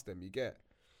 I'll bust them, you get.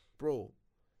 Bro,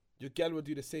 your girl will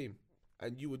do the same.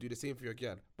 And you will do the same for your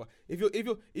girl. But if you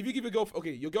give your girl,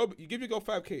 okay, you give your girl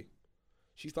 5K,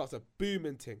 she starts a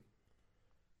booming thing.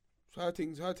 So her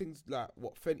things like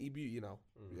what, Fenty Beauty now,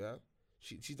 yeah.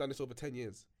 She's done this over 10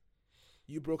 years.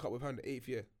 You broke up with her in the 8th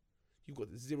year. You've got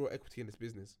zero equity in this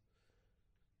business.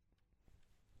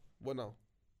 What now?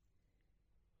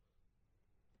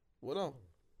 What now?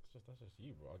 That's just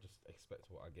you, bro. I just expect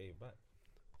what I gave back.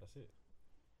 That's it.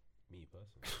 Me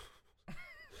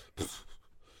personally.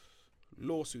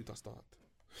 Lawsuit I start.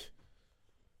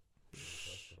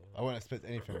 I won't expect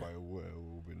anything, but it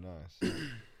will be nice.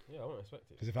 Yeah, I won't expect it.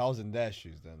 Because if I was in their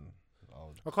shoes, then I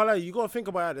would. I can't lie, you gotta think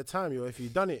about it at the time, yo. If you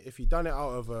done it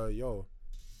out of yo,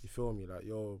 you feel me? Like,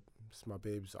 yo, it's my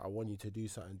babes. I want you to do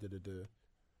something.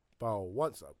 But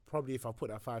once, probably if I put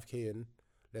that 5K in,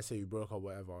 let's say you broke up,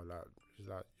 whatever. Like, she's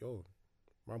like, yo,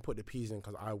 man, put the peas in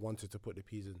because I wanted to put the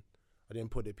peas in. I didn't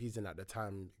put the peas in at the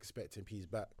time, expecting peas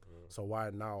back. So why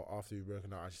now, after we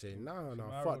broken up, I should say, no,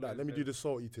 my fuck rule that. is Let me do the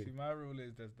salty See, thing. my rule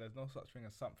is there's no such thing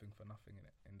as something for nothing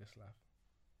in this life.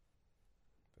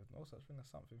 There's no such thing as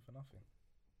something for nothing.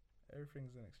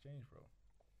 Everything's in exchange, bro.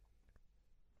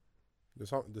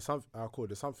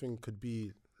 The something could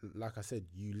be, like I said,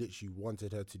 you literally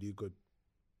wanted her to do good.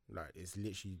 Like, it's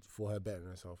literally for her bettering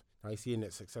herself. Now you're seeing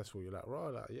it successful, you're like,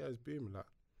 right, like, yeah, it's booming, like,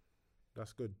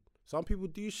 that's good. Some people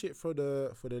do shit for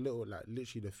the little, like,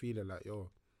 literally the feeling, like, yo,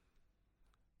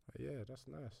 like, yeah, that's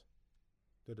nice.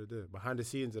 Behind the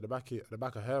scenes, at the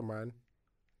back of her mind,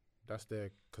 that's there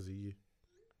because of you.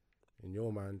 In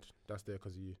your mind, that's there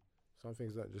because of you. Some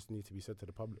things that just need to be said to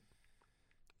the public.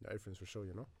 Not everything's for sure,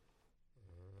 you know?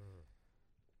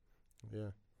 Yeah.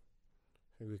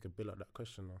 I think we could build up that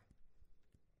question now.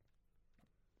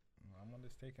 I'm on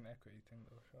this taking equity thing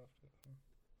though. Shout out to him.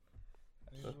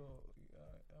 And he's well,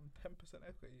 I'm 10%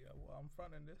 equity. I'm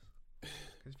fronting this.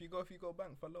 Because if you go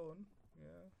bank for loan,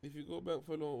 yeah. If you go back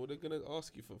for long, or they're gonna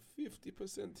ask you for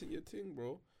 50% in your thing,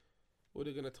 bro, or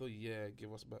they're gonna tell you, yeah,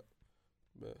 give us back.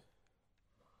 But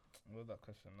What's that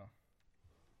question now?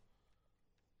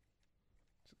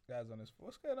 This guy's on his.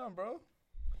 What's going on, bro?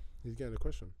 He's getting a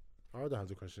question. Aldo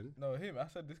has a question. No, him. I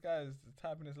said this guy is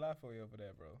typing his life for you over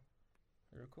there, bro.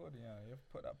 You're recording, yeah. You have to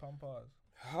put that pump pause.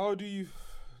 how do you?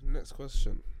 Next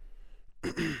question.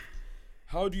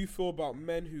 How do you feel about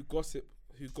men who gossip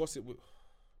with?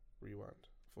 Rewind.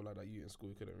 I feel like that you in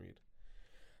school couldn't read.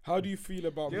 How do you feel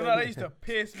about You men? know that used to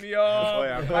piss me off. Oh,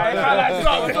 yeah.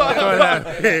 Stop.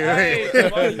 Hey,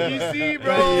 You see,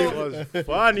 bro. It was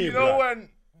funny, You know bro. when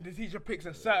the teacher picks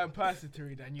a certain person to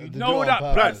read, and you To do know it on that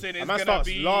purpose. person And is man gonna starts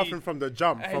be laughing from the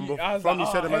jump, and from you- I was from like,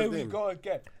 you said the here man's we name. go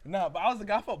again. No, but I was like,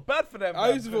 I felt bad for them. I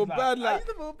man, used to feel 'cause, bad, I like, used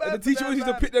to feel bad and the for teacher them, always used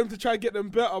to man. pick them to try and get them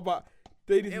better, but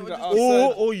they didn't It do was that just-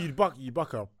 outside. Or you'd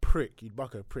buck a prick. You'd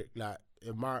buck a prick. Like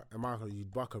America,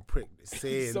 you'd buck a prick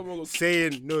Someone will-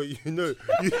 saying no.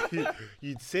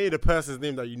 You'd say the person's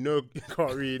name that you know you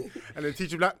can't read, and the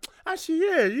teacher would be like, actually,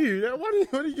 yeah, you. What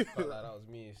are you? Felt like that was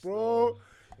me, Bro, still.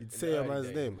 you'd In say the a early man's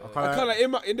days, name. yeah. I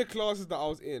kind of in the classes that I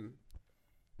was in.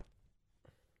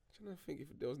 I'm trying to think if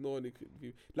there was no one who could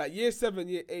be like year 7,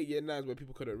 year 8, year 9 where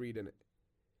people couldn't read in it,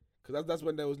 because that's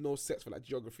when there was no sets for like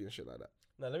geography and shit like that.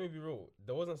 Now let me be real.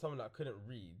 There wasn't someone that couldn't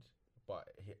read, but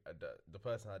the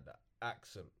person had that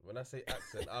accent. When I say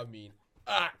accent, I mean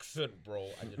accent, bro.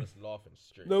 And you're just laughing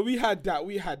straight. No, we had that,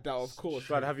 of course.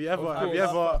 Brad, have you Of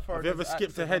ever course.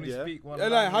 skipped ahead? Yeah. Yeah,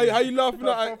 like how you laughing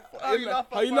at how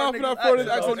you laughing at foreign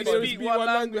accent when you speak one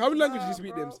language? How many languages do you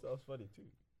speak, Dims? That was funny too.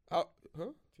 Huh?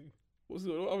 Two. What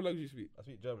other language do you speak? I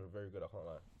speak German very good. I can't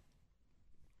lie.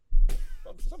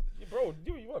 Bro,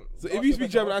 do what you want. So Ask if me you a speak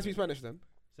question, German, I'll I answer speak it. Spanish. Then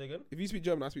Say again, if you speak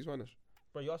German, I speak Spanish.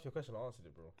 bro. You asked me a question, I answered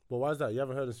it, bro. But why is that? You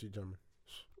haven't heard him speak German.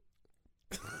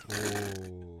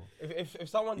 Oh. If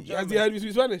someone Has German, he heard me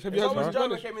speak Spanish? Have if you heard me someone speak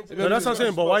German Spanish? came into No, that's what I'm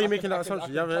saying, but why are you I making can- that I can- assumption?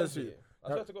 I You can haven't heard translate speak- it. I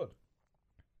swear to God.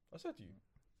 I said to you.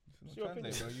 It's your your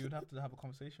opinion. bro. You'd have to have a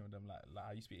conversation with them, like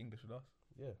how you speak English with us.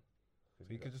 Yeah. So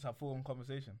you could just have full-on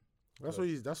conversation. That's what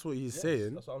he's Yes,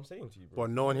 saying. That's what I'm saying to you, bro. But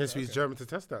no one here speaks Okay. German to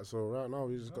test that. So right now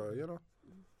we just got Okay.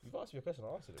 You've asked me a question,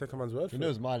 I answered it. take a bro. man's word He for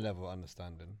knows it. my level of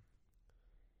understanding.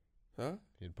 Huh?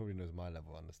 He probably knows my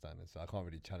level of understanding, so I can't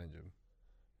really challenge him.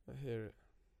 I hear it.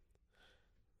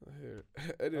 How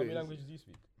many Anyways, languages do you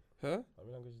speak? huh? How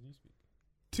many languages do you speak?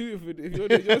 2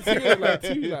 if you're saying like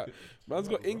 2, like man's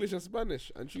got English and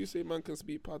Spanish, and you say man can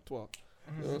speak patois.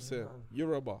 You know what I'm saying?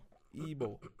 Yoruba,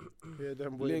 Igbo, Yeah,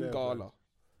 them boy there, Lingala, bro.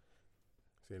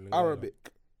 Say Lingala.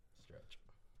 Arabic. Stretch.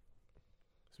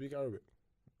 Speak Arabic.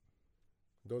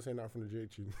 Don't say that from the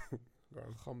Drake tune. Go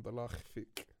on. Alhamdulillah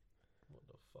khifik. What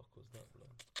the fuck was that, bro?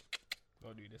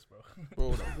 Go do this, bro.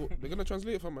 Bro, they're gonna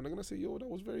translate it for man. They're gonna say, yo, that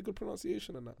was very good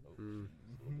pronunciation and that. Mm.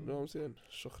 You know what I'm saying?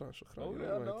 Shukran. Oh, you yeah,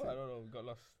 know I what know. I'm I saying? don't know. We got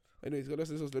lost. Anyways,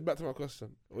 let's back to my question.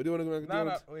 What do you want to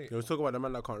No, wait. They was talking about the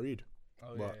man that can't read.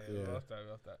 Oh, But, yeah. yeah. We're off that.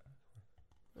 We're off that.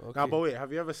 Okay. Nah, but wait,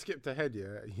 have you ever skipped ahead?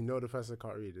 Yeah, you know the person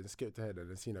can't read and skipped ahead and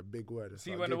then seen a big word. and See,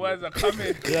 start when the giggling. words are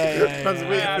coming. Man's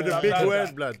waiting Yeah, for the I've big done word,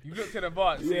 that. blood. You looked in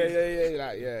advance. Yeah,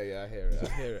 I hear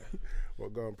it. Well,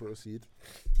 go and proceed.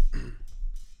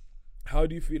 How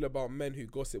do you feel about men who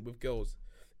gossip with girls?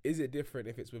 Is it different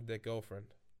if it's with their girlfriend?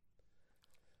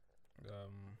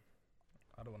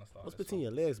 I don't want to start. What's this between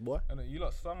one. your legs, boy? I know, you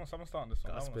lot, someone starting this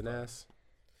one. I Gasping wanna start.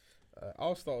 ass.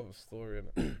 I'll start with a story.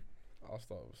 Innit? I'll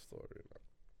start with a story. Innit?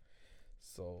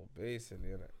 So basically,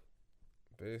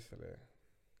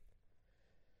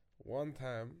 one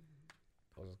time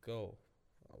there was a girl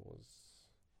I was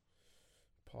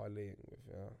parlaying with.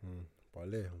 Yeah,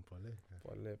 Parley.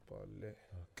 parley.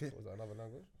 Okay. Was that another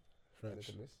language? French.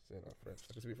 Anything this? Say that French.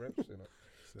 I can speak French. Say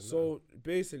that. So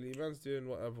basically, man's doing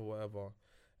whatever,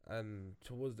 and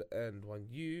towards the end, when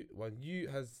you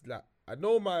has like, I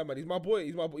know my man, he's my boy,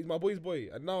 he's my boy's boy,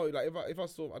 and now like if I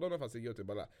saw, I don't know if I say yo to him,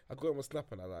 but like I got him a snap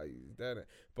and I like he's there, innit?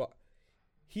 But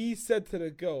he said to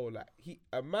the girl like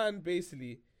a man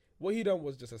basically what he done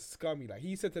was just a scummy. Like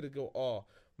he said to the girl, oh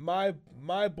my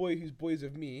boy who's boys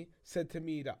with me said to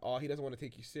me that he doesn't want to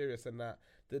take you serious and that.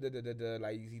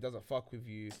 Like he doesn't fuck with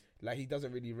you, like he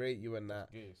doesn't really rate you and that.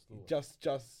 Just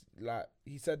like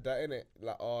he said that innit,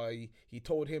 like he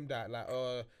told him that like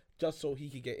just so he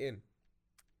could get in.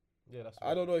 Yeah, that's.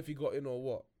 I don't know if he got in or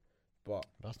what, but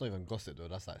That's not even gossip though.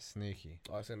 That's like sneaky.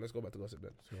 I said let's go back to gossip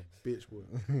then. Bitch, boy.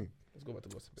 Let's go back to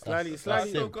gossip. Slightly. It's That's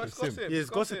still simp, it's gossip. simp. Yeah, it's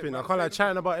gossiping. I man. can't like Say-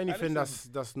 chatting about anything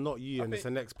listen, that's not you I and it's the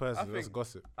think- next person. That's think-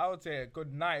 gossip. I would say a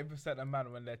good 90% of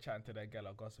men when they're chatting to their girl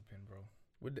are gossiping, bro.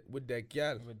 With their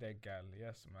gal. With their gal,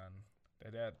 yes, man.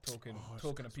 They're there talking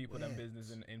to people them weird. business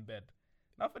in bed.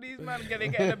 Not for these men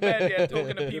getting in the bed, yeah,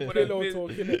 talking to people them Pillow business,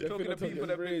 talk, innit? The talking pillow to people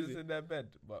talk them is business crazy. in their bed.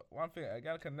 But one thing, a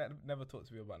girl can never talk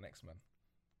to me about next man.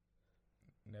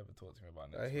 Never talk to me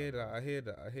about next. I hear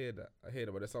man.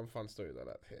 that. But there's some fun stories like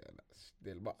that here.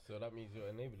 Still, but So that means you're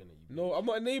enabling it. You no, I'm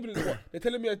not enabling it. They're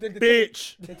telling me.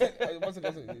 Bitch. One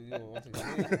second.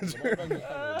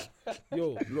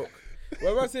 Yo, look.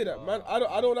 When I say that, man, I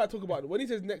don't like talk about it. When he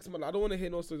says next man, I don't want to hear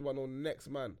no stories about no next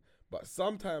man. But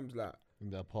sometimes, like, In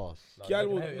their past. Girl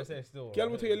will- You're saying still. girl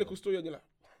will tell you a little story and you're like,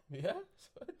 Yeah.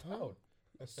 Swear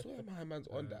I swear my man's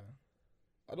on that.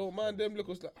 Yeah. I don't mind them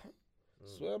little like,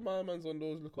 swear my man's on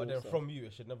those little. But then stuff. from you,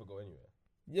 it should never go anywhere.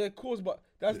 Yeah, of course, but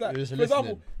that's You're like, just for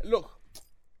example, look,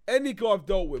 any girl I've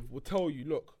dealt with will tell you,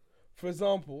 look, for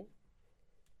example,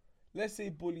 let's say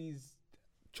bullies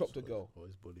chopped a girl. Oh,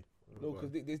 it's bully. No,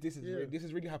 because this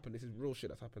is really happened. This is real shit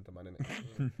that's happened to man,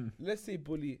 innit? Let's say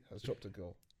bully has chopped a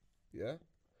girl, yeah,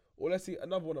 or let's say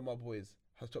another one of my boys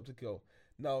has chopped a girl.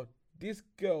 Now this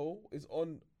girl is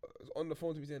on the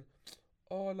phone to me saying,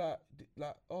 "Oh,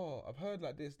 oh, I've heard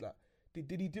like this. Like,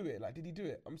 did he do it? Like, did he do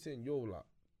it?" I'm saying, "Yo,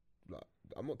 like,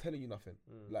 I'm not telling you nothing.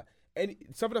 Like,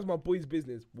 something that's my boy's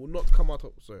business will not come out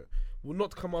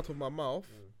of my mouth."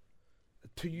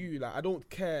 To you, like, I don't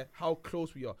care how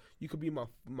close we are. You could be my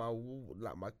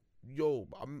yo.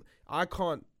 But I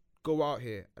can't go out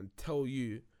here and tell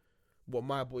you what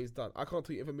my boy's done. I can't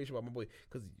tell you information about my boy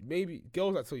because maybe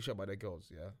girls that tell you shit about their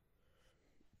girls, yeah,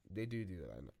 they do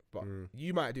that. But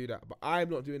you might do that, but I'm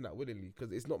not doing that willingly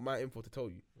because it's not my info to tell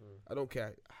you. I don't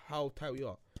care how tight we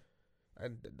are,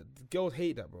 and the girls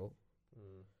hate that, bro.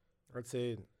 I'd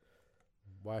say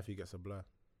wifey gets a blur.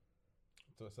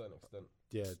 To a certain extent.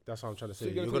 Yeah, that's what I'm trying to say.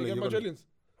 So you're gonna get my drillings?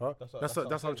 Huh? That's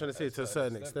what I'm trying to say. To a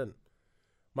certain extent,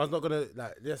 man's not gonna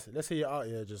like. Let's say you're out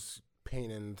here just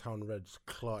painting the town red, just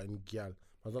clarting gal.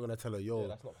 Man's not gonna tell her, yo.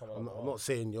 that's not coming I'm out. not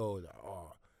saying, yo. Like,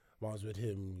 oh, man's with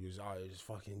him. He was out here just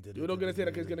fucking did it. You're not gonna say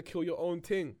that 'cause it's gonna kill your own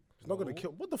thing. It's not gonna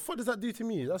kill. What the fuck does that do to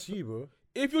me? That's you, bro.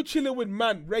 If you're chilling with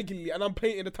man regularly and I'm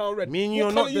painting the town red, Me and what you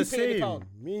are colour not you the painting same. town?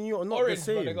 Me and you are not Orange, the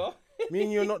same. my nigga. Me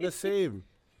and you are not the same.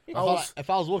 If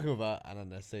I was walking with her and then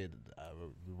they say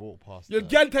we walk past Your her,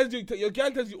 gal tells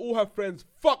you all her friends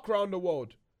fuck round the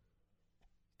world.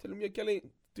 Tell him your gal ain't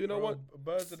doing no one.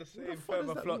 Birds of the same fuck does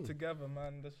feather that flock mean? together,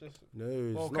 man. That's just. No,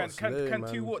 it's Well, not can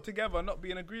slow, two man. walk together and not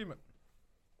be in agreement?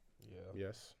 Yeah.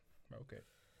 Yes. Okay.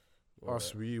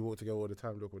 Us, we walk together all the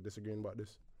time. Look, we're disagreeing about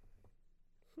this.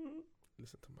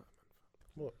 Listen to my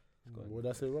What? What did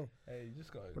I say wrong? Hey, you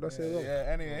just got. What'd I say wrong? Yeah.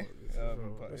 Anyway. But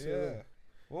What'd I say yeah. wrong?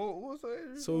 What was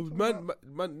it? So man,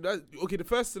 okay. The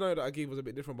first scenario that I gave was a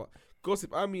bit different, but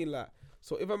gossip. I mean, like,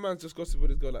 so if a man's just gossiping with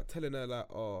his girl, like telling her like,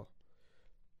 oh,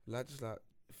 like just like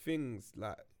things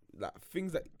that.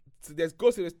 So there's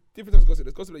gossip. There's different types of gossip.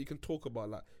 There's gossip that you can talk about,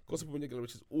 like gossip when you're girl,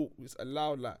 which is all it's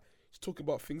allowed. Like, just talking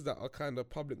about things that are kind of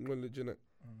public knowledge in it,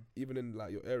 even in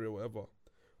like your area, or whatever.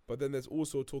 But then there's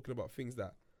also talking about things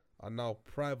that are now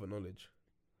private knowledge.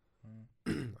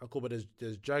 Cool, but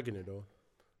there's dragging it though.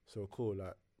 So cool,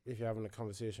 like if you're having a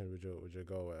conversation with your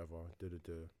girl, or whatever,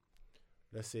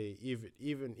 let's say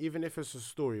even if it's a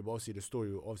story, but obviously the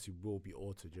story will be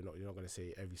altered. You're not gonna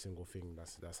say every single thing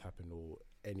that's happened or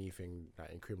anything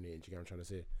that incriminating. Do you get what I'm trying to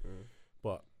say?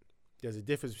 But there's a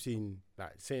difference between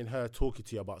like saying her talking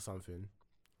to you about something,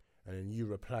 and then you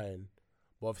replying.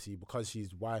 But obviously, because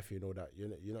she's wifey and all that, you're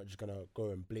not just gonna go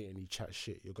and blatantly chat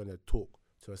shit. You're gonna talk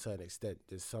to a certain extent.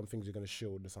 There's some things you're gonna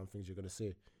show, there's some things you're gonna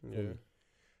say. Yeah.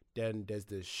 Then there's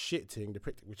the shit thing,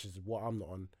 which is what I'm not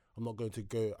on. I'm not going to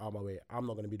go out my way. I'm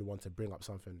not going to be the one to bring up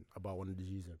something about one of the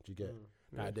G's. Do you get?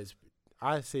 Like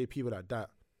I say people like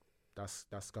that's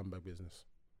scumbag business.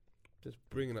 Just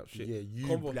bringing up shit. Yeah, you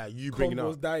Convo bringing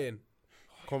Convo's up. dying.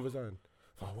 Convo's dying.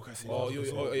 Oh, what can I say? Oh, you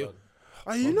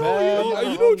you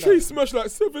know, Trey smashed like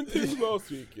 17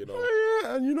 last week. You know.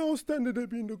 Yeah, and you know, standing there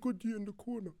being the good dude in the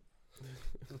corner.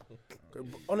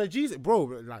 On a G's, bro,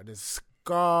 like there's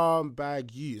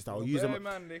scumbag youths that will use them.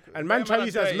 And man try to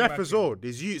use it as meth as well.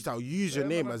 There's youths that will use your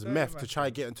name as meth to try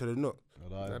get into the nook.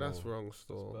 Nah, that's wrong,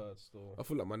 store. I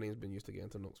feel like my name's been used to get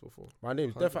into nooks before. My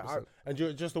name's definitely, 100%.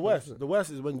 and just the worst. The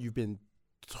worst is when you've been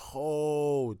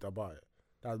told about it.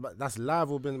 That's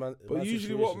live or been man. But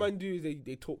usually, what man do is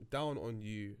they talk down on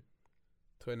you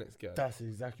to a next guy. That's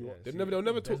exactly what. They'll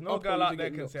never talk. There's no up girl on you out to there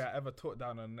get can knocks. say I ever talked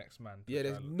down on the next man. Yeah,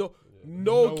 there's Like,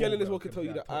 no girl in this girl world can tell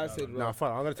you that I said Nah, wrong.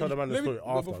 fine. I'm gonna tell the man the Let me-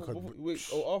 story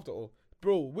after. After.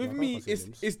 Bro, with No, I me, can't say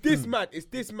names. it's this mad. It's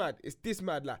this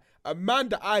mad. Like a man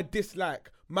that I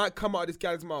dislike might come out of this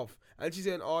guy's mouth, and she's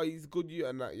saying, "Oh, he's good, you,"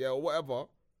 and like, yeah, or whatever.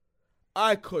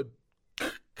 I could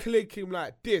click him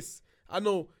like this. I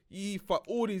know he fuck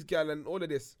all these gal and all of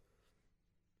this.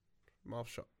 Mouth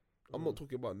shut. I'm not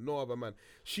talking about no other man.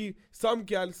 Some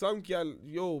gal,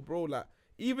 yo, bro, like,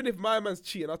 even if my man's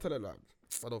cheating, I tell her like,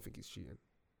 I don't think he's cheating.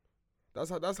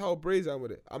 That's how brazen I am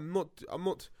with it. I'm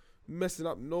not messing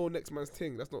up no next man's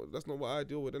thing. That's not what I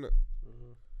deal with, innit?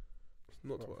 It's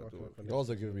not what I deal with. Girls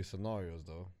are giving me scenarios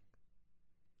though.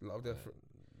 Love their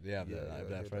Yeah, Yeah, like, yeah,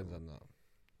 their yeah, friends that and that.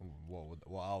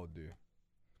 What I would do.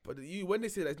 But when they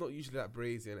say that, it's not usually that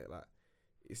brazen, innit? Like,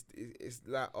 it's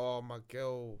like, oh, my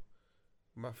girl,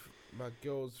 my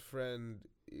girl's friend,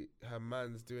 her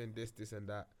man's doing this and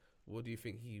that. What do you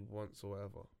think he wants or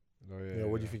whatever? Oh, Yeah,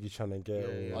 what do you think he's trying to get?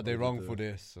 Yeah, or Are they what wrong do? for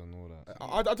this and all that?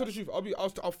 I tell the truth.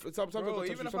 Sometimes Bro, I'll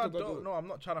even if I don't know, I'm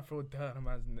not trying to throw dirt on a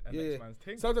man's Yeah, next yeah. man's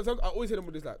thing. Sometimes I always hit them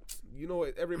with this like, you know,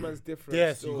 what, every man's different.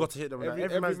 Yes, so you got to hit them. With every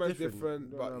that. Every man's different.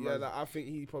 different. But No, yeah, man's- like, I think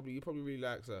he probably really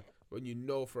likes her. When you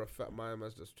know for a fact my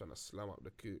man's just trying to slam up the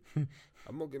coot.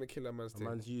 I'm not gonna kill a man's a thing.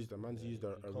 man's used a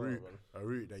can't, route man. a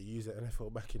route that you used at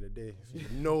NFL back in the day. So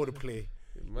you know the play.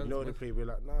 Man's- You know the play. We're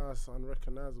like, nah, it's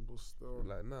unrecognizable still.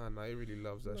 Like nah, he really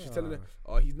loves her. She's Nah. telling her,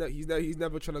 oh, he's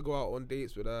never trying to go out on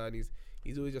dates with her, and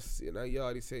he's always just sitting in the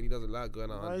yard. He's saying he doesn't like going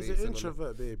out Nah, on he's dates. an and all that.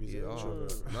 introvert, baby. He's Yeah, an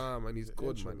introvert. nah, man, he's He's an good,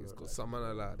 man. introvert, He's got like, some man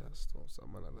I like that still.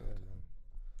 Some man I Yeah, like. man.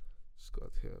 Just got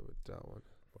here with that one.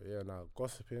 But yeah, now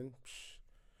gossiping.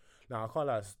 Nah, I can't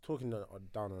lie. Talking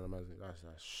down on a man's name,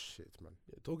 that's shit, man.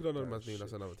 Yeah, talking on That man's name, shit.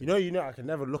 that's another thing. You know, I can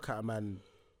never look at a man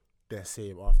the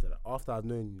same after that. After I've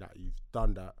known that you've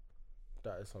done that,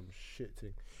 that is some shit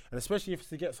thing. And especially if it's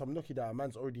to get some nookie that a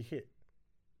man's already hit.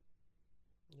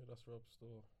 Yeah, that's Rob's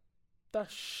store.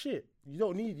 That's shit. You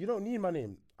don't need my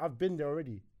name. I've been there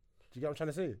already. Do you get what I'm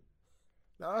trying to say?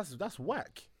 Nah, that's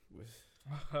whack.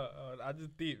 I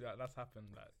just deep that's happened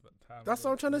that time. That's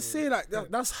what I'm trying to Ooh. say. Like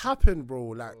that's happened, bro.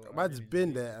 Like Oh, a man's really been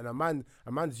deep. there, and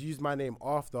a man's used my name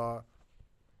after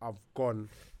I've gone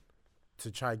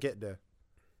to try get there.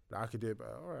 Like I could do it, but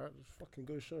all right, just fucking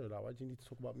go show. Like, why do you need to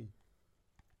talk about me?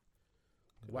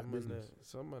 Whack business.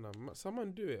 Some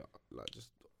man do it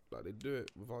like they do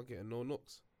it without getting no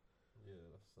knocks. Yeah,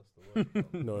 that's the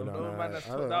word. No, No man that's I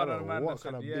talked don't down know on a man what that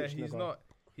kind said, of yeah, bitch he's nigga. not.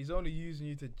 He's only using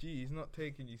you to G. He's not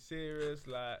taking you serious.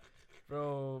 Like,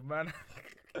 bro, man,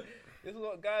 this is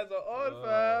what guys are on,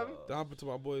 fam. That happened to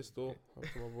my boy still.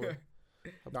 Happened to my boy.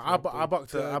 No, I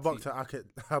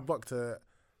bucked to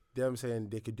them saying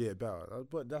they could do it better.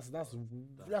 But that's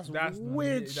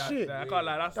weird shit. I can't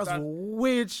lie. That's That's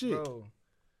weird shit. bro.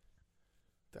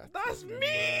 That's probably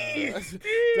me. mad.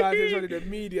 That is probably the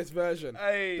meatiest version.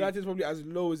 Hey, That is probably as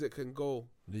low as it can go.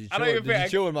 Did you I don't chill, even did you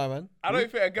think chill with my man? I don't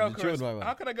think a girl You can. chilled, my man.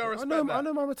 How can a girl I respect know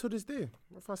that? Mama to this day.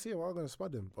 If I see him, I'm gonna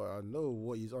spud him. But I know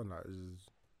what he's on. Like,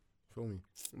 feel me?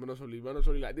 Man, that's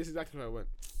probably like this is exactly how I went.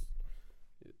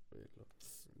 Yeah, wait, look.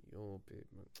 Yo, babe,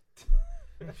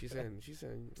 man. She's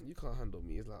saying you can't handle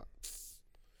me. It's like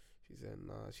she's saying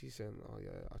nah. She's saying oh yeah,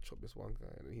 I chopped this one guy,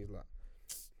 and then he's like,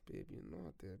 babe, you know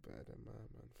I did better than my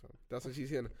man, fam. That's what she's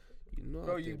saying. You know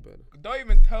Bro, I you did better. don't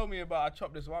even tell me about I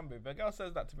chopped this one, babe. A girl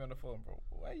says that to me on the phone, bro.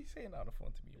 Why are you saying that on the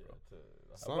phone to me, bro?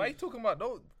 Son- Why are you talking about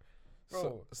don't,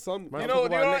 bro? Son, Man, you talk know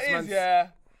about what next it is, man's- yeah.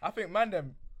 I think man,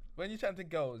 them when you chatting to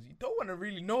girls, you don't want to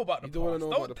really know about the you don't want past. to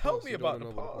know Don't about the tell past. me You don't about the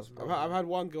wanna know past, I've bro. had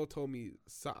one girl tell me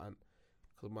something,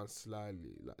 cause man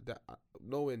slyly like that,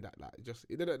 knowing that like just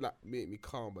it didn't like make me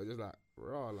calm, but just like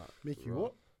raw, like Make you raw.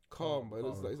 what? Calm, but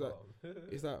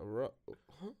it's like raw.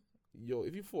 Huh? Yo,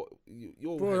 if you thought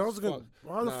you're Bro, I was gonna.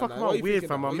 Why the fuck am I weird,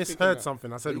 fam? I misheard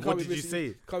something. I said, You what can't be did you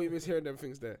missing- say? Can't be mishearing them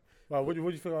things there. Well, what do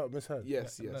you think I misheard?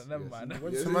 Yes, No, yes. never yes. mind.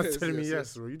 What Yes, is someone yes, telling me yes,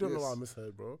 yes, bro? You don't know yes. what I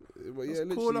misheard, bro. But yeah,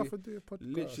 Let's call literally, off and do a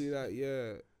podcast. literally, like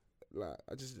yeah, like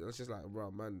I was just like,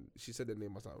 bro, man. She said the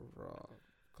name. I was like, bro,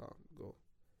 can't go.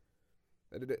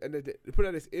 And they put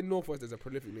it this in Northwest. There's a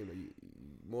prolific name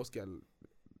that most gal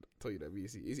tell you that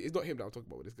BC. It's not him that I'm talking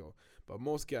about with this girl, but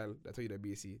most gal that tell you that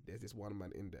BC. There's this one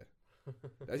man in there.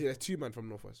 Actually, there's two men from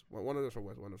Northwest. One of them from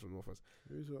West. One of them from Northwest.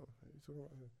 Who's what? You talking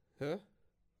about here? Huh?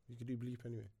 You could do bleep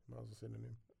anyway. Might as well say the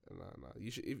name. Nah.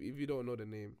 You should if you don't know the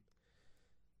name,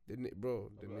 bro,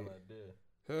 the name.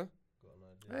 Huh?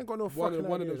 I ain't got no One fucking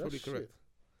of idea. them's That's probably shit. correct.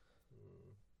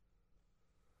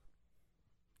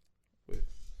 Wait.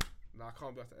 Nah, I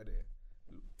can't be able to edit it.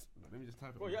 Let me just type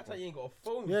it. Bro, on you my act like phone. you ain't got a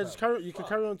phone. Yeah, just carry. You can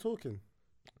carry on talking.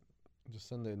 Just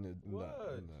send it in that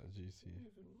Word. GC.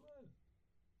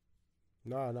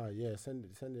 Nah. Yeah, send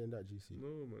it in that GC.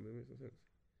 No, man, that makes no sense.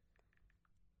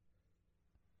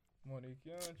 Money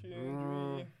can't change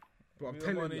Mm. me. Bro, I'm Real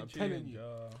telling money you, I'm telling you.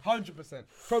 changer. 100%.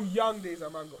 From young days,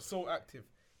 that man got so active.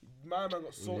 My man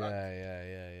got so active.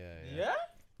 Yeah. Yeah?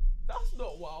 That's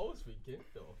not what I was thinking.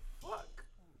 The fuck?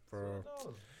 Bro.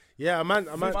 Slow down. Yeah, a man.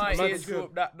 My age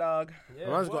group, that dog. Yeah,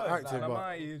 man's got word, active, Nah, but-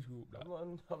 my age group, that.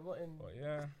 I'm not in. But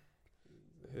yeah.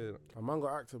 Yeah. A man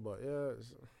got active, but yeah.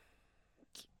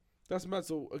 That's mad.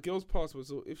 So a girl's past was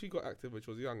so if she got active when she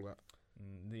was young, like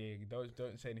Yeah,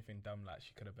 don't say anything dumb like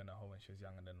she could have been a hoe when she was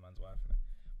younger than man's wife. Innit?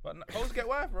 But hoes get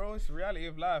wife, bro. It's the reality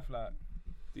of life. Like,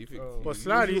 do you think? Bro. But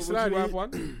slightly- would you have slightly-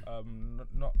 one.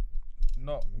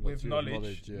 not with to your knowledge.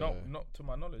 knowledge, yeah. Not to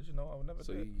my knowledge. You know, I would never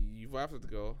So do it. you vibed with the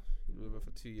girl. You were with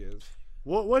her for 2 years.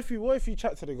 What if you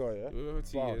chat to the guy? Yeah. You were with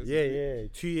her 2 Wow. years. Yeah.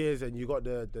 2 years, and you got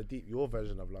the deep your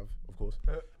version of love, of course,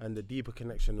 and the deeper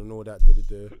connection and all that.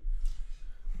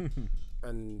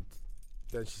 And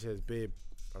then she says, babe,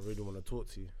 I really want to talk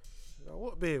to you. Like,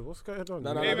 what, babe? What's going on?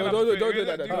 No, Maybe don't not do fi-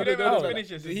 that. maybe Don't not do that.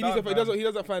 finishes, it's He done, man.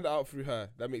 doesn't find it out through her.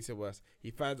 That makes it worse.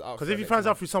 He finds it out. Because if he finds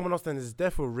out through someone else, then it's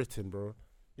therefore written, bro.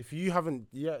 If you haven't,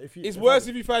 it's worse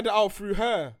if you find it out through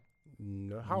her.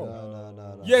 No, how?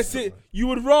 No. Yes, you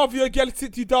would rather your girl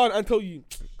sit you down and tell you.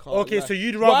 Can't Okay, lie. so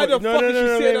you'd Why rather the fuck is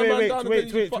she sitting that man down and wait,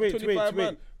 telling you fuck 25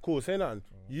 man? Cool, say nothing.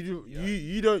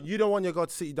 You don't want your girl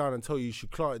to sit you down and tell you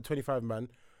should clout 25 man,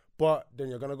 but then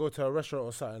you're gonna go to a restaurant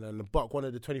or something and buck one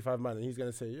of the 25 man and he's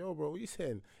gonna say, yo, bro, what you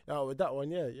saying? Yeah, with that one,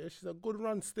 yeah, she's a good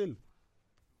run still.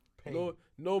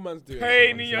 No man's doing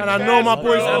Pain it. in your And I know my chest,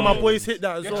 boys bro. and my boys hit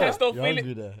that as Your well. chest don't You feel don't it.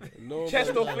 do that. No Chest man's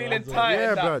don't doing feeling it. tight.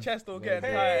 Yeah, that blood. chest don't getting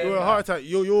You're tight. a heart attack.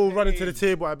 You're running to the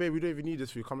table. I bet we don't even need this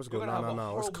food. Come, let's go. You're gonna have a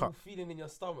No. Let's cut. horrible feeling in your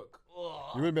stomach. You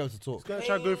wouldn't be able to talk. Gonna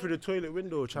try to go through the toilet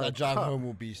window. Try That to drive cut. home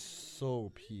will be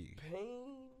so peak. Pain.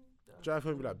 Drive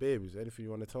home and be like, babe, is there anything you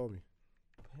want to tell me?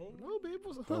 Pain. No, babe,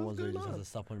 what's That one's really just has on? to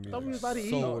stop on me. Tell me about it,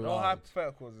 so No loud.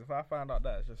 hypotheticals. If I find out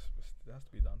that, it has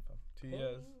to be done, fam. 2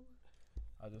 years.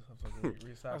 I just have to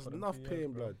recycle That's them enough 2 years,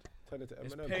 pain, bro. blood. Turn it to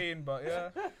It's Eminem. pain, but yeah.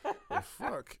 Oh,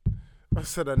 fuck. I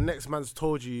said the next man's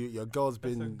told you your girl's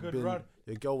been run.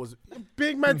 your girl was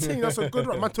big man thing. That's a good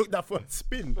run. Man took that for a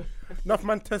spin. Enough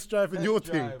man test driving your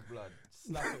thing. Drive, blood.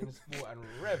 Slap it in the sport and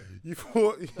rev. You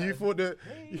thought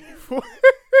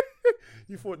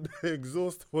you thought the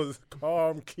exhaust was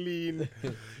calm, clean.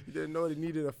 You didn't know they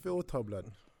needed a filter, blood.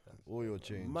 All your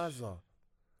change. Mazza.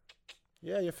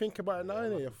 Yeah, you think about it now,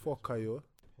 innit? You fucker, yo.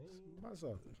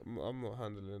 Mazza. I'm not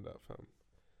handling that, fam.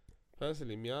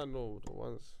 Personally, me, I know the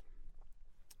ones.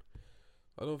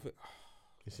 I don't think.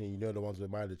 You see, you know the ones with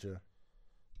mileage, yeah.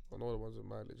 I know the ones with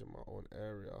mileage in my own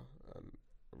area and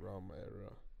around my area.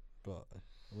 But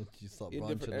once you start In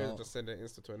different branching areas, out, just send it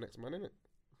Insta to her next man, innit?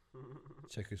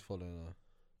 check who's following her.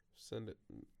 Send it.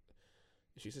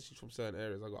 She says she's from certain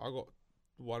areas. I got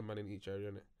one man in each area,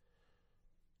 innit?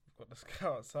 Got the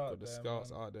scouts out Got the there.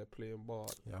 scouts man. out there playing ball.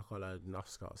 Yeah, I can't like enough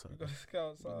scouts. You got the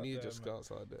scouts out You need there, your man.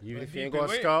 scouts out there. Even But if you ain't deep got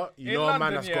a in- scout, you in know a man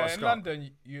London, that's got a in scout.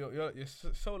 London, you're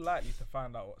so likely to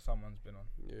find out what someone's been on.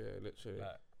 Yeah, literally. Like,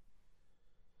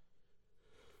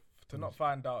 to not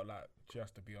find out, like,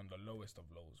 just to be on the lowest of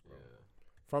lows, bro.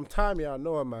 From time, yeah, I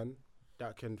know a man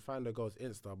that can find a girl's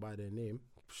Insta by their name.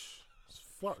 Psh, it's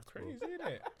fucked, bro. Crazy, isn't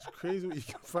it? It's crazy what you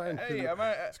can find. Hey,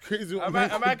 it's crazy what a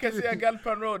man can see a girl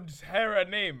on road, hear her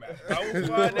name. I will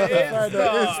find the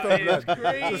Insta. It's It's a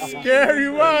crazy. scary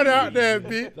one out there,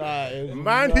 B. That is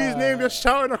Man whose name you're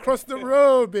shouting across the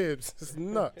road, babes. It's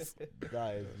nuts.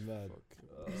 That is mad.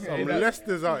 Some Hey, that-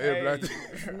 Leicesters out here, Hey, blood.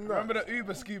 It's remember nuts. the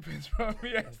Uber scoopings from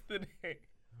yesterday?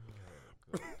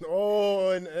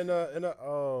 Oh, in a.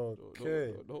 Oh,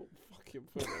 okay. Don't fucking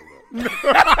put it,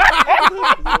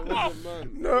 man.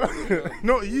 No,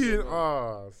 not you.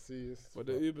 Ah, see. But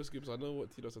the Uber scoops, I know what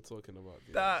Tinos are talking about.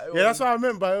 Yeah, that's what I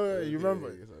meant by it. You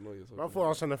remember? Yes, I know you're talking I thought I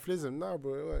was trying to fliz him. Nah,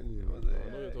 bro, it wasn't you. I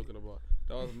know you're talking about.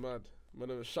 That was mad. Man,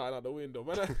 I was shouting out the window.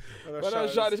 Man, I was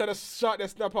shouting- trying to shout their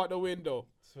snap out the window.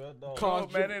 Swear down. Cars,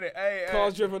 Oh, man, innit? Hey,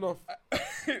 cars driven off.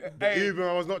 hey. Uber,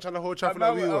 I was not trying to hold A traffic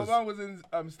like man, we a was. man was in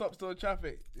stop store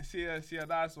traffic. See a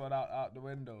nice one out the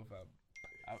window, fam.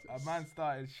 A man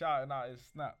started shouting out his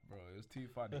snap, bro. It was too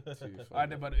funny.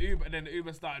 And then the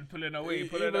Uber started pulling away.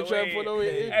 Uber trying to pull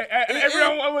away. And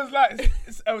everyone was like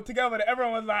together.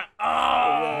 Everyone was like,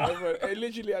 ah. Yeah, everyone,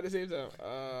 literally at the same time.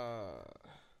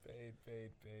 Paid.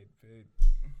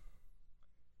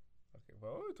 Okay,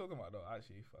 but what are we talking about though?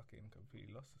 Actually, fucking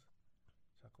completely lost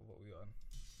track of what we on.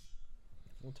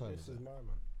 What time This is is it? my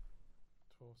man.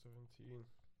 12:17.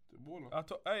 The baller. I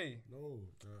thought, hey, No.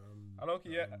 hello,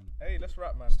 yeah, hey, let's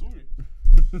rap, man. Story.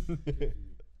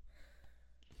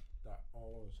 That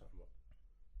all was talking about.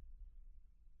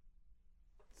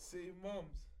 See,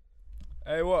 mums.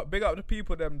 Hey, what? Big up the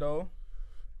people, them though.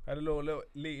 Had a little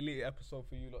late episode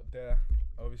for you lot there.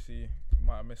 Obviously, you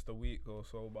might have missed a week or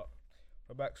so, but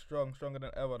we're back stronger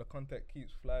than ever. The content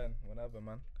keeps flying whenever,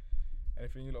 man.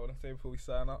 Anything you lot want to say before we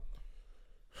sign up?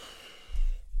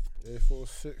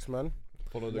 846, man.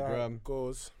 Follow the Nah, gram.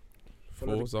 goes.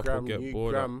 Follow Falls the up gram. or get New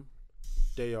bored up. gram.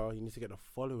 They are. You need to get the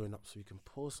following up so we can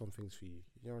post some things for you.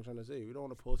 You know what I'm trying to say? We don't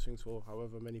want to post things for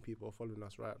however many people are following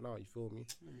us right now. You feel me?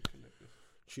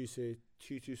 Tuesday,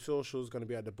 Tutu socials going to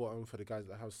be at the bottom for the guys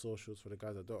that have socials. For the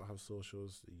guys that don't have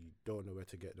socials, you don't know where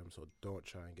to get them, so don't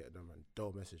try and get them and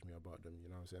don't message me about them. You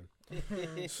know what I'm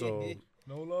saying? So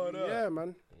No lie, yeah,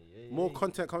 man. More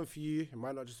content coming for you. It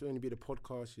might not just only be the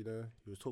podcast. You know, he was talking.